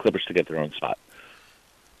good for the Clippers to get their own spot.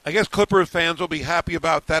 I guess Clippers fans will be happy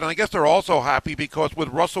about that, and I guess they're also happy because with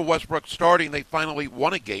Russell Westbrook starting, they finally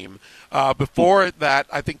won a game. Before that,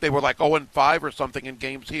 I think they were like 0-5 or something in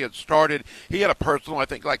games he had started. He had a personal, I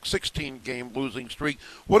think, like 16-game losing streak.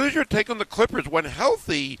 What is your take on the Clippers? When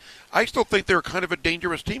healthy, I still think they're kind of a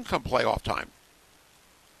dangerous team come playoff time.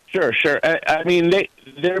 Sure. I mean,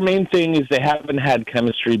 their main thing is they haven't had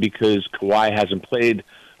chemistry because Kawhi hasn't played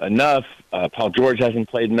enough. Paul George hasn't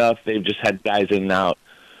played enough. They've just had guys in and out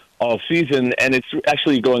all season, and it's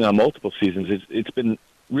actually going on multiple seasons. It's been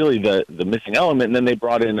really the missing element, and then they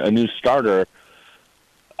brought in a new starter.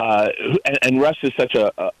 And Russ is such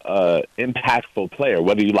a impactful player,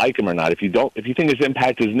 whether you like him or not. If you think his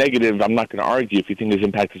impact is negative, I'm not going to argue. If you think his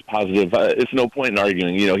impact is positive, it's no point in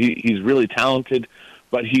arguing. You know, he's really talented,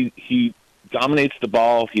 but he dominates the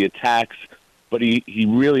ball. He attacks, but he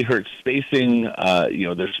really hurts spacing. You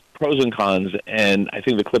know, there's pros and cons, and I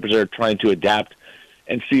think the Clippers are trying to adapt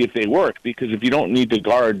and see if they work. Because if you don't need to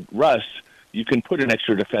guard Russ, you can put an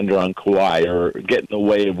extra defender on Kawhi or get in the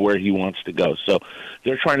way of where he wants to go. So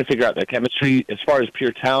they're trying to figure out their chemistry. As far as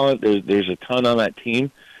pure talent, there's a ton on that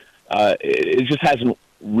team. It just hasn't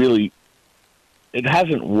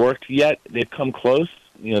worked yet. They've come close.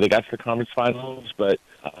 You know, they got to the conference finals, but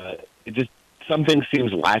something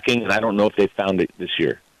seems lacking, and I don't know if they found it this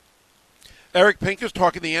year. Eric Pincus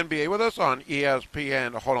talking the NBA with us on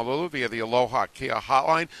ESPN Honolulu via the Aloha Kia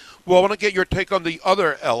hotline. Well, I want to get your take on the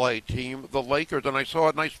other LA team, the Lakers, and I saw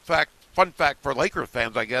a nice fun fact for Lakers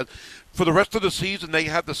fans, I guess. For the rest of the season, they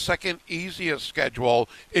have the second easiest schedule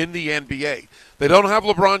in the NBA. They don't have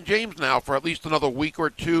LeBron James now for at least another week or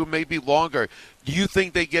two, maybe longer. Do you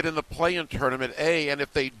think they get in the play-in tournament, A, and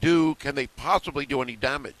if they do, can they possibly do any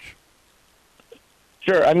damage?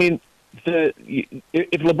 Sure. I mean,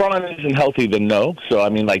 if LeBron isn't healthy, then no. So, I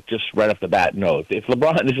mean, like, just right off the bat, no. If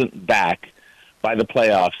LeBron isn't back by the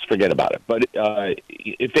playoffs, forget about it. But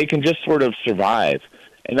if they can just sort of survive,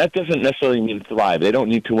 and that doesn't necessarily mean thrive. They don't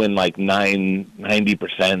need to win like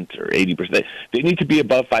 90% or 80%. They need to be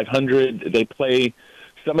above 500. They play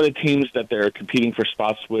some of the teams that they're competing for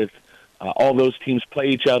spots with. All those teams play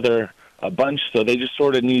each other a bunch, so they just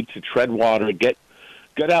sort of need to tread water, get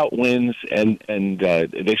out wins, and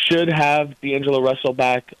they should have D'Angelo Russell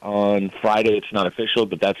back on Friday. It's not official,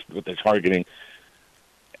 but that's what they're targeting.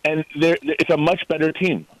 And it's a much better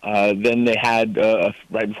team than they had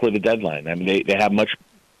right before the deadline. I mean, they have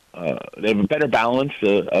they have a better balance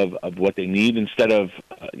of what they need. Instead of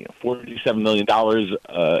 $47 million,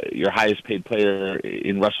 your highest paid player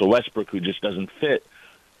in Russell Westbrook, who just doesn't fit,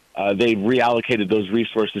 they've reallocated those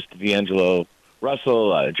resources to D'Angelo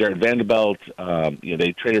Russell, Jared Vanderbilt.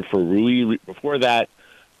 They traded for Rui before that,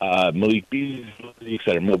 Malik Beasley, et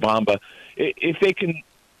cetera, Mo Bamba. If they can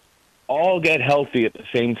all get healthy at the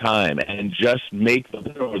same time and just make the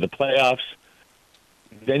playoffs,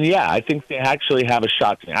 then yeah, I think they actually have a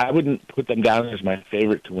shot. I wouldn't put them down as my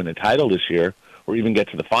favorite to win a title this year or even get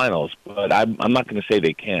to the finals, but I'm not going to say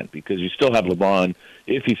they can't, because you still have LeBron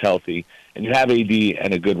if he's healthy, and you have AD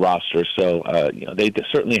and a good roster, so they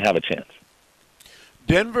certainly have a chance.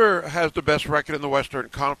 Denver has the best record in the Western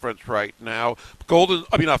Conference right now.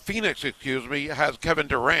 Phoenix, has Kevin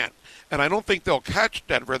Durant. And I don't think they'll catch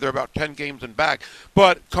Denver. They're about 10 games in back.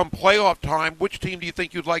 But come playoff time, which team do you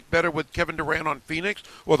think you'd like better, with Kevin Durant on Phoenix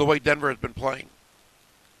or the way Denver has been playing?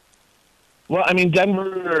 Well, I mean,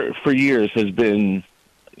 Denver for years has been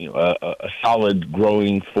a solid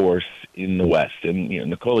growing force in the West. And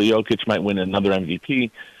Nikola Jokic might win another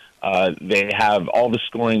MVP. They have all the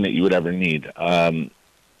scoring that you would ever need.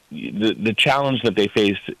 The challenge that they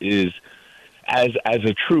face is, as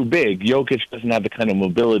a true big, Jokic doesn't have the kind of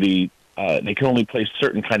mobility. They can only play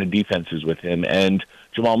certain kind of defenses with him. And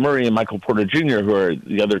Jamal Murray and Michael Porter Jr., who are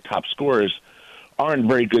the other top scorers, aren't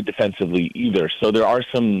very good defensively either. So there are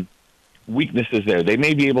some weaknesses there. They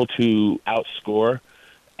may be able to outscore,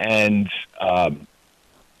 and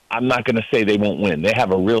I'm not going to say they won't win. They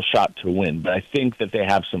have a real shot to win, but I think that they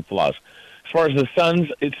have some flaws. As far as the Suns,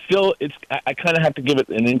 I kind of have to give it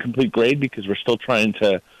an incomplete grade because we're still trying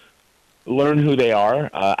to learn who they are.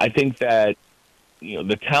 I think that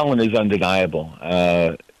the talent is undeniable.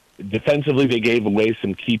 Defensively, they gave away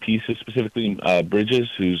some key pieces, specifically Bridges,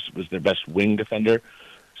 who was their best wing defender.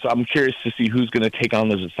 So I'm curious to see who's going to take on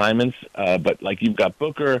those assignments. But like, you've got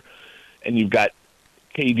Booker, and you've got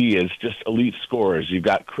KD as just elite scorers. You've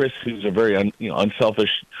got Chris, who's a very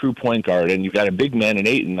unselfish true point guard, and you've got a big man in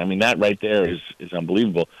Ayton. I mean, that right there is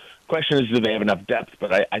unbelievable. Question is, do they have enough depth?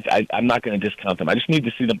 But I'm not going to discount them. I just need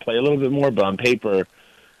to see them play a little bit more. But on paper,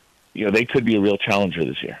 they could be a real challenger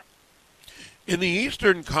this year. In the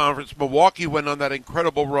Eastern Conference, Milwaukee went on that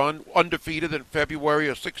incredible run, undefeated in February,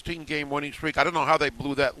 a 16-game winning streak. I don't know how they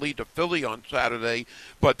blew that lead to Philly on Saturday,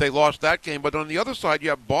 but they lost that game. But on the other side, you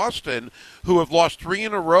have Boston, who have lost 3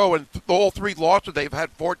 in a row, and all 3 losses, they've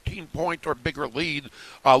had 14-point or bigger leads.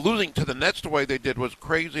 Losing to the Nets the way they did was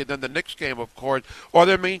crazy. And then the Knicks game, of course. Are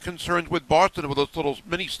there main concerns with Boston with this little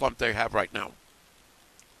mini slump they have right now?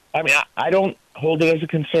 I mean, I don't hold it as a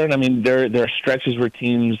concern. I mean, there are stretches where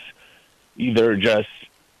teams either just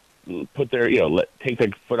put their, take their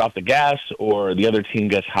foot off the gas, or the other team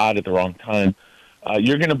gets hot at the wrong time,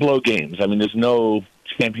 you're going to blow games. I mean, there's no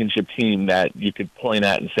championship team that you could point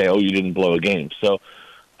at and say, oh, you didn't blow a game. So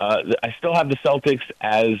I still have the Celtics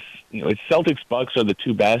as, it's Celtics-Bucks are the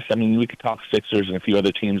two best. I mean, we could talk Sixers and a few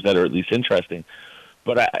other teams that are at least interesting.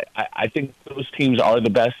 But I think those teams are the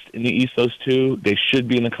best in the East, those two. They should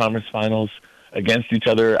be in the conference finals against each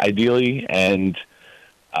other, ideally. And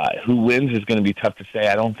who wins is going to be tough to say.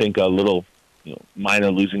 I don't think a little minor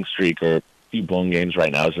losing streak or a few blown games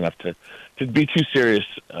right now is enough to be too serious,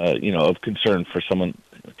 of concern for a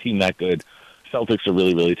team that good. Celtics are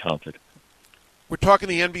really, really talented. We're talking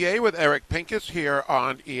the NBA with Eric Pincus here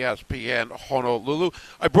on ESPN Honolulu.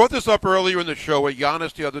 I brought this up earlier in the show where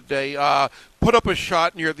Giannis the other day put up a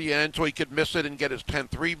shot near the end so he could miss it and get his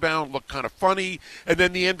 10th rebound, looked kind of funny, and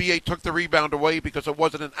then the NBA took the rebound away because it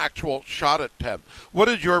wasn't an actual shot attempt. What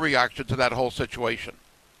is your reaction to that whole situation?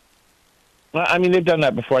 Well, I mean, they've done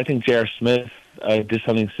that before. I think J.R. Smith did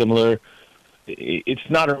something similar. It's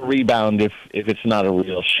not a rebound if it's not a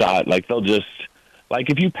real shot. Like, they'll just... Like,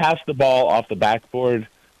 if you pass the ball off the backboard,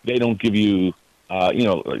 they don't give you,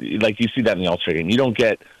 like you see that in the All-Star game. You don't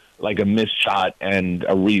get, like, a missed shot and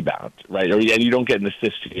a rebound, right? Or you don't get an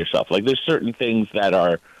assist to yourself. Like, there's certain things that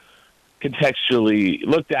are contextually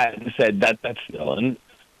looked at and said that's still. And,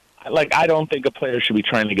 like, I don't think a player should be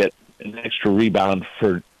trying to get an extra rebound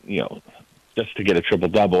for, just to get a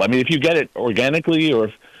triple-double. I mean, if you get it organically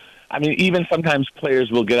or even sometimes players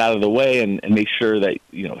will get out of the way and make sure that,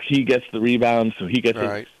 he gets the rebound, so he gets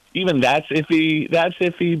it. Even that's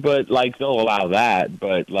iffy, but, like, they'll allow that.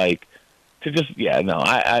 But, like, to just,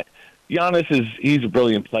 Giannis he's a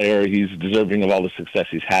brilliant player. He's deserving of all the success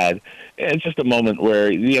he's had. And it's just a moment where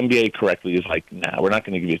the NBA correctly is like, nah, we're not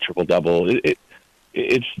going to give you a triple-double.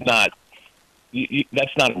 It's not,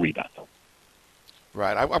 that's not a rebound.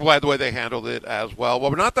 Right. I'm glad the way they handled it as well.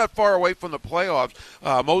 Well, we're not that far away from the playoffs.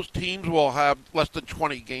 Most teams will have less than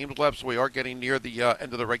 20 games left, so we are getting near the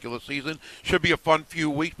end of the regular season. Should be a fun few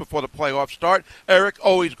weeks before the playoffs start. Eric,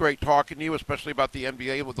 always great talking to you, especially about the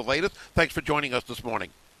NBA with the latest. Thanks for joining us this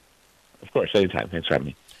morning. Of course, anytime. Thanks for having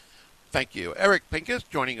me. Thank you. Eric Pincus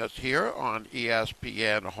joining us here on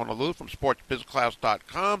ESPN Honolulu from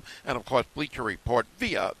SportsBizClass.com and, of course, Bleacher Report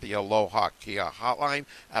via the Aloha Kia hotline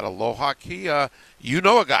at Aloha Kia. You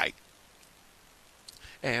know a guy.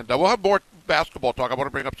 And we'll have more basketball talk. I want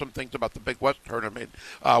to bring up some things about the Big West tournament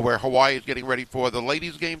where Hawaii is getting ready for the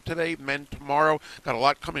ladies' game today, men tomorrow. Got a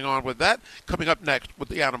lot coming on with that. Coming up next with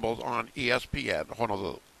the Animals on ESPN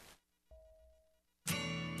Honolulu.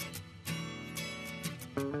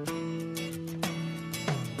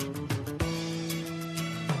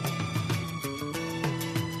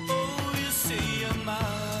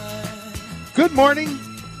 Good morning.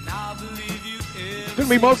 Going to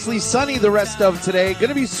be mostly sunny the rest of today. Going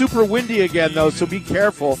to be super windy again, though, so be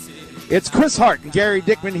careful. It's Chris Hart and Gary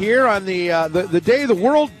Dickman here on the day the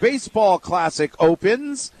World Baseball Classic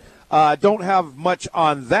opens. Don't have much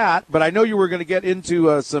on that, but I know you were going to get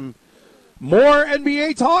into some more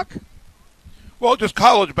NBA talk. Well, just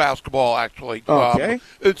college basketball, actually. Okay.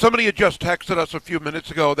 Somebody had just texted us a few minutes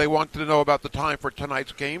ago. They wanted to know about the time for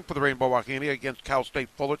tonight's game for the Rainbow Wahine against Cal State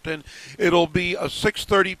Fullerton. It'll be a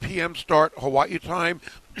 6:30 p.m. start Hawaii time.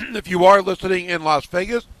 If you are listening in Las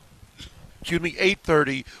Vegas,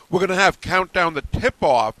 8:30, we're going to have countdown the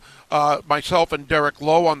tip-off. Myself and Derek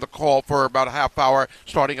Lowe on the call for about a half hour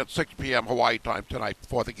starting at 6 p.m. Hawaii time tonight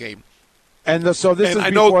before the game. So this is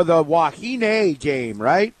before the Wahine game,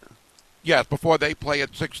 right? Yes, before they play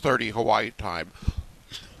at 6:30 Hawaii time.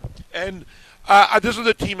 And this is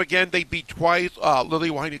a team, again, they beat twice.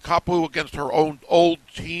 Lily Wahine Kapu against her own old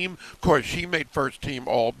team. Of course, she made first team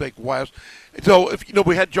all Big West. So,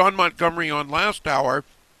 we had John Montgomery on last hour.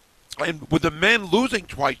 And with the men losing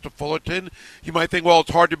twice to Fullerton, you might think, well,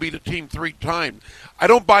 it's hard to beat a team 3 times. I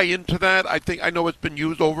don't buy into that. I know it's been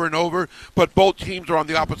used over and over, but both teams are on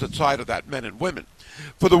the opposite side of that, men and women.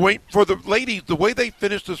 For the ladies, the way they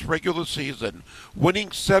finished this regular season,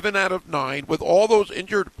 winning 7 out of 9 with all those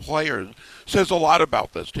injured players, says a lot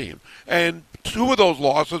about this team. And 2 of those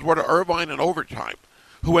losses were to Irvine in overtime,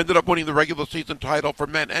 who ended up winning the regular season title for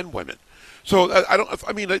men and women. So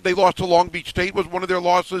they lost to Long Beach State, was one of their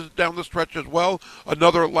losses down the stretch as well.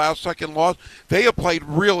 Another last-second loss. They have played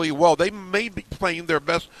really well. They may be playing their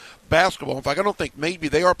best basketball. In fact, I don't think maybe.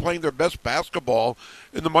 They are playing their best basketball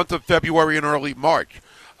in the month of February and early March.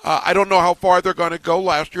 I don't know how far they're going to go.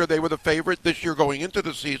 Last year they were the favorite. This year going into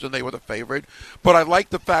the season they were the favorite. But I like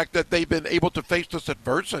the fact that they've been able to face this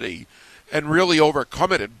adversity and really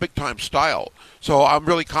overcome it in big-time style. So I'm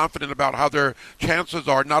really confident about how their chances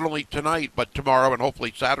are not only tonight but tomorrow and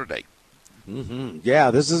hopefully Saturday. Mm-hmm. Yeah,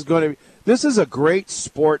 this is a great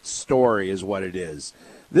sports story is what it is.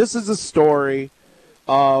 This is a story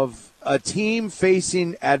of a team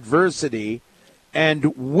facing adversity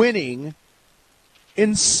and winning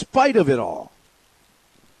in spite of it all.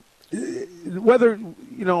 Whether,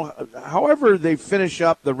 however they finish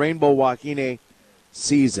up the Rainbow Wahine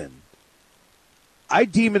season, I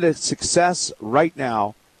deem it a success right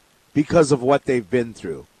now because of what they've been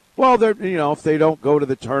through. Well, they're, if they don't go to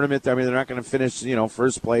the tournament, they're not going to finish,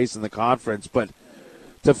 first place in the conference, but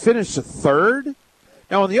to finish third.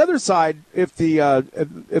 Now, on the other side, if the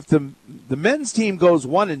men's team goes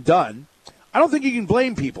one and done, I don't think you can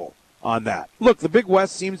blame people on that. Look, the Big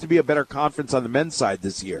West seems to be a better conference on the men's side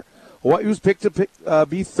this year. Hawaii was picked to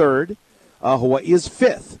be third. Hawaii is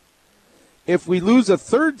fifth. If we lose a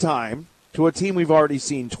third time to a team we've already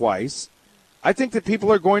seen twice, I think that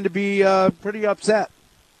people are going to be pretty upset.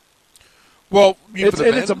 Well,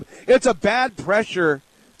 it's a bad pressure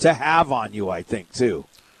to have on you, I think, too.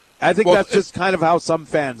 I think that's just kind of how some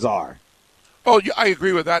fans are. Oh, I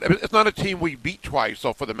agree with that. It's not a team we beat twice,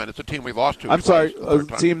 so for the men, it's a team we lost to. I'm sorry, a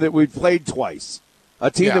team that we've played twice.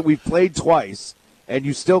 A team that we've played twice, and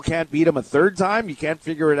you still can't beat them a third time? You can't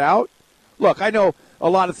figure it out? Look, I know a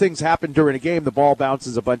lot of things happen during a game. The ball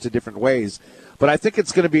bounces a bunch of different ways. But I think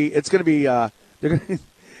it's going to be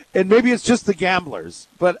and maybe it's just the gamblers.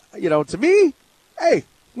 But, to me, hey,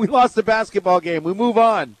 we lost the basketball game. We move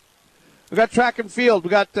on. We got track and field. We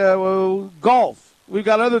got golf. We've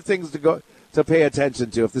got other things to pay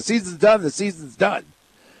attention to. If the season's done, the season's done.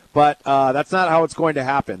 But that's not how it's going to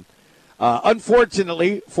happen.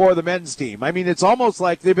 Unfortunately for the men's team. I mean, it's almost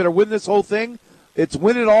like they better win this whole thing. It's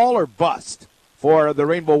win it all or bust for the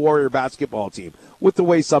Rainbow Warrior basketball team, with the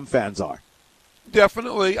way some fans are.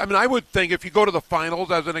 Definitely. I mean, I would think if you go to the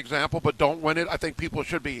finals as an example but don't win it, I think people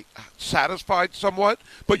should be satisfied somewhat.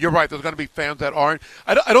 But you're right, there's going to be fans that aren't.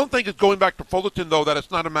 I don't think it's going back to Fullerton, though, that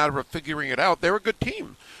it's not a matter of figuring it out. They're a good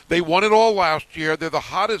team. They won it all last year. They're the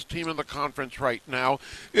hottest team in the conference right now.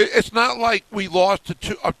 It's not like we lost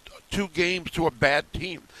to two games to a bad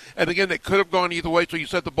team. And again, they could have gone either way. So you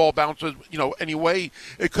said the ball bounces, anyway.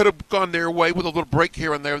 It could have gone their way with a little break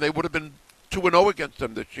here and there. They would have been 2-0 against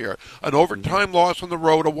them this year. An overtime loss on the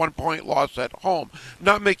road, a 1-point loss at home.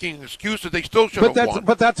 Not making excuses. They still should have won.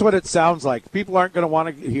 But that's what it sounds like. People aren't going to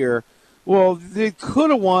want to hear, well, they could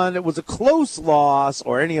have won. It was a close loss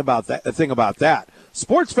or any thing about that.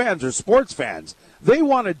 Sports fans are sports fans. They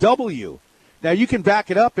want a W. Now, you can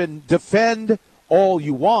back it up and defend all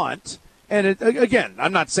you want. And again,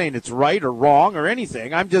 I'm not saying it's right or wrong or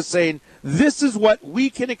anything. I'm just saying this is what we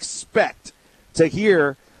can expect to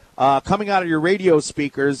hear coming out of your radio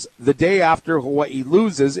speakers the day after Hawaii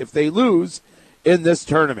loses, if they lose, in this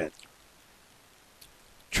tournament.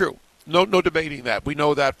 True. No debating that. We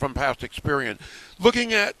know that from past experience.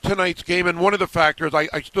 Looking at tonight's game, and one of the factors I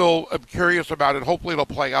still am curious about, and hopefully it'll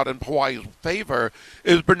play out in Hawaii's favor,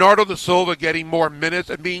 is Bernardo da Silva getting more minutes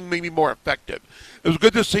and being maybe more effective. It was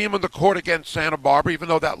good to see him on the court against Santa Barbara, even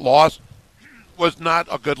though that loss was not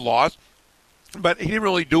a good loss. But he didn't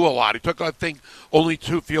really do a lot. He took, I think, only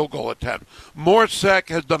 2 field goal attempts. Morsek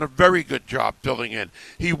has done a very good job filling in.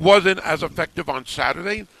 He wasn't as effective on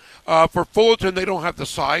Saturday. For Fullerton, they don't have the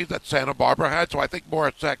size that Santa Barbara had, so I think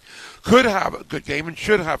Morsek could have a good game and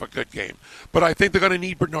should have a good game. But I think they're going to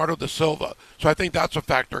need Bernardo da Silva, so I think that's a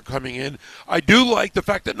factor coming in. I do like the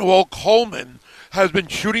fact that Noel Coleman has been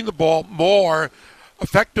shooting the ball more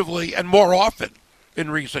effectively and more often in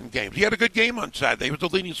recent games. He had a good game on Saturday. He was the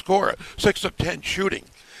leading scorer, 6 of 10 shooting.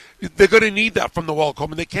 They're going to need that from Noel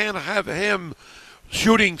Coleman. They can't have him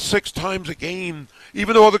shooting 6 times a game.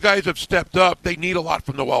 Even though other guys have stepped up, they need a lot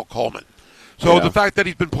from Noel Coleman. So the fact that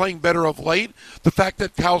he's been playing better of late, the fact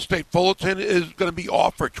that Cal State Fullerton is going to be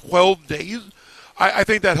off for 12 days, I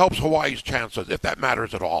think that helps Hawaii's chances, if that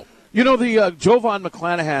matters at all. The Jovan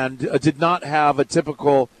McClanahan did not have a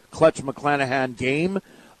typical Clutch McClanahan game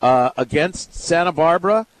against Santa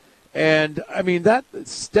Barbara. And, I mean, that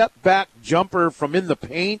step-back jumper from in the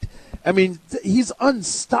paint, I mean, he's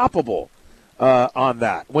unstoppable on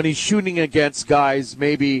that when he's shooting against guys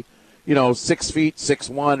maybe, 6 feet,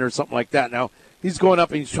 6'1", or something like that. Now, he's going up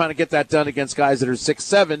and he's trying to get that done against guys that are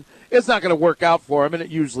 6'7". It's not going to work out for him, and it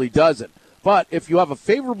usually doesn't. But if you have a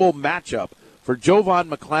favorable matchup for Jovan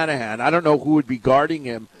McClanahan, I don't know who would be guarding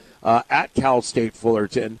him at Cal State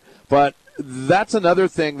Fullerton, but that's another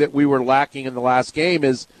thing that we were lacking in the last game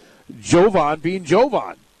is Jovan being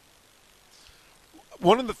Jovan.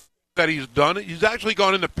 One of the things that he's done, he's actually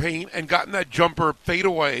gone in the paint and gotten that jumper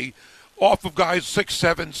fadeaway off of guys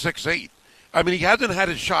 6'7", 6'8". I mean, he hasn't had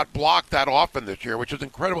his shot blocked that often this year, which is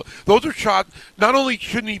incredible. Those are shots not only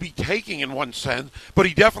shouldn't he be taking in one sense, but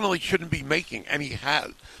he definitely shouldn't be making, and he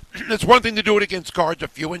has. It's one thing to do it against guards a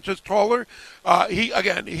few inches taller.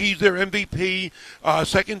 He's their MVP,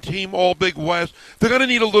 second team All Big West. They're going to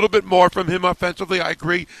need a little bit more from him offensively, I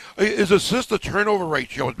agree. His assist-to-turnover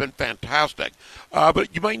ratio has been fantastic.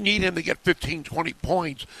 But you might need him to get 15, 20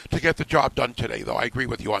 points to get the job done today, though. I agree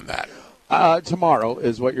with you on that. Tomorrow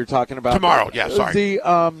is what you're talking about. Tomorrow, yeah, sorry.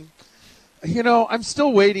 I'm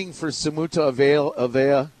still waiting for Samuta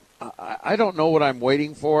Avea. I don't know what I'm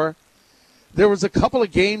waiting for. There was a couple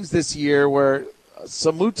of games this year where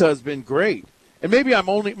Samuta has been great. And maybe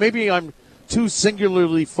I'm too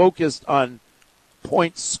singularly focused on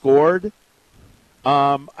points scored.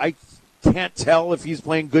 I can't tell if he's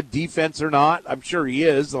playing good defense or not. I'm sure he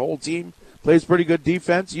is. The whole team plays pretty good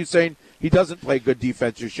defense. You saying he doesn't play good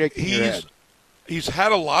defense? You're shaking your head. He's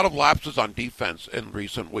had a lot of lapses on defense in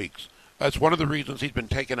recent weeks. That's one of the reasons he's been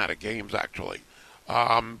taken out of games, actually.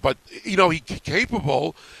 But he's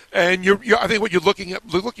capable, and I think what you're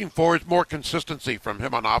looking for is more consistency from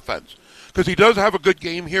him on offense, because he does have a good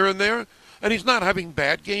game here and there, and he's not having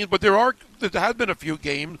bad games. But there have been a few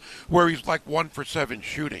games where he's like 1 for 7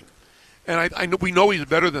 shooting, and we know he's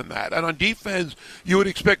better than that. And on defense, you would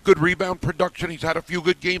expect good rebound production. He's had a few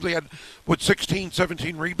good games. They had 16,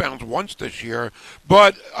 17 rebounds once this year,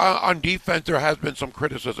 but on defense there has been some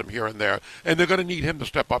criticism here and there, and they're going to need him to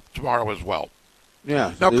step up tomorrow as well.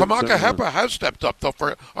 Yeah. Now, Kamaka Hepa has stepped up, though,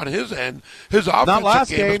 on his end. His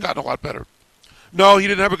offensive game has gotten a lot better. No, he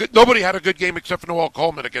didn't have nobody had a good game except for Noel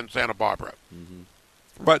Coleman against Santa Barbara. Mm-hmm.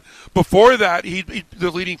 But before that, he's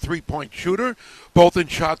the leading three-point shooter, both in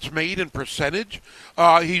shots made and percentage.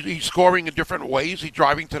 He's scoring in different ways. He's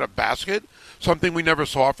driving to the basket, something we never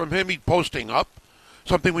saw from him. He's posting up,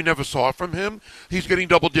 something we never saw from him. He's getting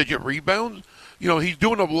double-digit rebounds. He's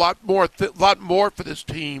doing a lot more for this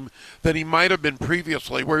team than he might have been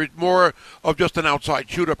previously, where he's more of just an outside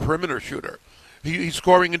shooter, perimeter shooter. He's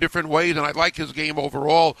scoring in different ways, and I like his game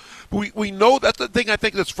overall. We know that's the thing I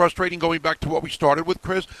think that's frustrating, going back to what we started with,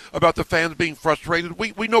 Chris, about the fans being frustrated.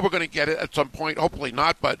 We know we're going to get it at some point, hopefully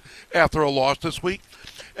not, but after a loss this week.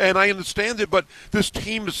 And I understand it, but this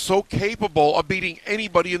team is so capable of beating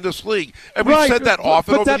anybody in this league. And we've said that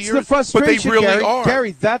often over the years, but they really are.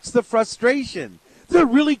 Gary, that's the frustration. They're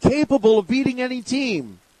really capable of beating any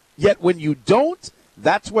team. Yet when you don't,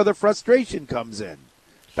 that's where the frustration comes in.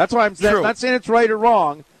 That's why I'm not saying it's right or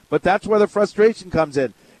wrong, but that's where the frustration comes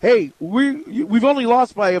in. Hey, we've only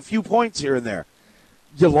lost by a few points here and there.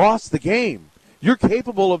 You lost the game. You're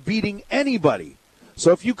capable of beating anybody.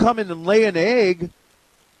 So if you come in and lay an egg,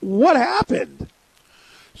 what happened?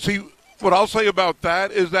 See, what I'll say about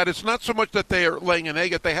that is that it's not so much that they are laying an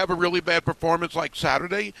egg, that they have a really bad performance like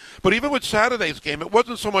Saturday. But even with Saturday's game, it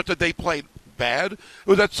wasn't so much that they played bad. It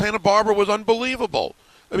was that Santa Barbara was unbelievable.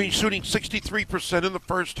 I mean, shooting 63% in the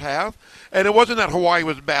first half. And it wasn't that Hawaii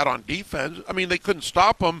was bad on defense. I mean, they couldn't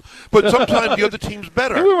stop them. But sometimes the other team's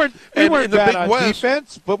better. We weren't bad on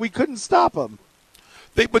defense, but we couldn't stop them.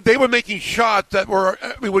 But they were making shots that were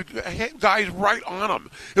would hit guys right on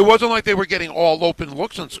them. It wasn't like they were getting all open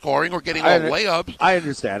looks and scoring or getting all layups. I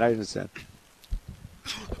understand.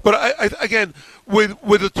 But again,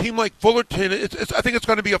 with a team like Fullerton, I think it's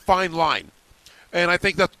going to be a fine line. And I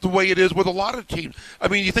think that's the way it is with a lot of teams. I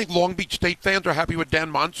mean, you think Long Beach State fans are happy with Dan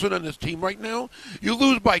Monson and his team right now? You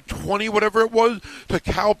lose by 20, whatever it was, to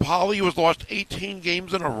Cal Poly, who has lost 18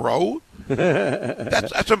 games in a row?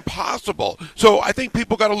 That's impossible. So I think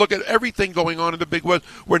people got to look at everything going on in the Big West.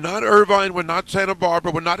 We're not Irvine. We're not Santa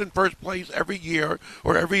Barbara. We're not in first place every year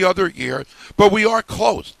or every other year. But we are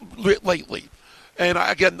close lately. And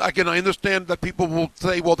again, I understand that people will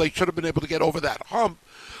say, well, they should have been able to get over that hump.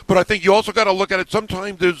 But I think you also got to look at it.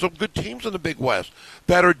 Sometimes there's some good teams in the Big West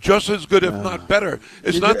that are just as good, if not better.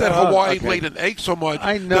 It's not that Hawaii laid an egg so much.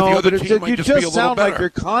 I know, that the other team might just be a little better. You just sound like you're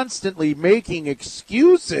constantly making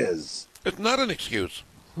excuses. It's not an excuse.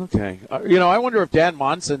 Okay. I wonder if Dan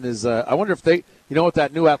Monson is I wonder if they, with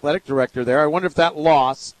that new athletic director there, I wonder if that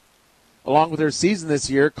loss, along with their season this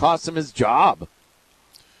year, cost him his job.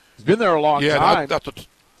 He's been there a long time.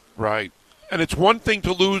 Right. And it's one thing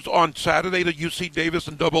to lose on Saturday to UC Davis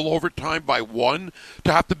in double overtime by 1,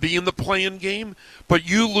 to have to be in the play-in game. But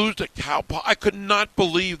you lose to Cal Poly. I could not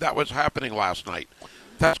believe that was happening last night.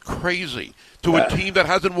 That's crazy. To a team that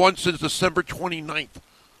hasn't won since December 29th,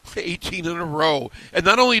 18 in a row. And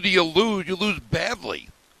not only do you lose badly.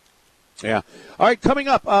 Yeah. All right, coming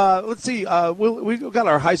up, let's see. We've got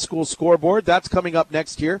our high school scoreboard. That's coming up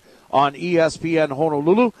next year on ESPN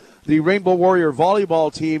Honolulu. the Rainbow Warrior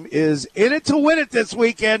volleyball team is in it to win it this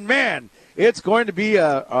weekend. Man, it's going to be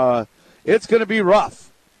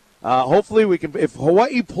rough. Hopefully we can, if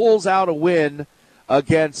Hawaii pulls out a win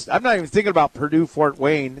against, I'm not even thinking about Purdue-Fort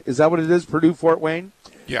Wayne. Is that what it is, Purdue-Fort Wayne?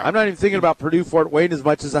 Yeah. I'm not even thinking about Purdue-Fort Wayne as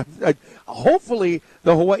much as hopefully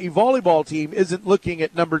the Hawaii volleyball team isn't looking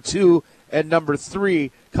at number 2 and number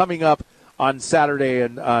 3 coming up on Saturday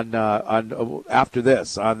and on after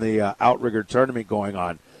this on the Outrigger tournament going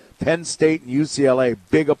on. Penn State and UCLA,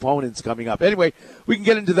 big opponents coming up. Anyway, we can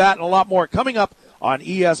get into that and a lot more coming up on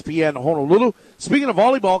ESPN Honolulu. Speaking of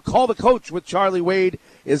volleyball, Call the Coach with Charlie Wade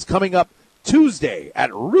is coming up Tuesday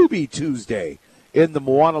at Ruby Tuesday in the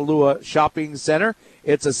Moanalua Shopping Center.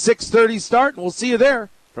 It's a 6:30 start, and we'll see you there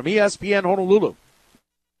from ESPN Honolulu.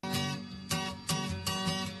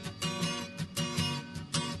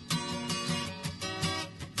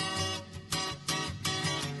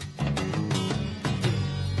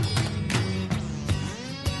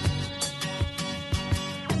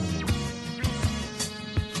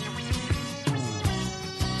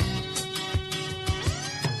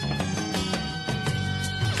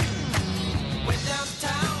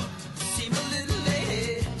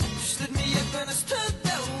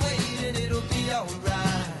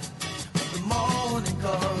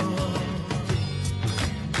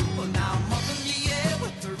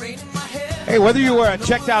 Hey, whether you were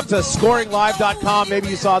checked out to scoringlive.com, maybe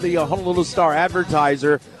you saw the Honolulu Star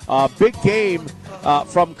advertiser, big game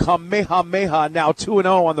from Kamehameha, now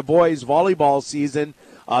 2-0 on the boys' volleyball season.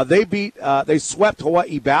 They swept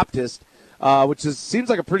Hawaii Baptist, which seems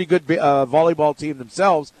like a pretty good volleyball team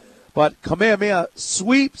themselves. But Kamehameha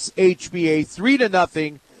sweeps HBA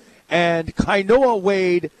 3-0, and Kainoa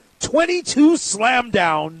Wade 22 slam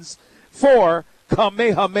downs for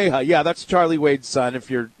Kamehameha. Yeah, that's Charlie Wade's son,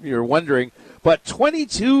 if you're wondering. But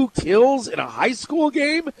 22 kills in a high school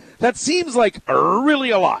game? That seems like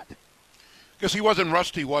really a lot. Guess he wasn't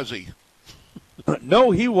rusty, was he?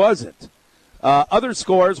 No, he wasn't. Other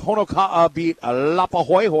scores, Honoka'a beat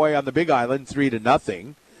Lapahoihoi on the Big Island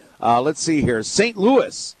 3-0. Let's see here. St.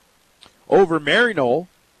 Louis over Maryknoll.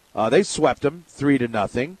 They swept them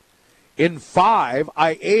 3-0. In 5,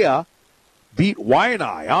 Aiea beat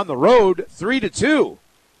Waianae on the road 3-2.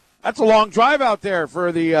 That's a long drive out there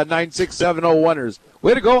for the 9670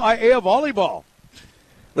 Way to go, Aiea volleyball.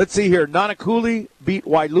 Let's see here. Nanakuli beat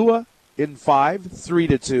Wailua in 5,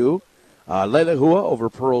 3-2. Lelehua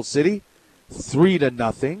over Pearl City,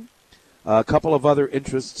 3-0. A couple of other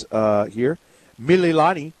interests here.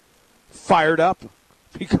 Mililani fired up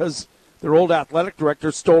because their old athletic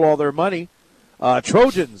director stole all their money.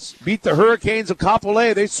 Trojans beat the Hurricanes of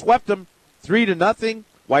Kapolei. They swept them 3-0.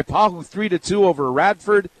 Waipahu 3-2 over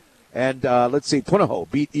Radford. And let's see, Punahou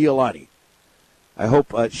beat Iolani. I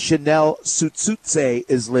hope Chanel Sutsutse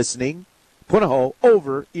is listening. Punahou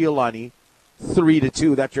over Iolani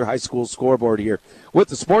 3-2. That's your high school scoreboard here. With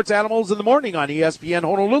the Sports Animals in the morning on ESPN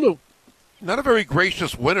Honolulu. Not a very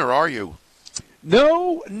gracious winner, are you?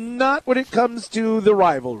 No, not when it comes to the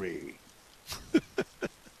rivalry.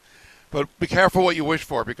 But be careful what you wish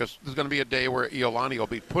for, because there's going to be a day where Iolani will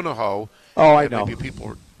beat Punahou. Oh, I know. Maybe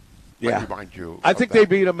people might remind you. I think they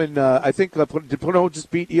beat them in, I think, did Punahou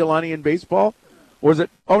just beat Iolani in baseball? Or was it,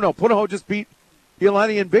 oh no, Punahou just beat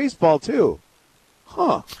Iolani in baseball too.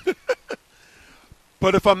 Huh.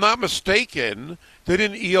 But if I'm not mistaken,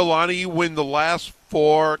 didn't Iolani win the last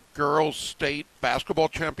 4 girls' state basketball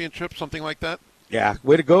championships, something like that? Yeah,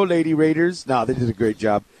 way to go, Lady Raiders. No, they did a great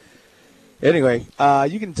job. Anyway,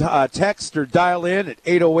 you can text or dial in at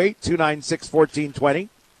 808-296-1420.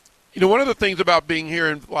 You know, one of the things about being here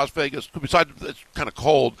in Las Vegas, besides it's kind of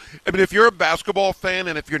cold, I mean, if you're a basketball fan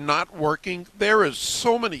and if you're not working, there is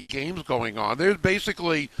so many games going on. There's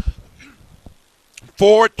basically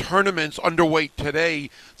 4 tournaments underway today.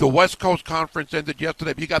 The West Coast Conference ended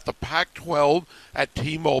yesterday. You got the Pac-12 at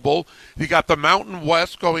T-Mobile. You got the Mountain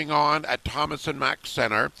West going on at Thomas and Mack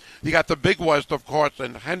Center. You got the Big West, of course,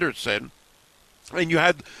 in Henderson. And you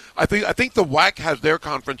had, I think the WAC has their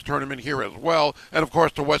conference tournament here as well, and of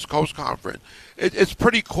course the West Coast Conference. It's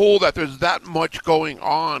pretty cool that there's that much going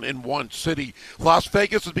on in one city. Las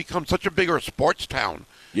Vegas has become such a bigger sports town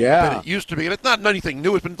than it used to be, and it's not anything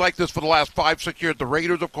new. It's been like this for the last 5-6 years. The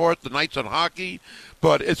Raiders, of course, the Knights in hockey,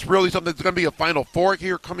 but it's really something that's going to be a Final Four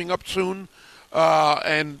here coming up soon.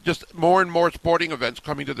 And just more and more sporting events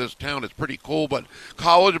coming to this town. It's pretty cool. But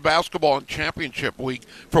college basketball and championship week,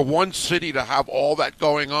 for one city to have all that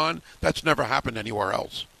going on, that's never happened anywhere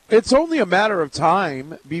else. It's only a matter of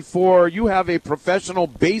time before you have a professional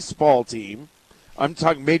baseball team. I'm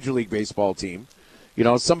talking Major League Baseball team. You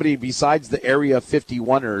know, somebody besides the Area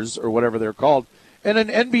 51ers or whatever they're called, and an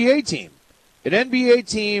NBA team. An NBA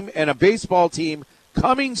team and a baseball team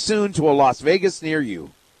coming soon to a Las Vegas near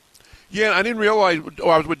you. Yeah, I didn't realize.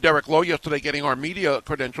 I was with Derek Lowe yesterday getting our media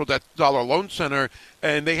credentials at Dollar Loan Center,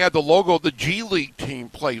 and they had the logo. The G League team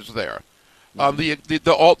plays there. The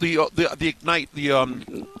Ignite, the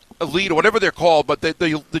Elite, or whatever they're called, but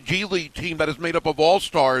the G League team that is made up of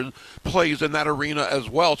all-stars plays in that arena as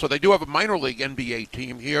well. So they do have a minor league NBA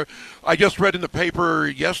team here. I just read in the paper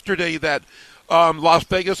yesterday that Las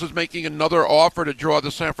Vegas is making another offer to draw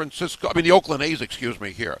the Oakland A's,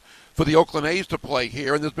 here, for the Oakland A's to play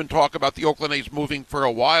here. And there's been talk about the Oakland A's moving for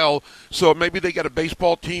a while. So maybe they get a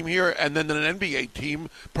baseball team here and then an NBA team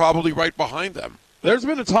probably right behind them. There's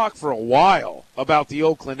been a talk for a while about the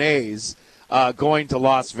Oakland A's going to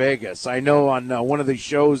Las Vegas. I know on one of the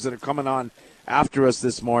shows that are coming on after us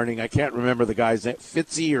this morning, I can't remember the guy's name,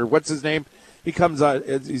 Fitzy or what's his name? He comes on,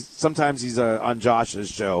 sometimes he's on Josh's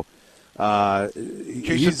show.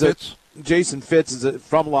 Jason Fitz is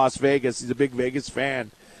from Las Vegas. He's a big Vegas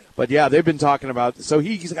fan. But yeah, they've been talking about, so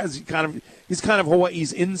he's kind of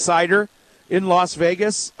Hawaii's insider in Las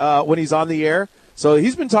Vegas when he's on the air. So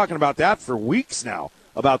he's been talking about that for weeks now,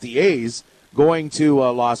 about the A's going to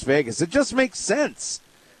Las Vegas. It just makes sense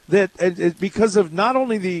that because of not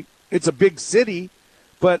only it's a big city,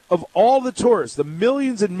 but of all the tourists, the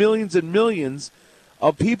millions and millions and millions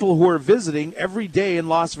of people who are visiting every day in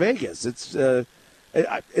Las Vegas. It's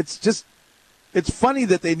funny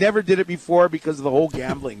that they never did it before because of the whole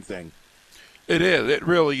gambling thing. It is. It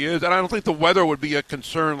really is. And I don't think the weather would be a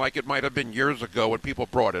concern like it might have been years ago when people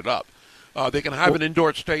brought it up. They can have an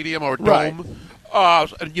indoor stadium or a dome,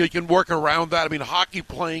 and you can work around that. I mean, hockey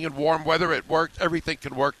playing in warm weather, it works. Everything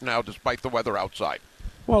can work now despite the weather outside.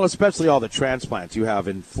 Well, especially all the transplants you have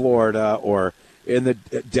in Florida or in the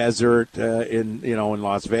desert in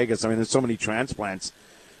Las Vegas. I mean, there's so many transplants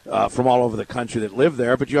from all over the country that live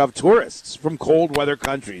there, but you have tourists from cold weather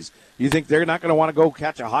countries. You think they're not going to want to go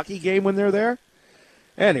catch a hockey game when they're there?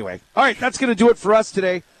 Anyway, all right, that's going to do it for us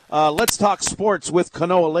today. Let's talk sports with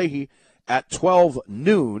Kanoa Leahy at 12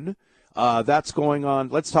 noon. That's going on.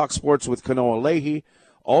 Let's talk sports with Kanoa Leahy.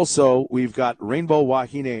 Also, we've got Rainbow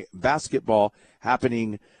Wahine basketball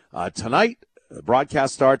happening tonight. The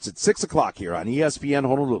broadcast starts at 6 o'clock here on ESPN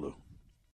Honolulu.